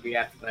correct. So it'd be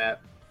after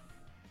that.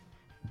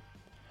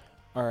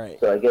 All right.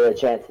 So I get a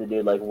chance to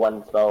do like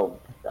one spell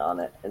on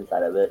it,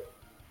 inside of it.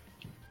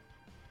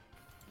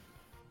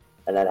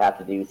 And then have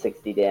to do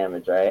 60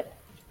 damage, right?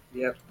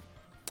 Yep.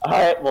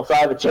 Alright, well, so I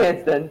have a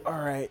chance then. All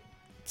right.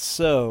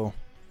 So,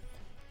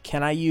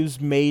 can I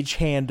use Mage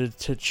Hand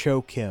to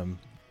choke him?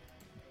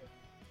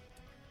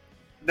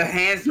 The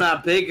hand's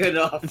not big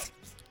enough.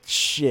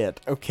 Shit.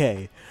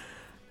 Okay.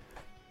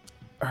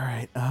 All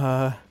right.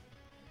 All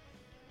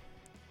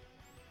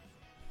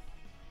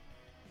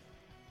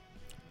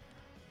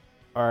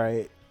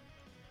right.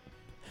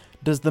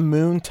 Does the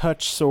Moon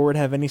Touch Sword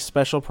have any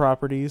special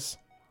properties?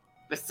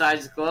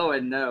 Besides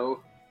glowing, no.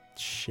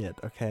 Shit.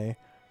 Okay.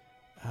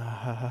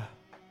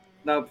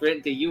 No,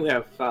 Brent, do you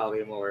have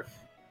polymorph?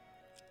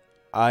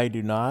 I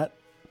do not.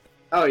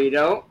 Oh, you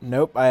don't?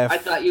 Nope. I have. I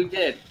thought you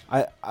did.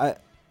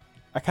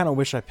 I kind of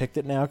wish I picked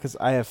it now because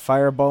I have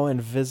Fireball,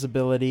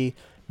 Invisibility,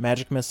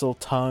 Magic Missile,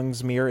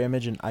 Tongues, Mirror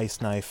Image, and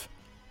Ice Knife.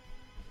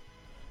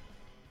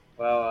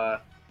 Well,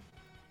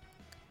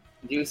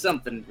 do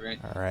something,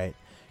 Brent. All right.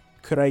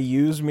 Could I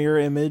use Mirror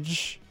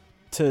Image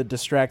to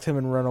distract him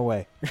and run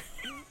away?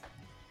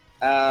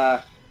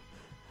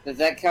 Does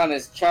that count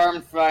as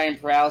charm, flying,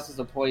 paralysis,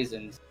 or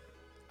poisons?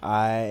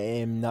 I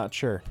am not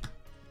sure.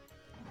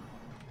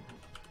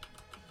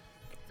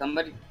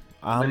 Somebody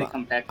I'm,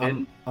 come back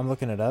in. I'm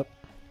looking it up.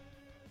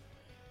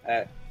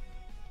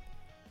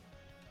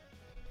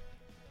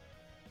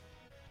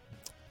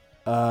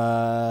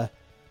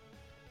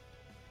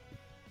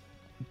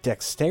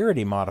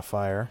 Dexterity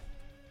modifier.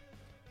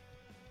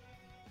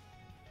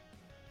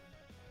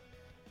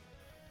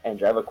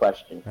 Andrew, I have a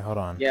question. Wait, hold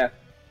on. Yeah.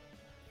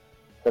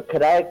 So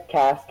could I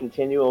cast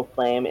Continual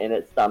Flame in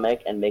its stomach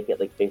and make it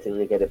like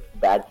basically get a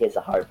bad case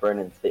of heartburn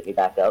and spit me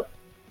back up?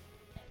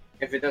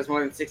 If it does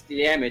more than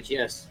 60 damage,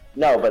 yes.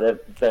 No, but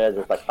if there's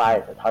just like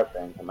fire with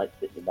heartburn, it might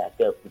spit me back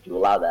up. Would you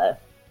allow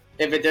that?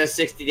 If it does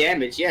 60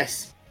 damage,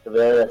 yes. So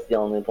really, that's the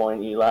only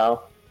point you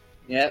allow?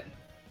 Yep.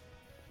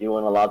 You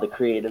wouldn't allow the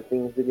creative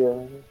things to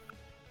go?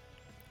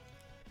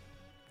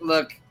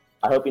 Look,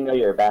 I hope you know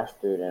you're a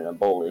bastard and a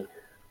bully.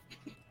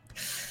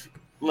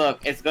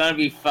 look, it's gonna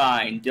be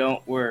fine.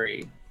 Don't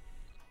worry.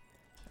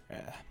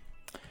 Yeah.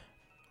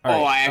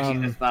 I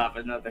actually just thought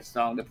of another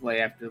song to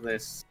play after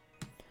this.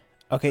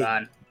 Okay,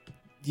 Hold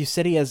you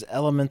said he has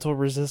elemental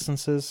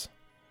resistances?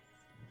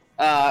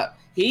 on.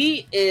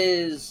 He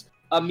is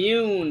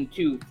immune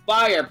to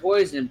fire,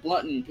 poison,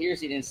 blunting,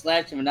 piercing, and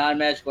slashing of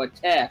non-magical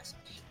attacks.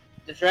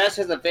 The Trash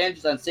has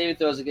advantages on saving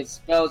throws against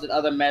spells and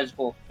other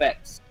magical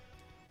effects.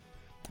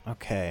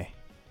 Okay.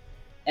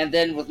 And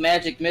then with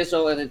Magic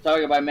Missile, if it's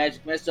targeted by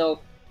Magic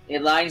Missile, a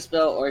line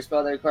spell or a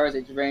spell that requires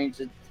a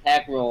ranged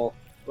attack roll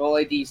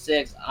a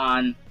d6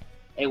 on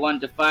a 1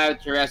 to 5.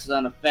 Terrestrial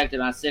is unaffected.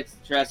 On 6,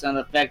 Terrestrial is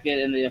unaffected,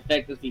 and the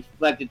effect is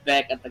reflected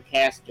back at the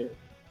caster.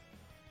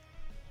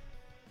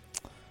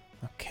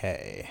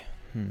 Okay.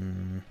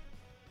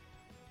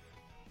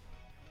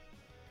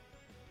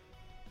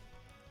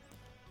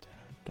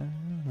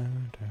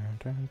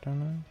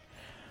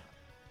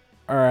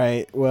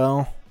 Alright,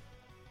 well,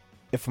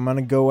 if I'm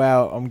gonna go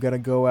out, I'm gonna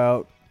go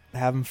out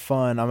having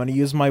fun. I'm gonna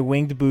use my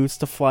winged boots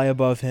to fly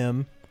above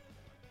him.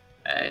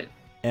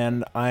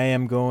 And I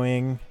am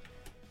going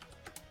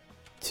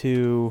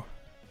to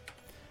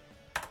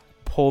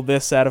pull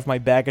this out of my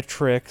bag of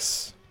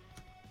tricks.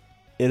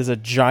 It is a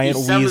giant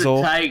weasel.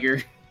 A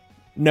tiger.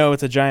 No,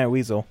 it's a giant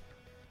weasel.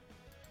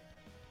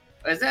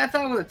 Is that? I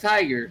thought it was a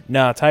tiger.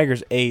 No,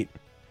 tiger's 8.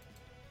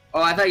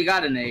 Oh, I thought you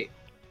got an 8.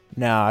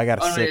 No, I got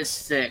a 6. No, it's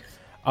 6.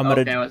 I'm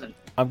Okay,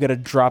 gonna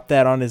drop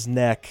that on his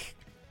neck.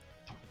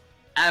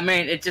 I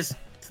mean, it just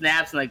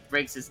snaps and like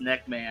breaks his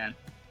neck, man.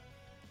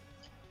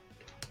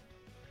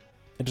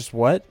 It just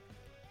what?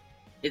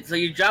 So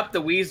you drop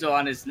the weasel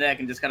on his neck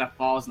and just kind of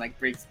falls and like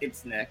breaks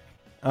its neck.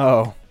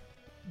 Oh.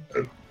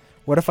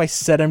 What if I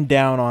set him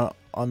down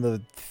on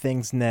the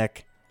thing's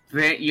neck?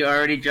 Grant, you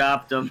already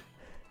dropped him.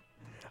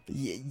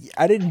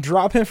 I didn't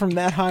drop him from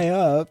that high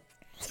up.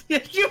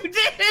 Yes, you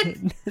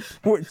did!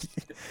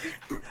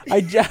 I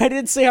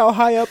didn't say how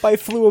high up I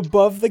flew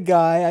above the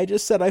guy. I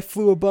just said I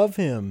flew above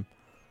him.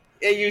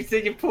 And you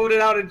said you pulled it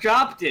out and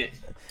dropped it.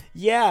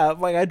 Yeah,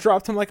 like I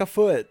dropped him like a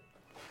foot.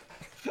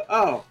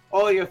 Oh,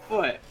 your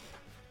foot.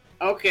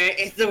 Okay,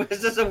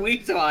 it's just a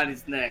weasel on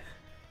his neck.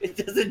 It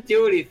doesn't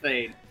do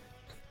anything.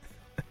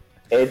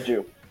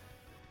 Andrew,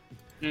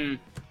 I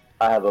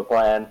have a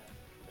plan.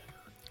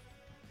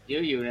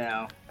 Do you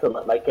now? To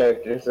let my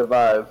character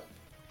survive.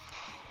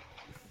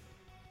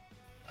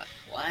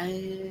 What?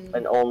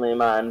 And only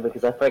mine,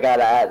 because I forgot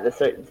to add a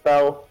certain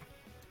spell.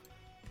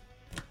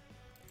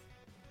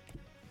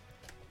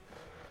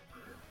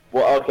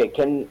 Well, okay,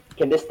 can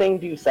this thing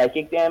do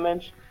psychic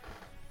damage?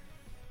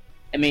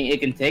 I mean, it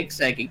can take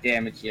psychic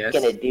damage, yes.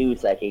 Can it do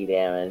psychic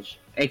damage?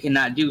 It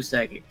cannot do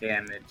psychic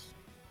damage.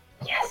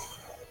 Yes!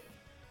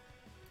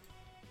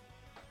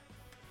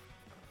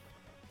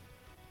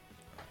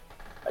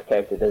 My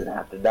character doesn't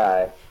have to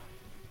die.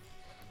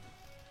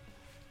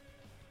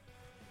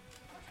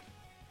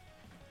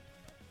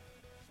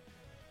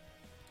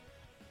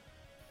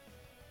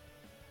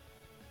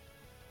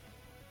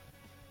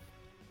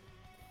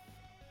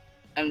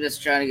 I'm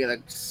just trying to get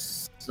a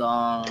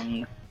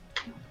song.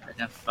 I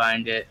can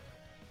find it.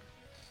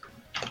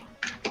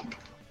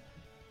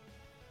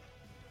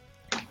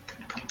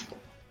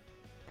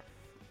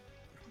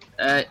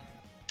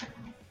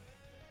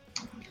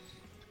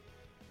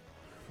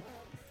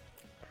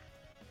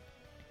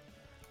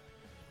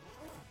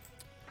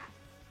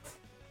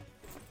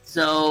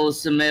 So,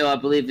 Sameo, I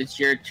believe it's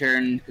your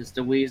turn because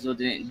the weasel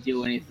didn't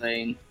do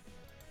anything.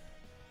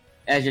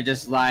 As you're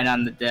just lying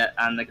on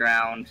the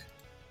ground.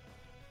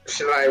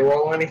 Should I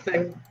roll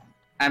anything?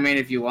 I mean,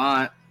 if you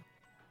want.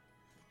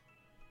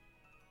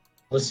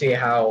 Let's see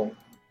how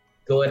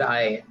good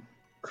I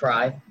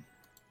cry.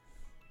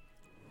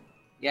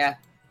 Yeah,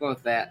 go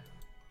with that.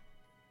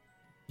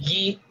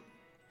 Yeet.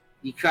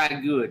 You cry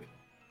good.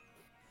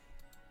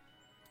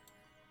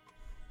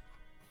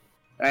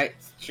 Alright,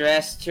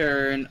 Stress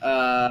turn.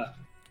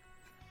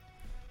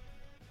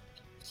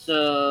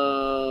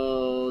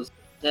 So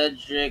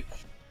Cedric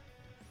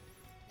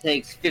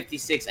takes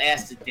 56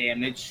 acid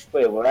damage.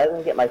 Wait, well, I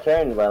didn't get my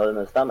turn while in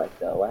the stomach,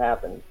 though. What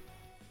happened?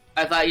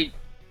 I thought you.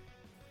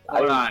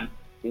 Hold on.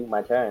 Do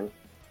my turn.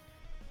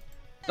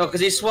 No,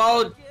 because he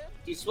swallowed.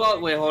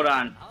 Wait, hold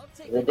on.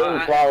 It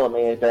didn't swallow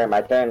me during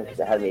my turn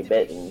because it had me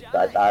bitten, so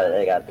I thought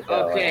I got to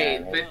go.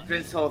 Okay,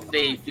 this whole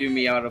thing threw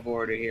me out of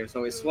order here.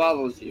 So it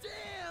swallows you.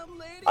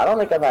 I don't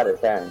think I've had a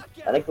turn.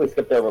 I think we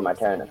skipped over my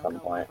turn at some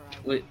point.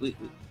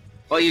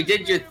 Well, you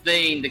did your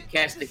thing to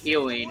cast the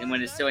healing, and when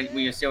you're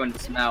still in the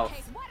smell.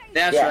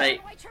 That's Yeah.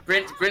 right.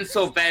 Brent's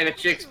so bad at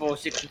tricks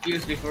bullshit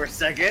confused me for a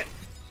second.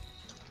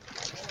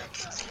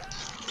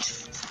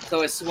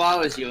 So it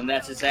swallows you, and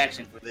that's its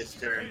action for this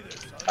turn.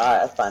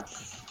 Alright, that's fine.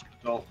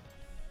 So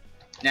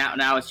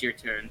now it's your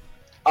turn.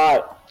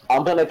 Alright,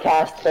 I'm gonna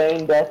cast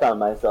Feign Death on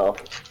myself.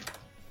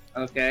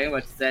 Okay,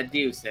 what does that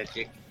do,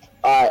 Cedric?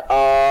 Alright,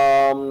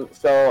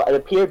 so I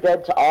appear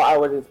dead to all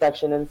outward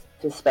inspection and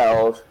to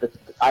spells.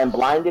 I'm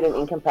blinded and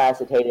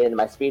incapacitated, and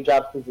my speed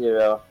drops to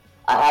 0.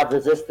 I have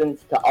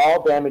resistance to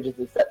all damages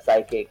except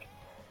psychic.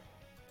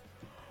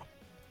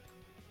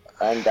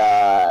 And,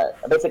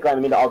 basically I'm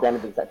immune to all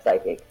damages except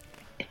psychic.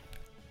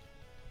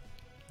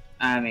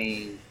 I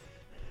mean...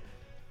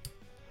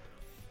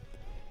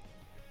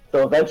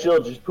 So eventually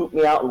it'll just poop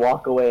me out and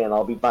walk away and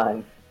I'll be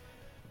fine.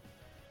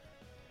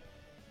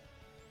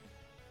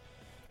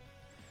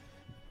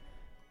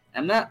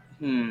 I'm not...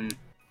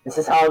 This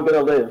is how I'm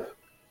gonna live.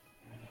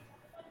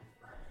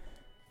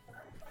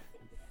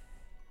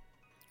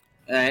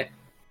 Alright.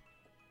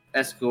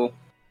 That's cool.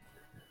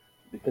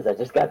 Because I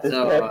just got this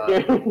So,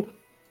 character.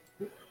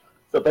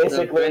 So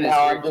basically Bryn,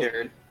 now it's I'm your just...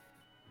 turn.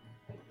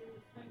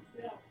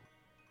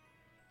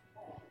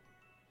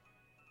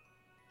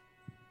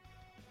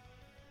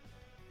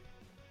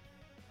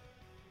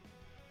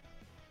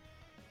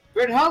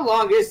 Bryn, how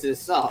long is this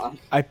song?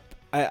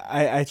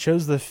 I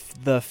chose the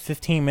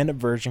 15-minute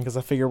version because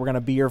I figure we're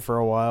gonna be here for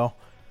a while.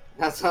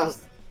 That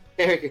sounds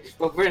very.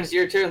 Well, Bryn, it's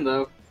your turn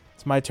though.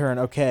 It's my turn.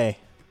 Okay.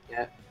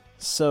 Yeah.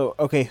 So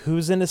okay,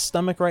 who's in his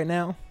stomach right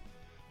now?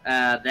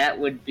 That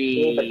would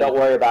be. But don't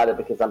worry about it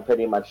because I'm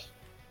pretty much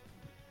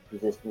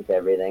resistant to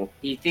everything.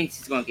 He thinks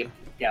he's gonna get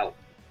picked out.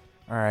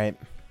 All right.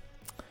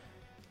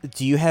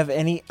 Do you have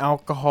any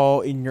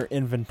alcohol in your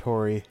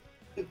inventory?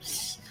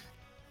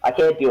 I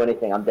can't do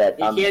anything. I'm dead.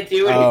 You I'm, can't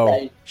do Oh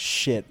anything.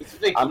 shit. He's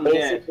thinking I'm dead.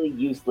 basically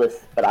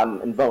useless, but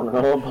I'm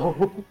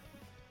invulnerable.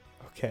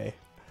 Okay.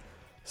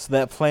 So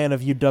that plan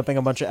of you dumping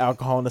a bunch of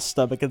alcohol in his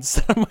stomach and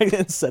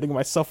setting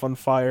myself on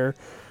fire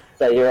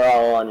So you're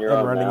all on your and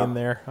own running now. in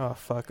there. Oh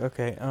fuck.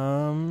 Okay.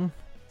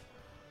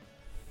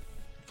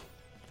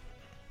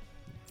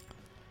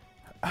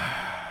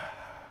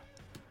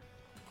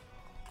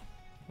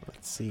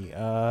 Let's see.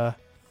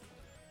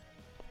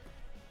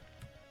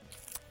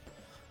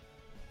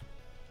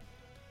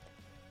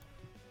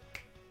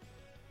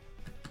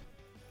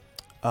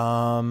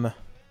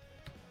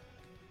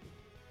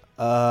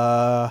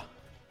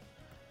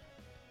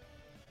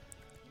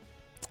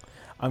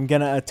 I'm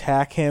gonna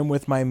attack him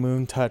with my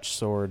Moon Touch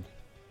sword.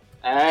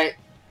 Alright.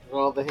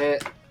 Roll the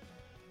hit.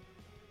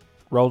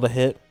 Roll to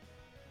hit.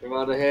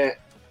 Roll the hit.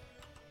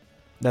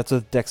 That's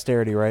with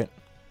dexterity, right?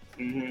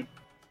 Mm-hmm.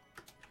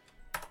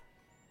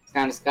 It's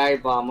kind of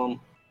skybomb him.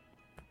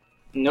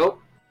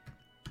 Nope.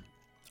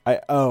 I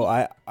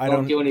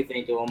Don't do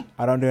anything to him.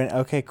 I don't do it.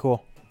 Okay,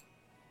 cool.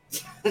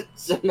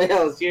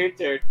 Samael, it's your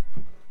turn.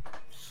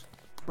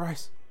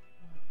 Bryce,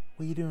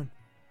 what are you doing?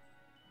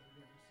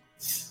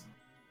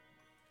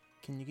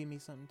 Can you give me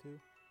something too?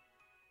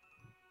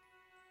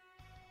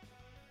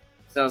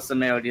 So,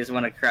 Samael, do you just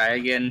want to cry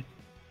again?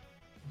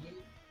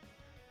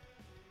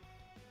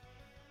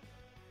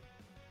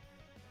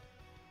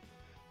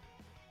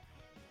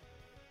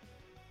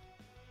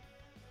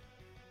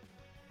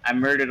 I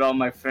murdered all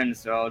my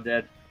friends, they're all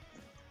dead.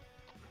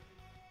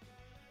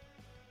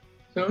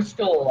 So who's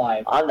still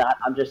alive? I'm not.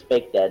 I'm just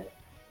fake dead.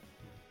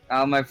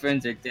 All my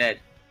friends are dead.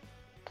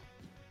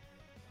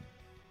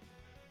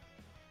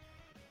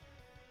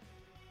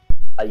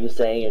 Are you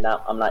saying you're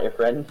not? I'm not your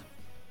friend?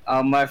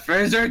 All my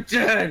friends are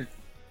dead!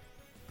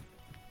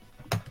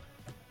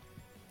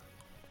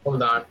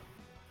 Hold on.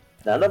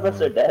 None of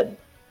us are dead.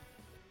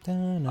 I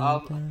mean,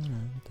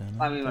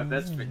 my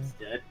best friend's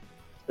dead.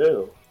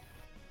 Who?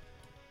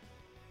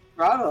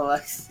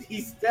 Ronald,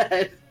 he's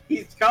dead.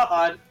 He's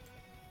gone.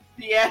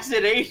 The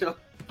acid ate him.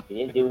 You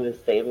didn't do his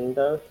saving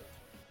throws?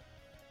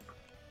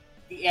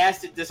 The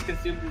acid just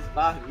consumed his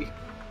body.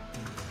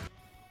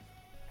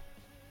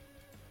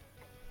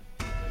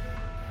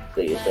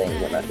 So you're saying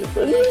you're not your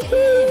friend?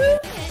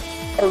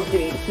 I was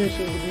getting sushi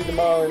with you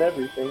tomorrow and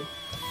everything.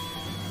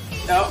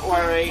 Don't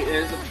worry,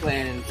 there's a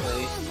plan in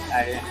place.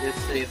 I didn't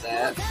just say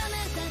that.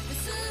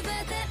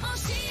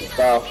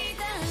 So,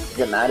 does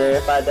it matter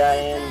if I die,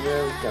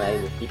 Andrew? Can I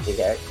just keep the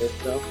character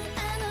still?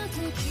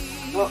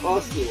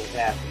 We'll see what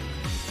happens.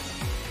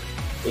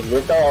 If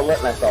this I'll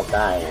let myself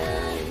die,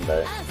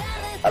 but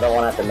I don't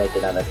want to have to make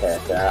another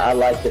character. I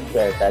like this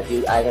character.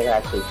 I can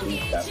actually do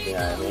stuff, you know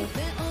what I mean?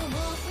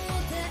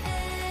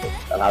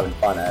 I'm having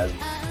fun as.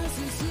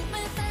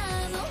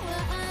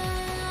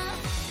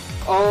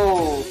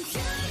 Oh!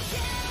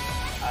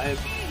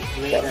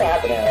 What's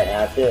happening right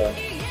now, too?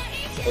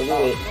 What are you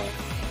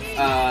waiting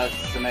on?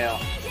 Samael.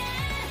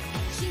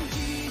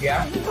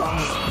 Yeah?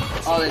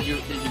 Oh, did you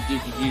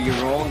do your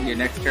roll? Your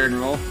next turn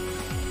roll?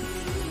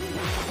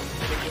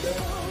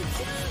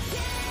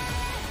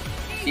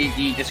 Did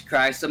you just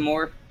cry some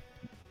more?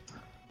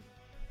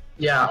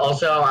 Yeah,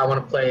 also, I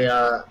want to play,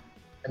 I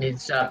need to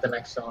set up the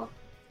next song.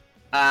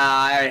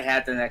 I already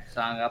had the next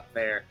song up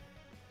there.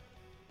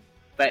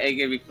 But it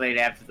can be played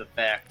after the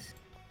fact.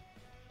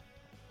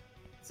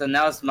 So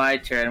now it's my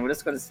turn. We're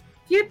just gonna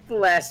skip the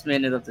last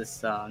minute of this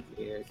song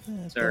here.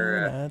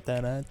 Sir,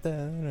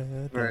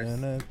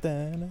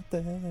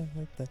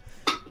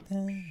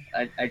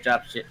 I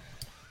dropped shit.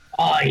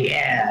 Oh,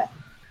 yeah!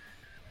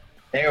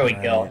 There we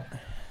go. Alright.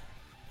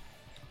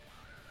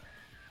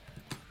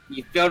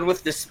 You filled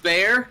with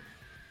despair?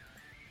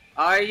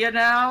 Are you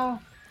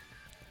now?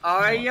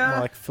 Are More ya?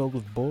 like filled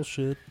with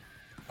bullshit.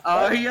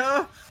 Are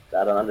ya?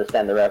 I don't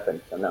understand the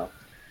reference, so no.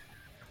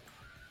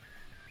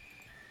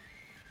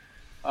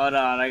 Hold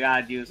on, I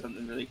gotta do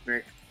something really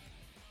quick.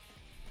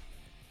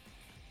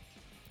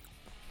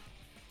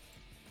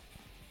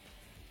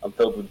 I'm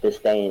filled with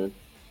disdain.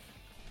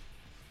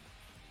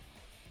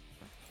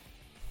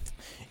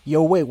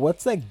 Yo, wait,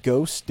 what's that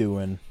ghost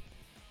doing?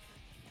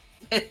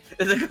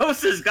 The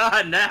ghost is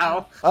gone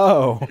now.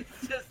 Oh,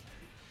 It's just,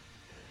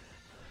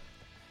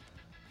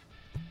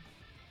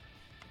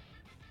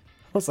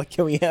 I was like,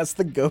 can we ask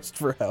the ghost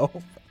for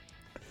help?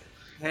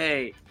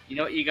 Hey, you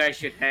know what you guys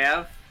should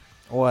have?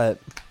 What?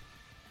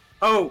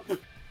 Hope.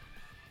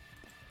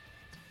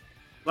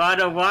 Wanna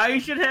know why you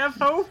should have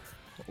hope?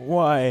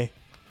 Why?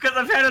 Because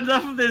I've had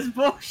enough of this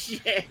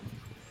bullshit.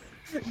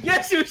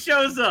 Guess who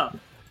shows up?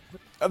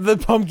 The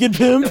pumpkin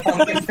pimp?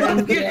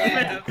 Fucking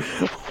Yeah.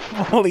 pimp.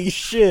 Holy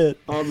shit.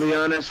 I'll be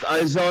honest,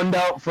 I zoned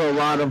out for a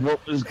lot of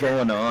what was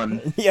going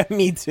on. Yeah,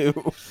 me too.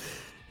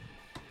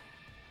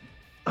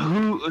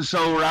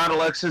 So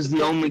Rodalex is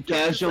the only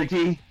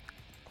casualty?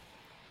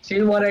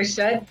 See what I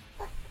said?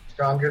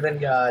 Stronger than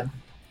God.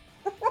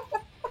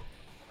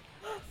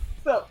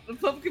 So the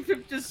pumpkin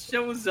pimp just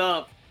shows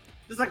up,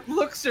 just like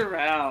looks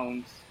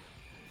around.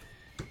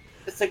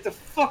 It's like, the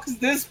fuck's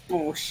this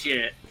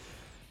bullshit?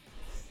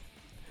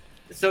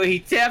 So he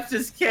taps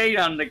his cane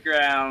on the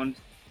ground,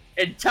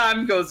 and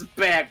time goes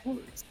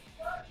backwards.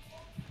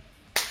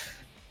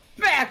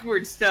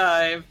 Backwards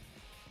time!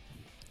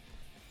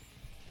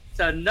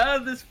 So none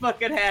of this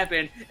fucking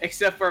happened,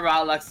 except for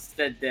Rodalex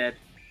is dead.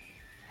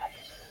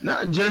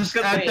 No, just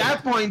at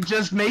that point,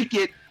 just make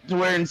it to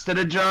where instead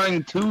of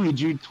drawing 2, he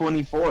drew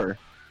 24.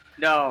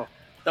 No.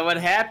 So what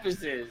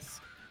happens is,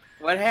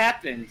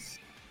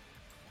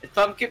 if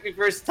Pumpkin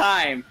reverse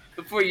time,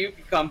 before you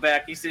can come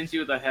back, he sends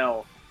you to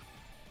hell.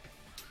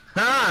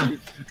 Huh!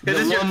 This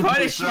is your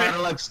punishment.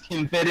 Rodalex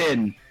can fit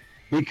in,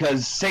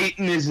 because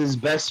Satan is his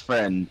best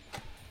friend.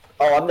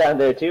 Oh, I'm down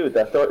there too.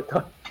 The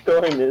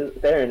Thorin is.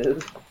 Theron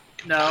is.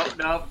 No,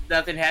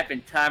 nothing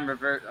happened. Time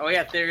reverse. Oh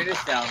yeah, there it is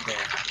down there.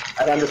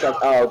 I understand.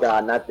 Oh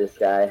god, not this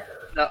guy.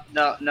 No.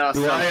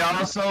 Do I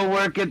also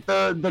work at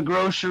the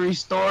grocery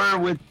store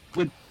with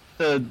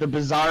the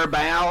bizarre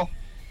Baal?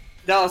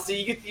 No, so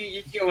you get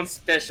your own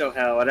special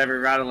hell,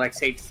 whatever Rodalex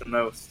hates the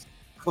most.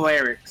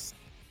 Clerics.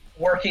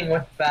 Working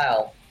with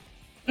Val.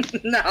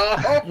 No!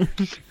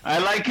 I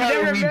like how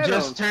Never we met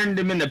just him. turned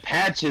him into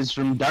Patches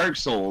from Dark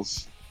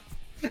Souls.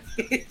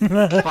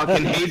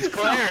 Fucking hates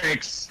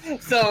clerics.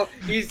 So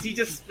he's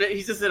just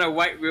in a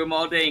white room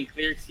all day, and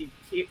clerics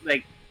keep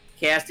like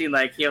casting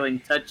like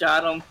healing touch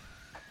on him.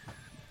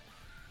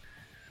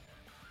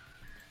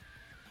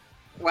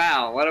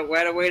 Wow, what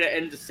a way to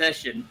end the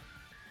session.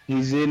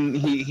 He's in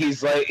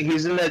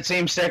that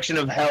same section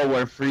of hell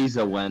where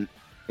Frieza went,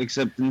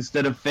 except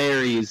instead of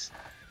fairies,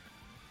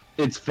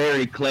 it's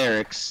fairy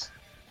clerics.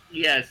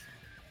 Yes.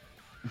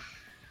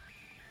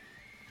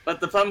 But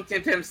the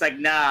Pumpkin Pimp's like,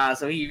 nah,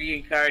 so he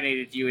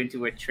reincarnated you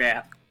into a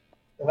trap.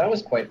 Well, that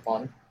was quite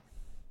fun.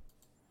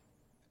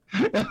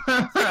 So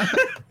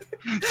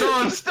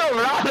I'm still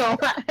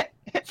Rodalex.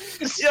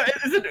 Yeah,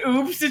 it's an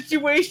oops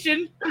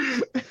situation.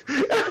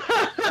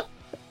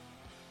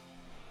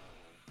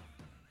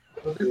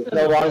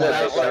 No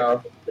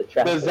longer the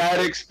trap. Does that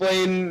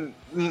explain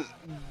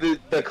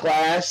the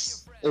class?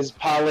 Is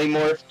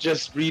polymorph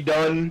just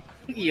redone?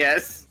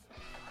 Yes.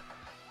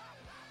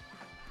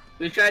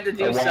 We tried to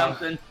do Oh, wow.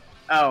 something.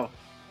 Oh.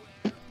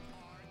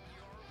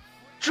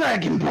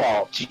 Dragon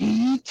Ball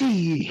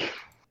GT.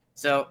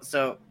 So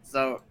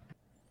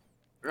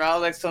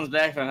Rodalex comes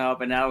back from hell,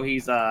 but now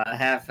he's a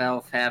half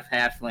elf, half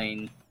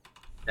halfling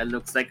that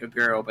looks like a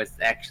girl, but it's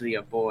actually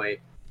a boy.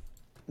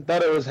 I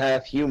thought it was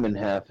half human,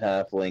 half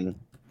halfling.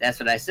 That's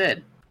what I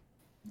said.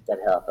 That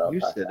help out.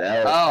 You said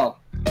elf. Oh,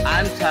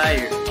 I'm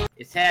tired.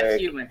 It's half Very-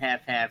 human,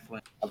 half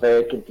halfling. I'm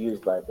very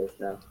confused by this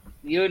now.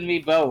 You and me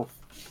both.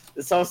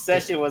 This whole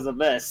session was a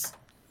mess.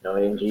 No,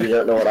 Angie, you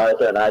don't know what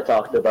Arthur and I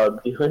talked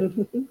about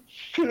doing.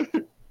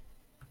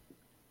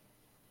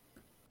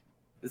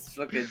 This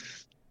fucking.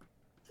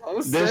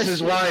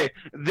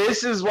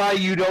 This is why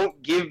you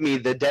don't give me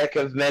the deck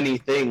of many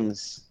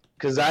things.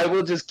 Because I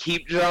will just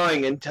keep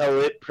drawing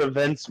until it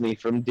prevents me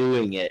from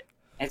doing it.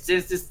 And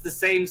since it's the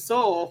same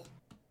soul,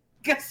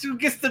 guess who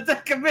gets the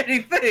deck of many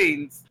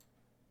things?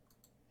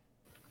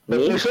 But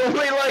Me? there's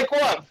only like,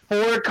 what,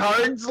 4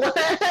 cards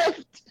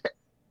left?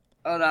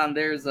 Hold on,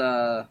 there's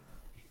a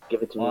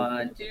Give it to me.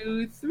 1,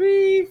 2,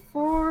 3,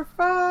 4,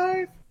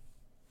 5,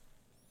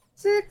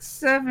 6,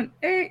 7,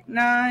 8,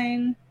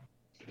 9,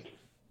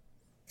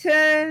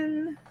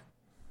 10,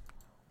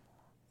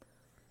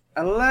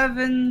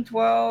 11,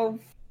 12,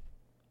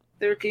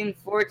 13,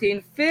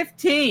 14,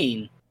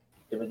 15.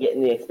 Did we get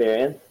any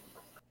experience?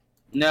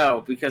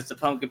 No, because the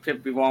pumpkin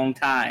picked the wrong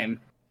time.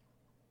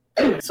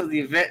 So the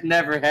event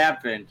never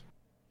happened.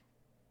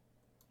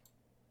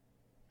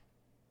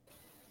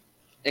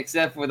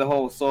 Except for the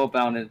whole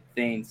soulbound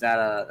thing's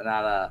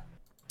not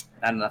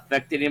an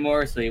effect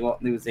anymore, so you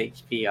won't lose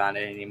HP on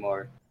it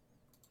anymore.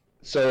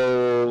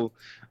 So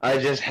I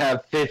just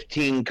have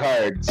 15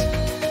 cards.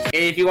 And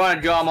if you want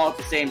to draw them all at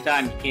the same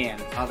time, you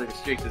can. All the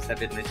restrictions have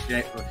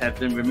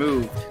been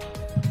removed.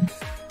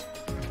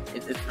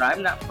 Is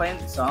Rhyme not playing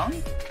the song?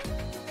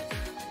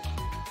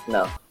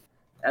 No.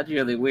 That's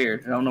really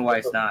weird. I don't know why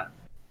it's not.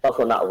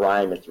 Also not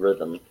rhyme, it's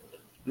rhythm.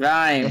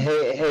 Rhyme.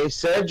 Hey,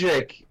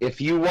 Cedric,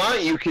 if you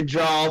want, you could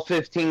draw all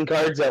 15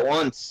 cards at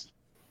once.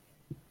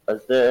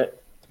 Is there...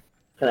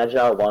 Can I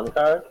draw one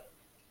card?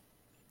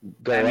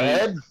 Go I mean-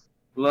 ahead.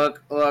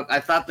 Look, I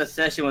thought the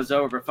session was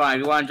over, but fine.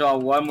 If you want to draw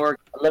one more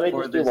Let me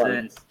before just do this one.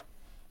 ends.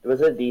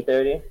 Was it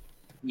D30?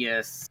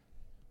 Yes.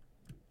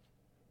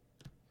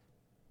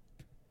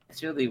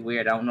 It's really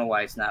weird. I don't know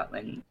why it's not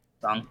letting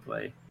song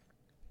play.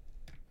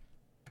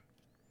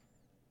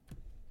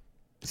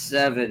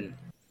 7.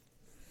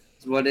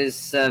 What is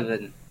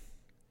 7?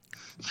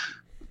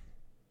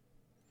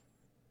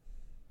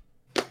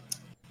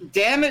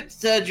 Damn it,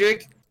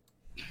 Cedric.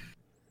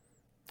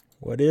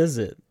 What is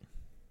it?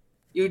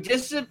 You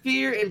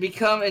disappear and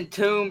become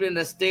entombed in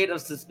a state of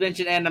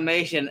suspension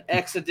animation,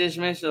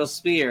 X-dimensional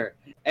sphere.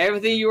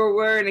 Everything you are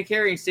wearing and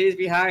carrying stays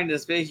behind the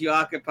space you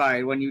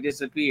occupied when you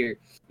disappear.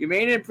 You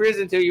remain in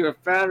prison until you are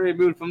found and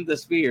removed from the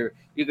sphere.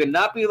 You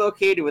cannot be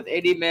located with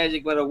any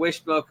magic, but a wish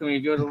spell can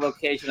reveal the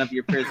location of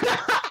your prison.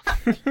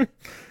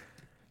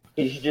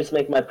 You should just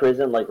make my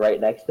prison like right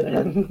next to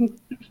him.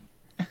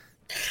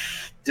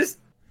 Just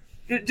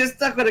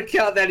not gonna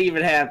count that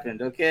even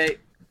happened, okay?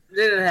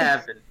 Didn't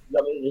happen. You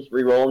want me to just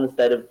re-roll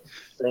instead of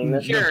saying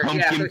this? Sure. The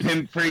pumpkin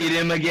pimp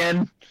freedom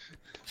again.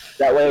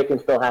 That way it can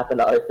still happen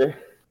to Arthur.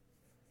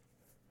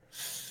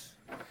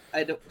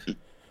 I don't.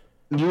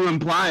 You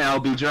imply I'll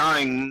be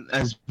drawing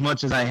as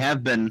much as I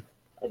have been.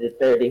 I did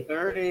 30.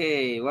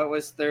 30. What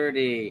was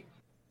 30? Is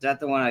that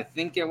the one I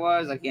think it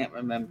was? I can't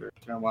remember.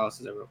 It's been a while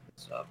since I wrote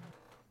this up.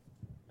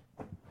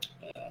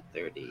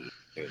 30.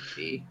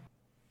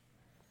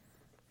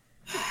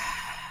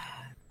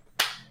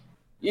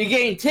 You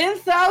gain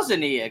 10,000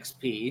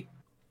 EXP,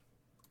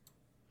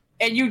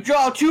 and you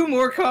draw 2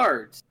 more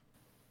cards.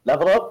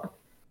 Level up?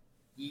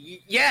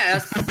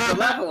 Yes, the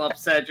level up,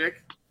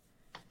 Cedric.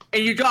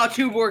 And you draw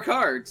 2 more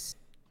cards.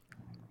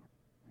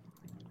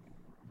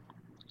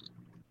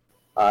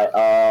 Alright,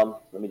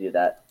 let me do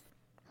that.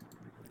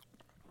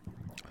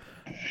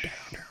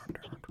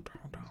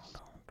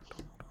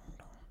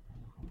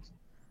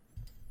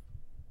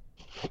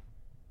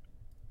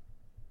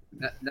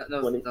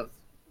 No,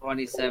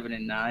 27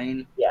 and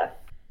 9. Yeah.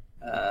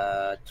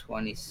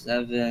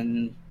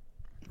 27.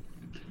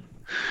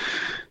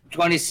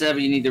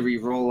 27 you need to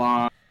re-roll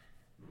on.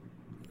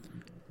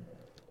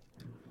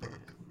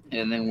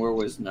 And then where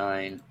was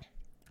 9?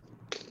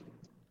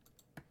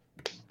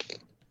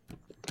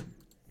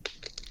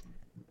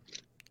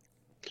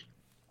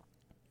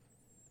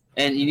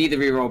 And you need to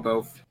re-roll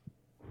both.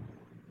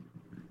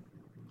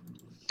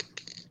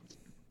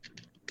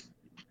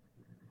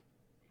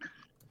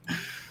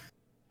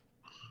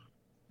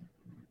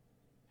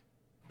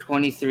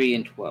 23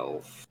 and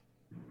 12.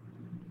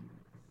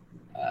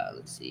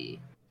 Let's see.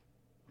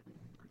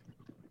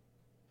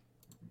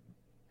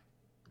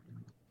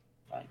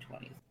 Find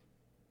 20.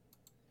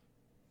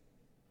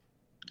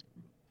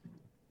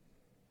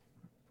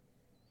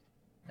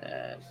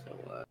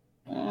 So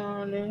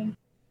 20.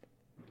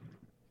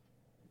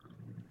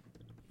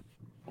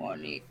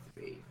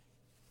 23.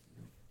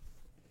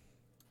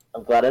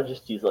 I'm glad I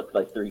just used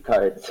like 3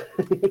 cards.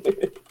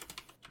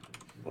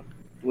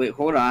 Wait,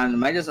 hold on.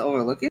 Am I just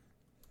overlooking?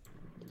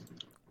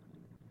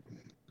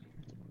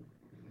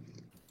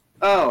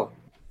 Oh.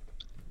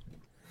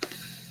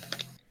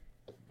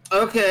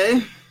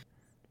 Okay.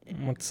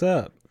 What's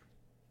up?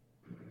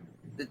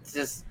 It's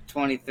just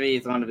 23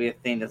 is going to be a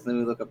thing. Let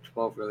me look up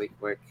 12 really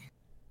quick.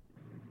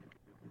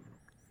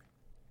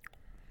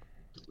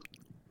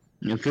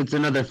 If it's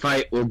another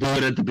fight, we'll do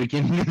it at the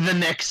beginning of the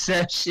next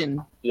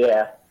session.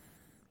 Yeah.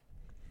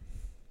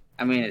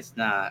 I mean, it's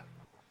not.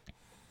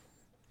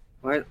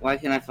 Why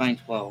can't I find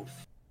 12?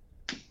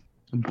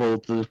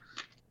 Both.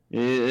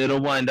 It'll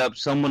wind up.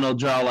 Someone will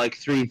draw like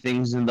 3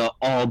 things, and they'll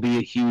all be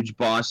a huge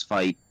boss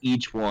fight.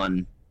 Each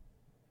one.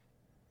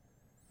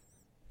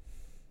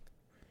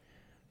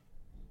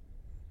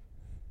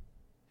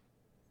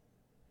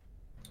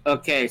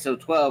 Okay, so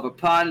 12.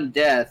 Upon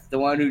death, the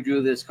one who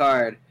drew this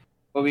card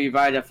will be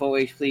provided a full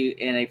HP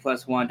and a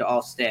 +1 to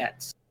all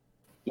stats.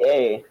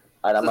 Yay.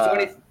 And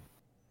I'm,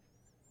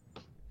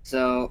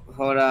 So,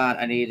 hold on.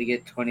 I need to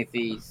get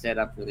 23 set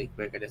up really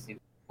quick. I just need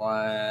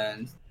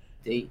one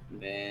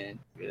statement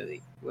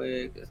really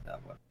quick. That's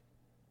not what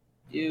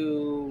I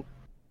do.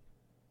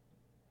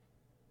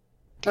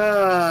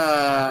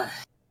 So,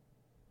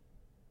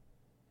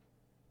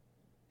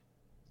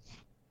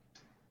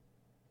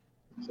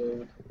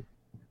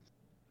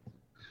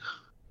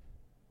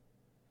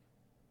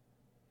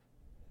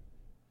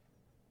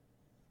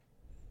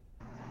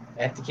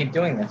 I have to keep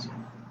doing this.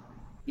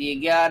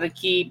 You gotta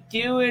keep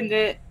doing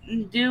it.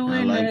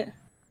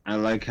 I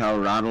like how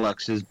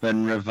Rodalux has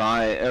been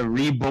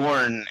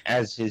reborn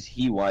as his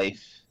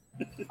he-wife.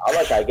 I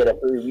like I get a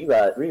free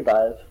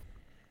revive.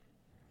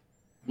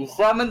 You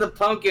summon the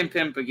pumpkin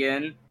pimp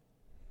again.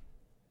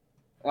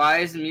 Why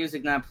is the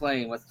music not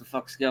playing? What the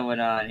fuck's going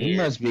on He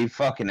here? must be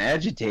fucking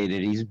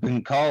agitated. He's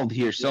been called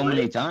here so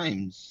many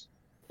times.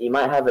 You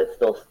might have it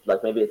still,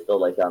 like maybe it's still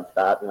like on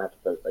stop and have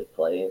to like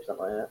play or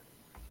something like that.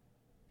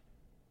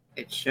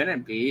 It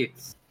shouldn't be.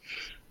 It's...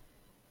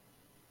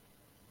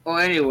 Well,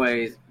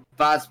 anyways,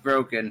 bot's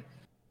broken.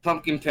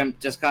 Pumpkin Pimp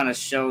just kind of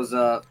shows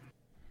up,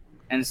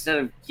 and instead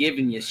of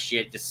giving you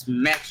shit, just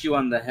smacks you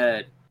on the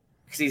head.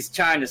 Because he's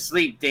trying to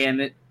sleep, damn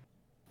it.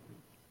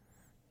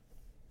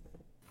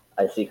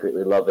 I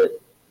secretly love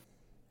it.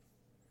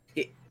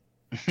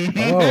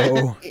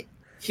 Oh,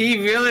 He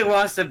really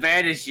wants to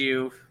banish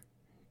you.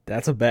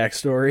 that's a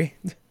backstory.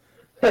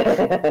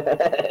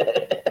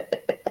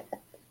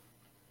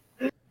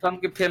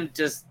 Pumpkin Pimp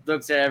just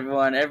looks at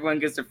everyone. Everyone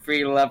gets a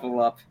free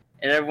level up,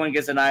 and everyone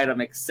gets an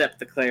item except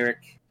the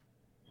cleric.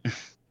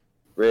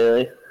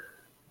 Really?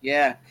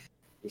 Yeah.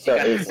 So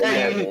got it's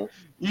Hey,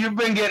 you've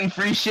been getting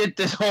free shit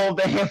this whole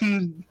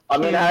damn. I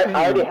mean, I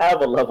already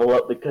have a level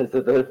up because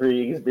of the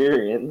free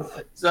experience.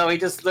 So he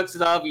just looks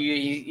at all of you.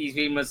 He's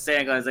being with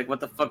Santa. He's like, "What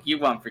the fuck you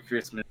want for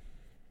Christmas?"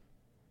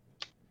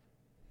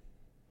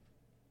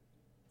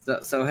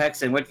 So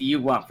Hexen, what do you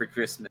want for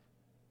Christmas?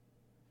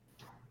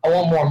 I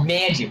want more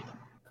magic.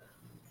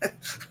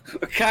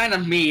 What kind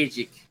of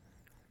magic?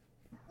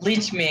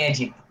 Lich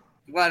magic.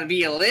 You want to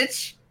be a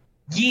lich?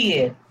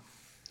 Yeah.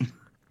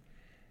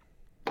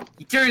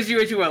 He turns you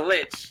into a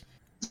lich.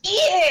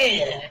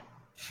 Yeah.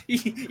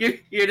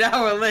 You're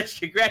now a lich.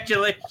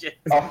 Congratulations.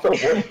 Also,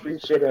 what free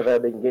shit have I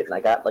been getting?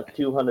 I got like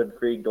 200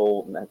 free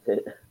gold, and that's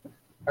it.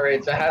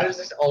 Alright, so how does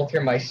this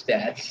alter my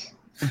stats?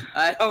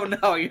 I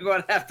don't know. You're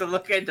gonna have to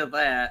look into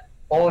that.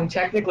 Oh, I'm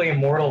technically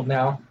immortal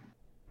now.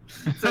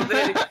 So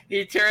then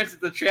he turns to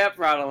the trap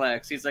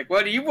Rodalex. He's like,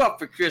 "What do you want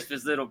for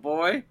Christmas, little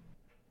boy?"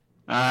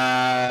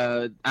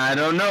 I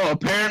don't know.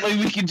 Apparently,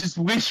 we can just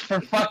wish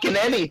for fucking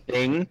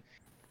anything.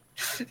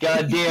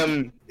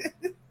 Goddamn.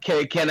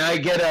 Can I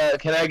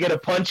get a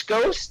punch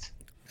ghost?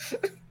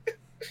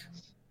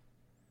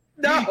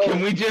 No.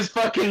 Can we just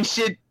fucking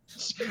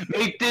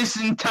make this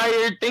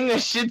entire thing a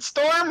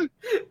shitstorm?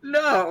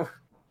 No.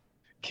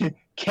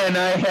 Can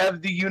I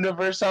have the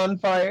universe on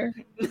fire?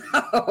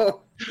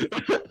 No.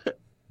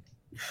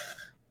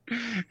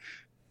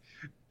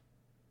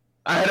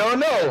 I don't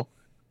know.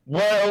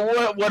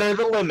 What are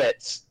the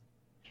limits?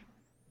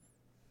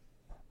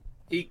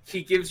 He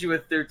gives you a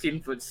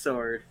 13-foot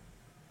sword.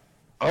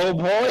 Oh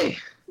boy.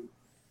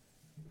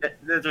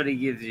 That's what he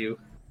gives you.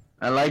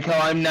 I like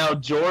how I'm now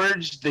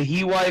George, the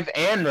he-wife,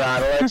 and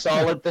Rodalex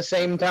all at the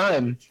same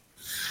time.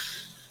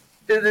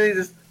 And then he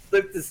just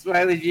looked at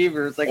Smiley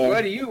Jeever. It's like,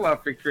 "What do you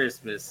want for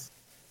Christmas?"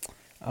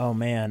 Oh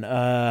man,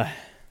 There's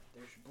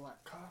your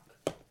black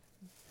cock.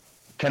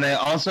 Can I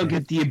also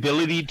get the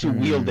ability to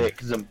wield it?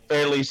 Because I'm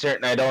fairly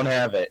certain I don't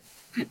have it.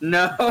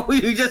 No,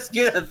 you just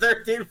get a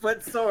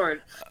 13-foot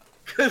sword.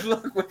 Good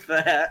luck with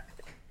that.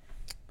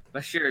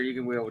 But sure, you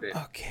can wield it.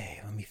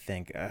 okay. Let me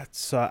think.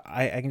 So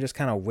I can just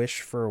kind of wish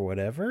for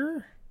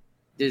whatever.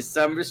 There's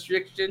some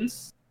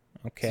restrictions.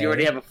 Okay. So you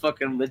already have a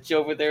fucking lich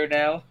over there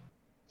now.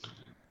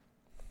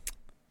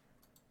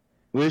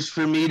 Wish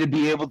for me to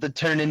be able to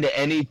turn into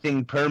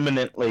anything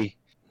permanently.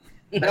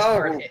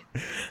 No.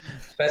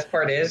 Best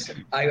part is,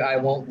 I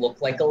won't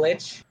look like a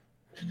lich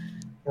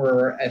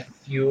for a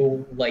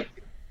few,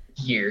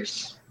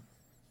 years.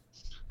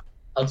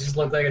 I'll just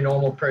look like a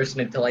normal person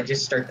until I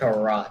just start to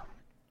rot.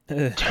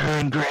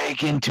 Turn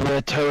Greg into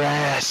a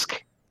Tarask.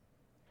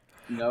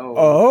 No.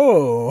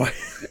 Oh.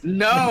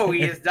 No,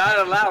 he is not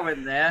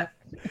allowing that.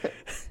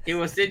 He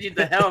will send you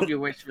to hell if you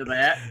wish for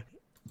that.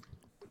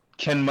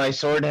 Can my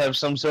sword have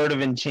some sort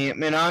of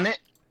enchantment on it?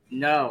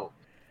 No.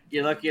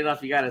 You're lucky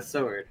enough you got a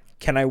sword.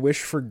 Can I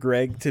wish for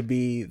Greg to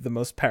be the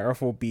most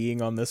powerful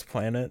being on this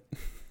planet?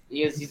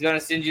 He's gonna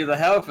send you to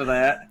hell for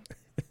that.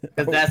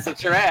 Because that's the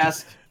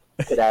Tarask.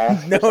 Could I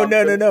ask for No.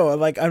 something?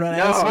 Like I'm not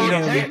No, asking you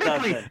him. don't to- get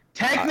nothing.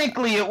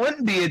 Technically, it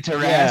wouldn't be a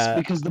Tarask Yeah.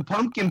 because the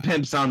Pumpkin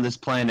Pimp's on this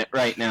planet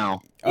right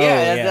now. Oh,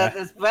 Yeah, yeah.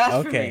 that's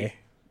blasphemy. Okay.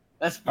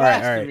 That's All right, all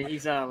blasphemy. right.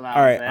 He's not allowed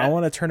All right. that. I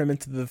want to turn him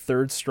into the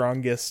third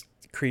strongest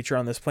creature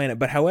on this planet,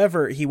 but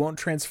however, he won't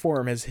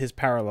transform. His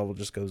power level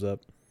just goes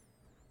up.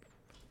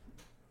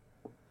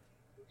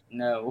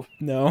 No.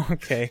 No.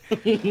 Okay.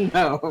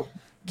 No.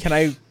 Can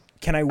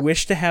I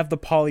wish to have the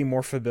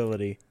polymorph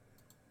ability?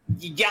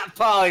 You got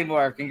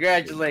polymorph.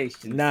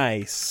 Congratulations.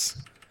 Nice.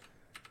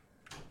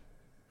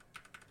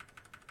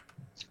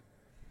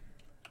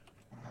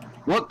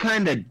 What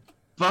kind of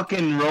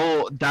fucking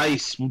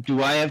dice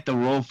do I have to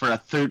roll for a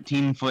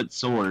 13-foot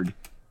sword?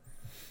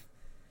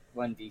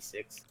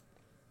 1d6.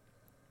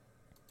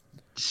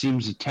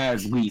 Seems a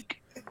tad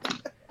weak.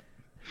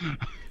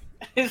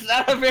 It's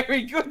not a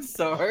very good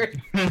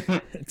sword.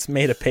 It's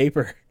made of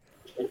paper.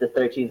 It's a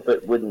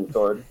 13-foot wooden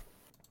sword.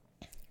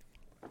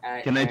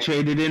 Can I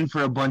trade it in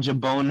for a bunch of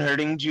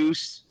bone-hurting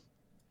juice?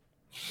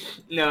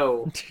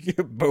 No.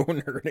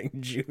 Bone hurting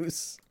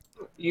juice.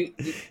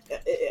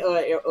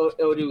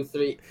 It'll do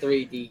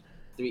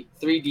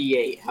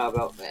 3d8. How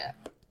about that?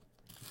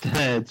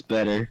 That's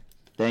better.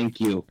 Thank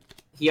you.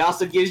 He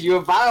also gives you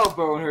a vial of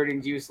bone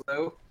hurting juice,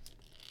 though.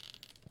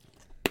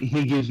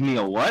 He gives me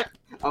a what?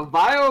 A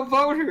vial of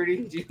bone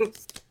hurting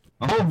juice.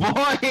 Oh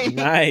boy!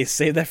 Nice.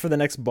 Save that for the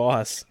next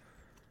boss.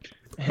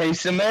 Hey,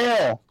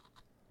 Samel.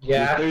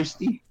 Yeah. You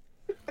thirsty?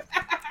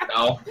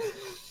 No.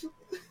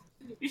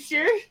 You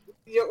sure?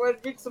 You don't want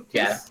to drink some juice?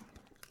 Yeah.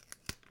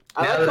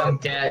 I Now like that how- I'm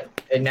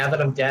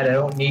dead, I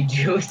don't need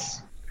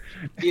juice.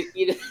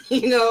 you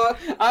know,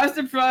 I was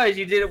surprised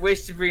you didn't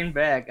wish to bring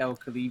back El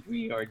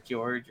Calibri or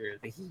George or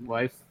the He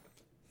Wife.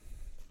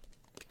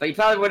 But you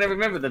probably wouldn't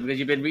remember them because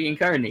you've been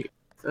reincarnated.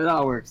 So it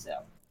all works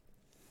out.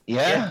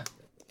 Yeah.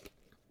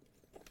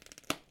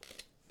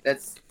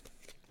 That's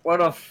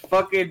what a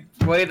fucking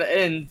way to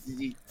end.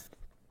 You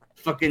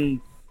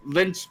fucking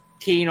Lynch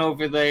teen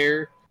over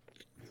there,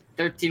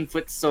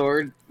 13-foot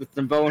sword with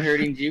some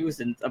bone-hurting juice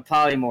and a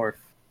polymorph.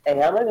 Hey,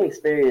 how many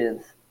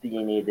experience do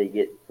you need to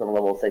get from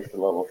level 6 to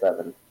level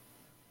 7?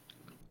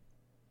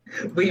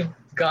 We've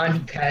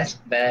gone past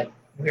that.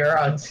 We're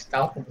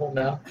unstoppable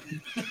now.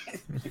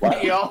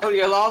 What?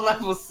 You're all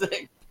level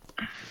 6.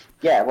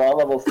 Yeah, well,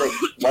 level 6.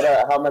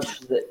 How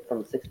much is it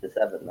from 6 to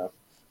 7, though?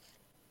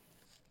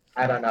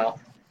 I don't know.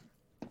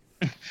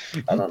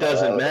 I don't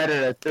Doesn't know. matter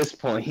at this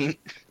point.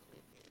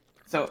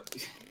 So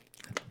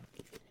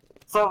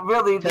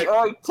really, the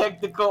only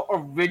technical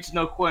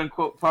original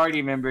quote-unquote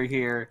party member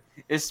here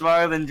is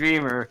Smarter Than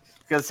Dreamer,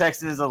 because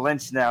Hexen is a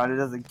Lynch now and it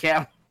doesn't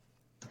count.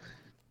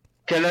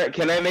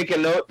 Can I make a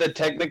note that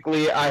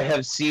technically I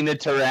have seen a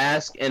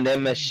Tarask and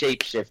am a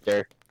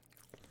shapeshifter?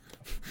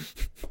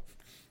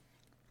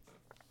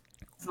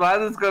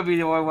 Smiler's gonna be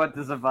the only one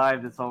to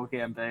survive this whole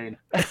campaign.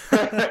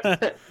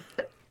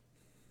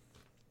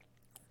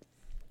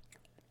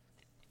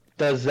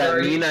 Does that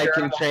Are you mean I sure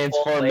can I'm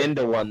transform fully-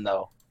 into one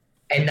though?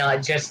 And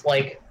not just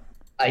like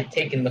I've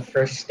taken the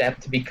first step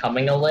to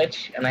becoming a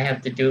Lich and I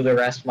have to do the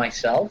rest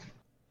myself?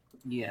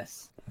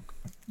 Yes.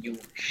 You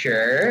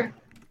sure?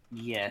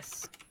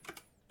 Yes.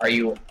 Are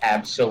you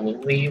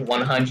absolutely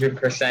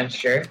 100%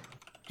 sure?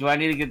 Do I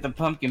need to get the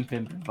Pumpkin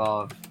Pimp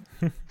involved?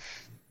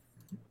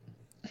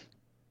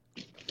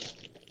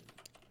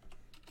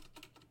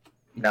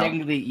 No.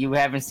 Technically, you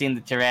haven't seen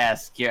the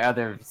Tarask. Your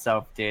other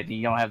self did.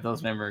 You don't have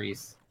those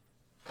memories.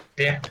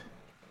 Yeah.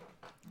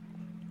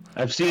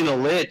 I've seen a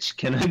Lich.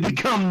 Can I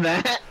become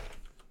that?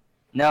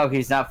 No,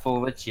 he's not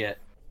full Lich yet.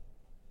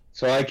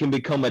 So I can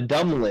become a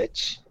dumb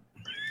Lich.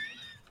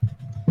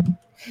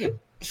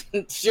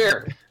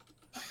 Sure.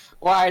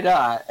 Why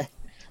not?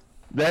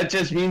 That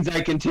just means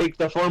I can take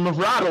the form of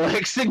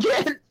Rodalex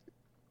again.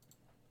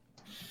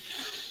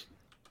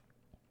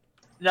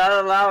 Not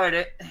allowing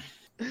it.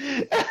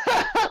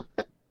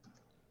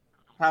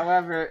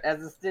 However,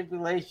 as a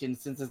stipulation,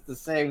 since it's the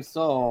same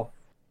soul,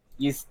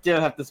 you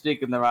still have to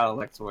speak in the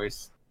Rodalex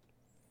voice.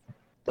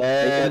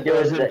 That do it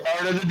wasn't that-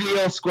 part of the deal,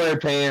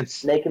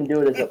 SquarePants. Make him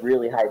do it as a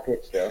really high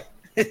pitch, though.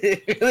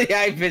 Really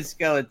high-pitched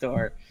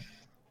Skeletor.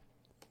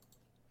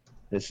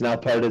 It's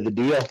not part of the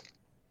deal.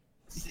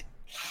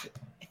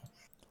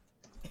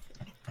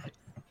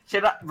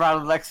 Shut up,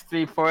 Rodalex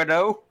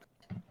 3.0.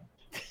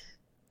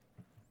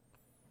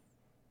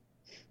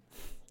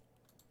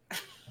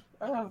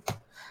 Oh,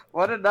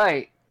 what a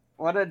night.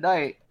 What a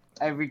night.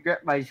 I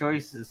regret my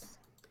choices.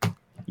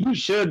 You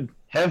should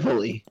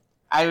heavily.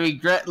 I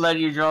regret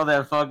letting you draw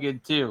that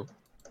fucking 2.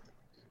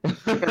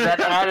 Because that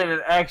added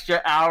an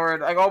extra hour,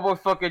 like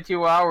almost fucking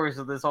 2 hours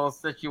of this whole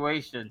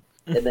situation.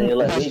 And then you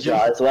let me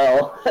draw as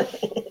well.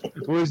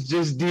 Was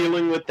just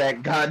dealing with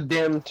that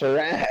goddamn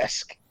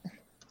Tarask.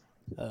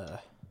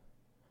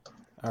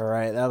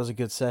 Alright, that was a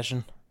good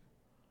session.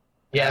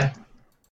 Yeah.